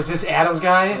 Oh, is this Adam's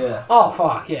guy? Yeah. Oh,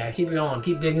 fuck, yeah, keep going.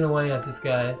 Keep digging away at this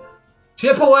guy.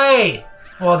 Chip away!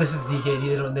 Well, this is DKD,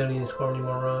 they don't need to score any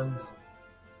more runs.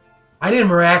 I need a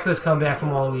miraculous comeback from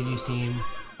Waluigi's team.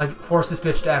 Like, force this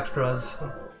bitch to extras.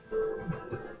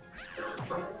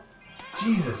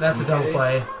 Jesus. That's a dumb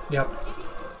play. Yep.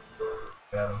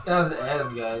 Adam. That was the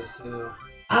Adam guys, too.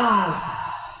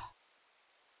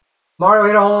 Mario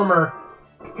hit a homer.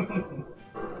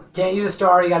 Can't use a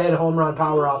star, you gotta hit a home run,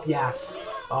 power up, yes.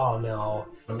 Oh no.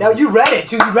 Now you read it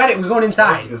too, you read it, it was going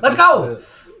inside. Let's go!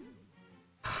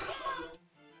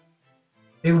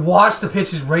 They watched the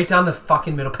pitches right down the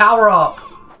fucking middle. Power up!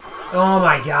 Oh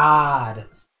my god.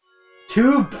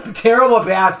 Two terrible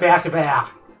bats back to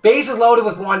back. Bases loaded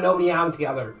with one, nobody on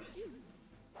together.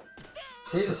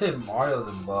 See, to say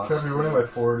Mario's a bust. Trevor, you're winning by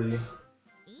 40.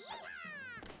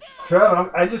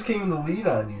 Trevor, I just came in the lead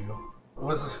on you.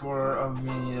 What's the score of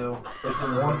me and you? It's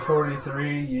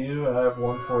 143 you, and I have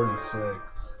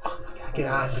 146. Oh my god, get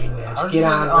on, Green I Magic. was Get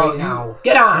just on gonna- right now.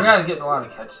 Get on! You guys getting a lot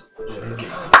of catches.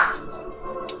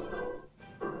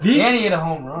 The- And he hit a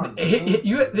home run.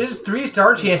 There's 3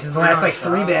 star chances in the last like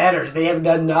 3 batters. They haven't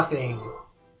done nothing.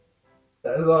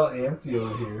 That is all antsy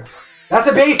over here. That's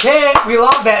a base hit. We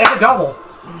love that. That's a double.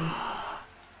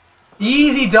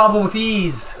 Easy double with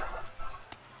ease.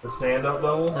 The stand-up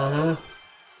double?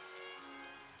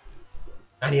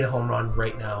 I need a home run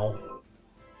right now.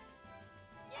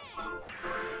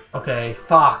 Okay,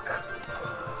 fuck.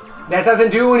 That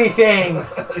doesn't do anything.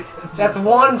 That's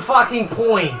 1 fucking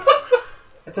point.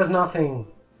 That does nothing.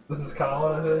 This is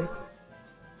Colin, I think.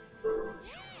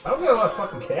 I was gonna let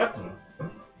fucking captain.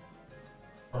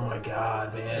 Oh my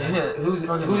god, man. Yeah, Who's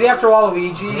fucking- after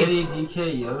Waluigi? Diddy,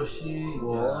 DK, Yoshi,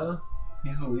 Yeah.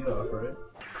 He's the leadoff, right?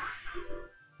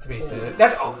 That's basically it.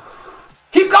 That's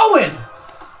keep going.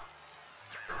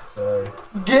 Sorry.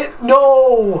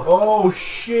 No. Oh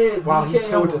shit! Wow, he DK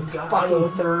threw it to almost got fucking him.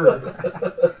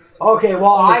 3rd. Okay,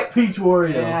 well It's Peach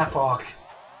Wario. yeah, fuck.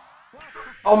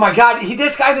 Oh my god,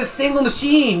 this guy's a single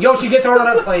machine. Yoshi, get thrown on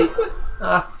that plate.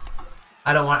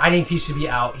 I need Peach to be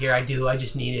out here. I do. I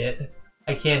just need it.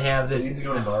 I can't have He this. needs to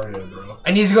go to Mario, bro.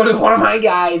 I need to go to one of my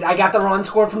guys. I got the run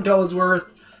score from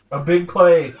Toadsworth. A big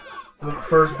play.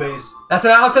 First base. That's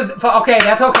an out to. Okay,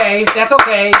 that's okay. That's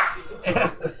okay.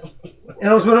 It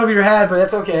almost went over your head, but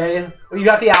that's okay. You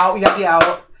got the out. You got the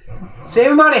out.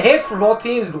 Same amount of hits for both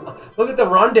teams. Look at the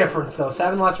run difference, though.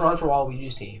 7 less runs for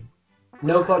Waluigi's team.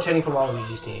 No clutch hitting for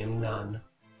Waluigi's team. None.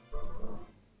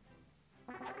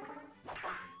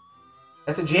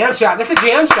 That's a jam shot. That's a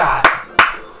jam shot.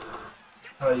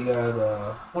 Oh, you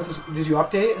got, What's this? Did you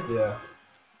update? yeah.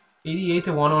 88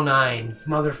 to 109.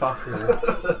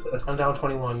 Motherfucker. I'm down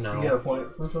 21 now. You got a point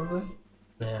for something?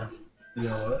 Yeah. You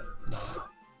know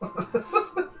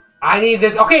what? I need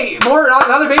this. Okay, more.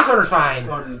 Another base runner's fine.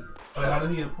 How did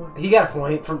he get a point? He got a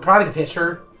point from probably the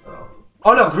pitcher. Oh.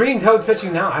 Oh no, Green Toad's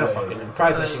pitching now. I don't Yeah, fucking yeah. know.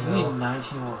 Probably You pitching need now.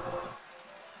 19 more.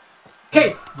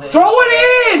 Okay, throw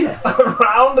it in!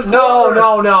 Around the No, corner.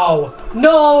 no, no.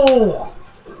 No!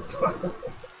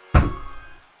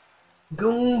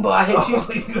 Goomba. I had two.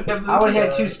 You have this I would have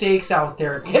had guy. 2 steaks out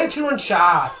there. Hit a 2-run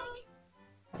shot.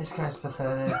 This guy's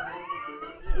pathetic.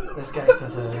 This guy's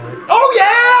pathetic. Oh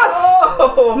yes!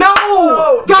 Oh,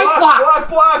 No! Dice block!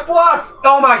 Block!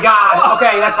 Oh my god.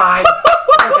 Okay, that's fine.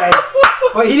 Okay.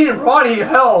 But he didn't run, he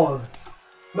held.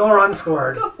 No run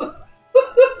scored.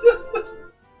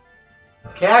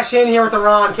 Cash in here with the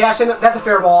run. Cash in. That's a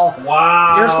fair ball.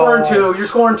 Wow. You're scoring 2. You're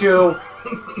scoring 2.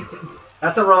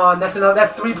 That's a run. That's another.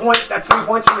 That's 3 points. That's 3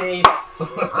 points for me.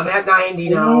 I'm at 90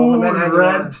 now. Ooh, I'm at 91.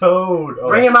 red toad. Oh,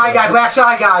 Bring in my guy, Black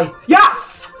Shy Guy.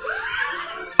 Yes!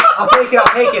 I'll take it.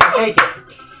 I'll take it. I'll take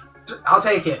it. I'll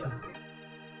take it.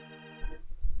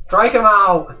 Strike him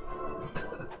out.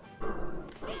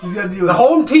 He's gonna do The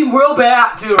home team will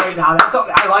bat too right now. That's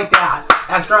I like that.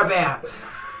 Extra bats.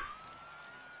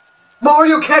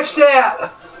 Mario, catch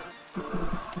that!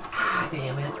 God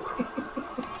damn it.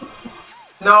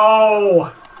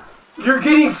 No! You're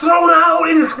getting thrown out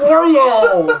and it's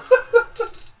Wario!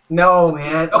 No,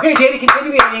 man. Okay, Diddy,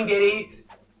 continue the inning, Diddy.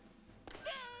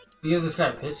 You give this guy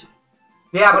a pitch.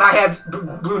 Yeah, but I had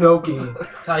Blue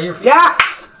Noki. Ty, you're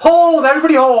Yes! Hold!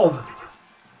 Everybody hold!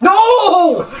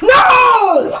 No!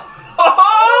 No!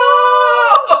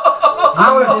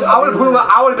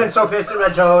 I would have been so pissed at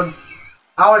Red Toad.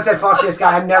 I would have said, fuck this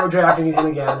guy, I'm never drafting him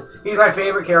again. He's my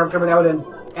favorite character, but that would have been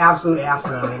absolute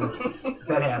asinine if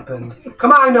that happened.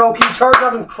 Come on, Noki, charge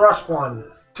up and crush one.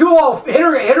 2-0,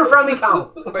 hit her friendly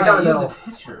count. Right down the middle.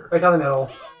 Right down the middle.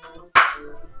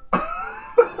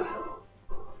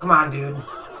 Come on, dude.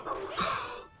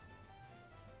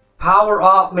 Power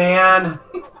up, man.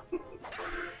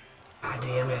 God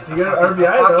damn it. You got an RBI,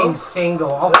 fucking though.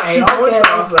 single. Okay, Two points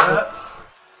off okay. that.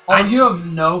 Oh, you have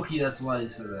Noki, that's why you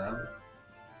said that.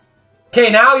 Okay,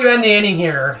 now you end the inning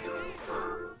here.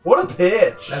 What a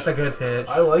pitch. That's a good pitch.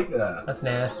 I like that. That's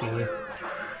nasty. Oh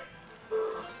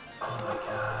my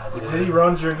god. If dude. Diddy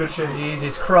runs, you're in good shape.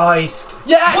 Jesus Christ.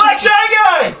 Yeah! Black Shy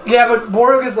Guy! Yeah, but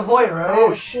Wario gets the point, right?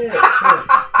 Oh, shit.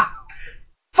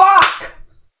 Fuck!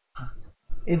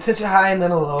 It's such a high and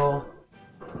then a low.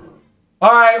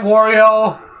 Alright,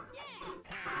 Wario.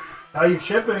 How you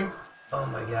chipping? Oh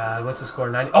my god, what's the score?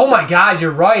 90. Oh my god,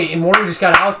 you're right. And Wario just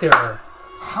got out there.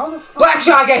 How the fuck? Black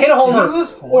Shot got hit a homer. Did he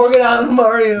lose points? Oregon on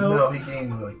Mario. No, he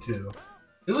gained like 2.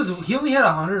 It was. He only had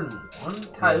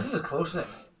 101. Ty, this is a close thing.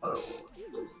 Oh.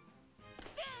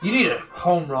 You need a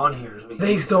home run here. Is what you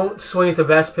They need. don't swing at the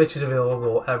best pitches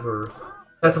available ever.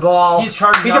 That's a ball. He's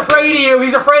charging He's up. afraid of you.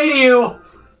 He's afraid of you.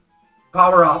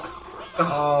 Power up.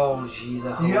 Oh, jeez.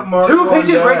 You got Mario 2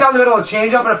 pitches on right deck. down the middle. A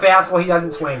change up and a fastball. He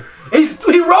doesn't swing. He ropes.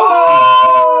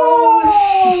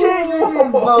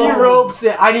 Oh, He ropes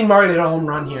it. I need Mario to hit a home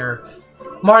run here.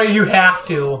 Mario, you have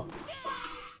to.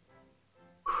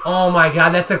 Oh my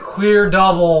god, that's a clear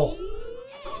double.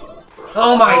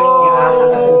 Oh my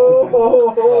god.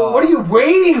 What are you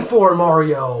waiting for,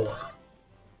 Mario?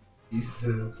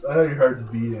 Jesus. I know your heart's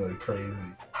beating like crazy.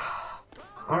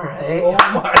 Alright. Oh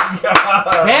my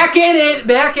god. Back in it!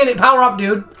 Back in it! Power up,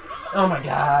 dude! Oh my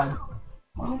god.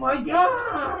 Oh my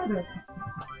god!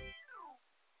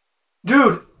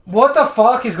 Dude, what the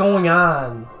fuck is going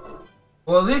on?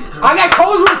 Well, these. I got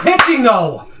toes with pitching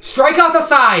though! Strike out the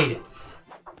side!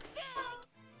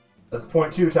 That's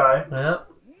 .2, Ty. Yep.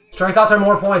 Strikeouts are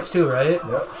more points too, right?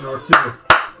 Yep, there were 2.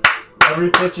 Every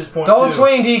pitch is .2. Don't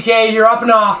swing, DK. You're up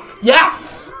and off.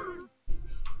 Yes!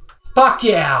 Fuck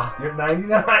yeah. You're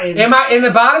 99. Am I in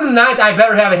the bottom of the 9th? I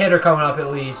better have a hitter coming up at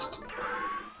least.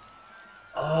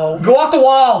 Oh, go off the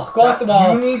wall. Go off the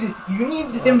wall. You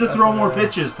need him to throw more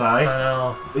pitches, I Ty.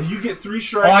 know. If you get 3 Oh,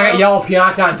 strikeouts. I got Yellow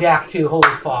Pianta on deck too. Holy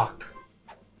fuck.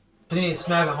 Can he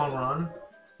smack a home run?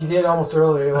 He did almost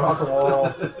earlier. He went off the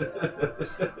wall.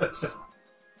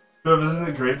 But isn't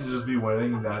it great to just be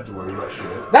winning and not have to worry about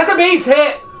shit? That's a base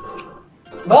hit.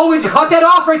 Whoa, would you cut that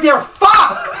off right there?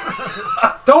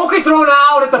 Fuck! Don't get thrown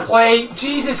out at the plate.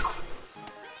 Jesus.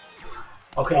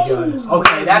 Okay, good.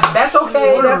 Okay, that's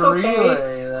okay. What a That's okay.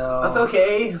 relay, though. That's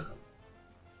okay.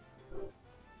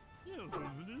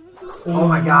 Oh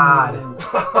my god.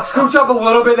 Scooch up a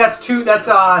little bit. That's two. That's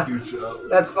Huge up.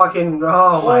 That's fucking.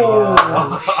 Oh my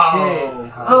god.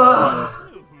 Shit.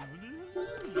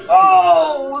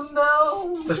 Oh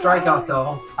no. It's a strikeout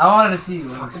though. I wanted to see you.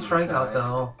 Fuck's a strikeout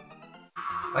though.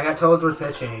 I got toads with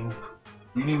pitching.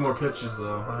 You need more pitches,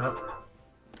 though.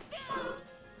 Yep.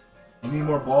 You need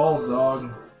more balls,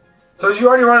 dog. So did you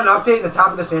already run an update in the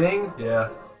top of this inning? Yeah.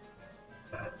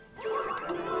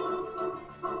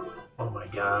 Oh my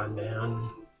god, man.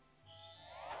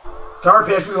 Star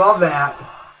pitch, we love that.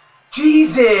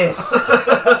 Jesus!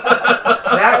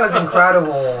 That was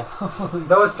incredible.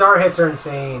 Those star hits are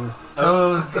insane.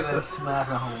 Toad's gonna smack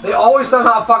a home. They always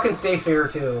somehow fucking stay fair,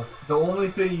 too. The only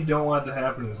thing you don't want to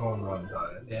happen is home run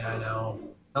time. Yeah, I know.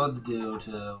 Toad's due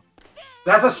too.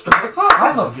 That's a strike. Oh,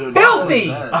 that's good. filthy!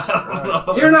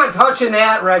 You're not touching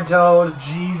that, Red Toad.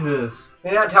 Jesus.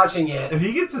 You're not touching it. If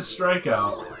he gets a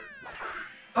strikeout,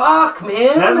 Fuck,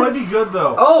 man. that might be good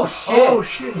though. Oh, shit. Oh,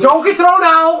 shit. Don't get thrown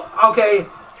out. Okay.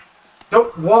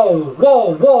 Don't. Whoa,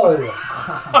 whoa, whoa.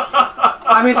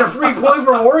 I mean, it's a free point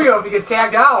for Wario if he gets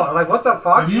tagged out. Like, what the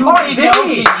fuck? You oh, need did no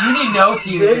he? key. You need no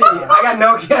key. Did he? I got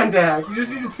no key on tag. You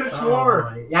just need to pitch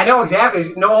more. Yeah, I know exactly.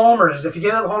 No homers. If you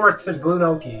give up homers, it's blue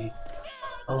no key.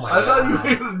 Oh, my I thought you God.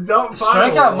 were going to dump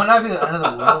Strikeout might not be the end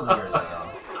of the world here,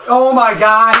 though. Oh, my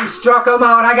God. He struck him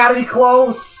out. I gotta be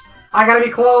close. I gotta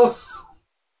be close.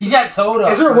 He got Toad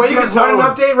up. Is there a way you can He's run an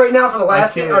got Toad. update right now for the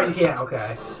last can't. game? Oh, you can't.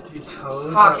 Okay. Dude,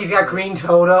 Toad Fuck, up. he's got green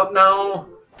Toad up now.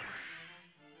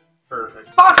 Perfect.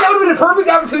 Fuck, that would have been a perfect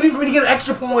opportunity for me to get an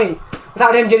extra point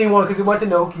without him getting one because he went to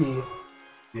Noki.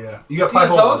 Yeah. You got Dude,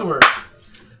 Toad's pipe work.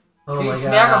 Oh Can my you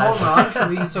smack a God. home run for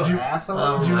being so asshole?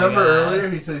 Oh Do you my remember God. earlier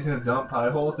he said he's going to dump pie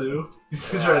hole too? He's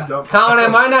going to try to dump Colin, I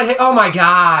might not hit. Oh my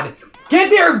God. Get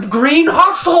there, green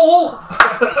hustle!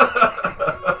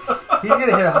 He's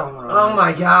gonna hit a home run. Oh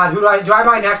my God. Who do I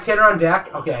buy next hitter on deck?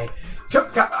 Okay.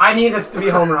 I need this to be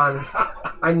a home run.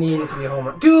 I need it to be a home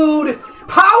run. Dude,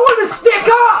 power the stick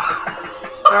up!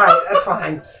 Alright, that's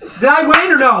fine. Did I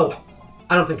win or no?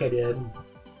 I don't think I did.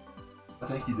 I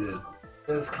think he did.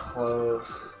 It's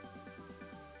close.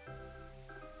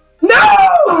 No!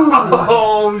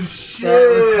 Oh, shit. That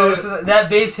was close to that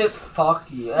base hit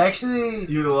fucked you. Actually,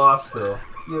 You lost still.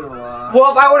 you lost.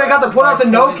 Well, if I would have got the put out to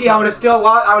Like Noki, I would have 0.7. still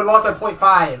lost. I would have lost by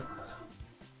 0.5.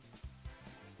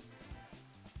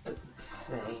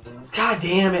 Insane. God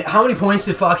damn it! How many points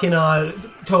did fucking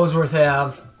Toesworth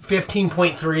have?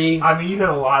 15.3. I mean, you had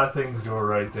a lot of things go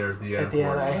right there at the end. At the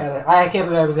end, for I you. had it. I can't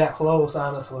believe I was that close.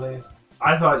 Honestly.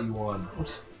 I thought you won.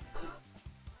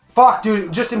 Fuck,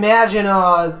 dude. Just imagine.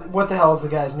 What the hell is the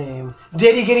guy's name?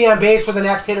 Diddy getting on base for the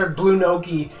next hitter, Blue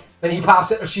Noki. Then he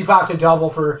pops it. She pops a double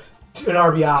for an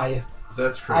RBI.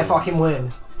 That's crazy. I fucking win.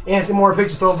 And some more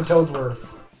pitches thrown for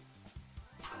Toadsworth.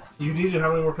 You needed how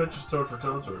many more pitches thrown for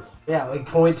Toadsworth? Yeah, like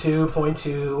 0.2,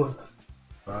 0.2,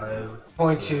 5.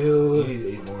 0.2. You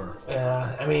need 8 more.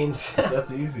 Yeah, I mean,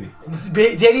 That's easy.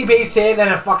 Diddy base save, then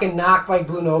a fucking knock by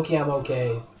Blue Noki, I'm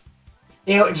okay.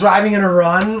 You know, driving in a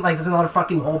run, like that's another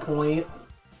fucking whole point.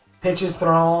 Pitches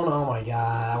thrown, oh my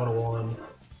god, I would have won.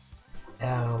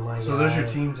 Oh my god. So there's your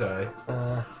team tie.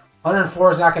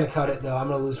 104 is not going to cut it though. I'm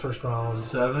going to lose first round.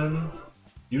 7.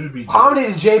 You would be. How many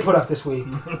did Jay put up this week?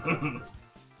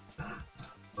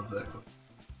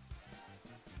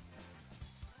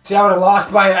 See, I would have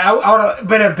lost by. I would have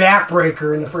been a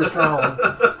backbreaker in the first round.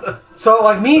 So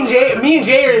like me and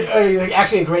Jay are like,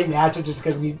 actually a great matchup just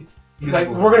because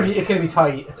it's gonna be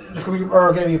tight. It's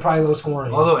gonna be probably low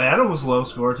scoring. Although Adam was low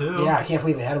score too. Yeah, I can't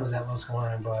believe Adam was that low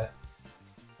scoring. But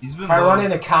He's been if I low. run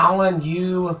into Colin,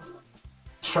 you,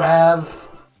 Trev,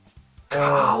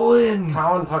 Colin!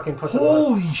 Colin fucking puts it up.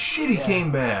 Holy shit, he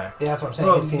came back. Yeah, that's what I'm saying.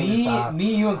 Bro, His team is top.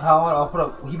 me, you, and Colin all put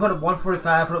up. He put up 145.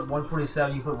 I put up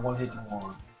 147. You put up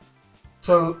 151.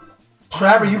 So,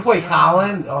 Trevor, you play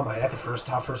Colin. Oh my, that's a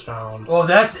tough first round. Well,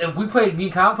 if we played me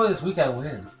and Colin play this week, I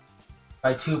win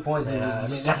by 2 points. Yeah, and I mean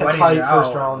he's that's a sweating tight it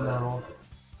first out. round though.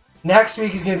 Next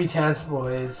week is gonna be tense,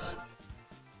 boys.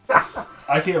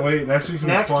 I can't wait. Next week's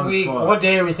gonna be Next fun week, as fuck. what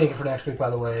day are we thinking for next week? By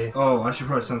the way, Oh, I should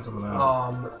probably send something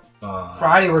out.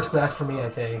 Friday works best for me. I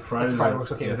think. Friday's Friday good.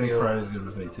 works okay Yeah, I with think you. Friday's good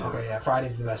with me too. Okay, yeah,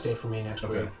 Friday's the best day for me next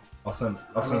Okay. week. I'll send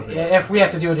I mean, it. if we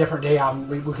have to do a different day,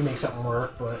 we can make something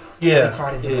work. But I think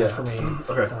Friday's the best for me.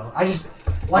 Okay. So I just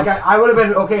I would have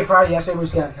been okay Friday. Yesterday we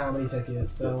just got a comedy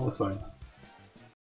ticket, so That's fine.